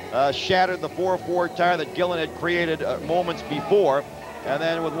one shattered the 4-4 tie that Gillen had created moments before. And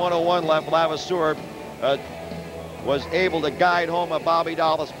then with 1:01 left, Lavasseur was able to guide home a Bobby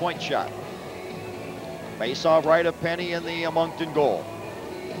Dallas point shot. Face-off right of Penny in the Moncton goal.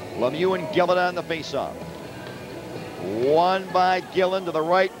 Lemieux and Gillen on the face-off. One by Gillen to the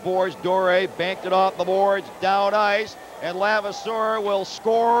right boards. Dore banked it off the boards, down ice, and Lavasseur will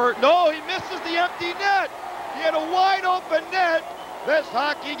score. No, he misses the empty net. He had a wide open net. This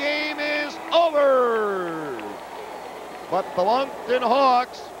hockey game is over. But the Moncton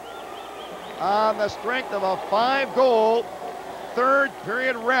Hawks, on the strength of a 5-goal third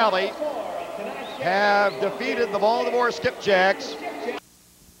period rally, have defeated the Baltimore Skipjacks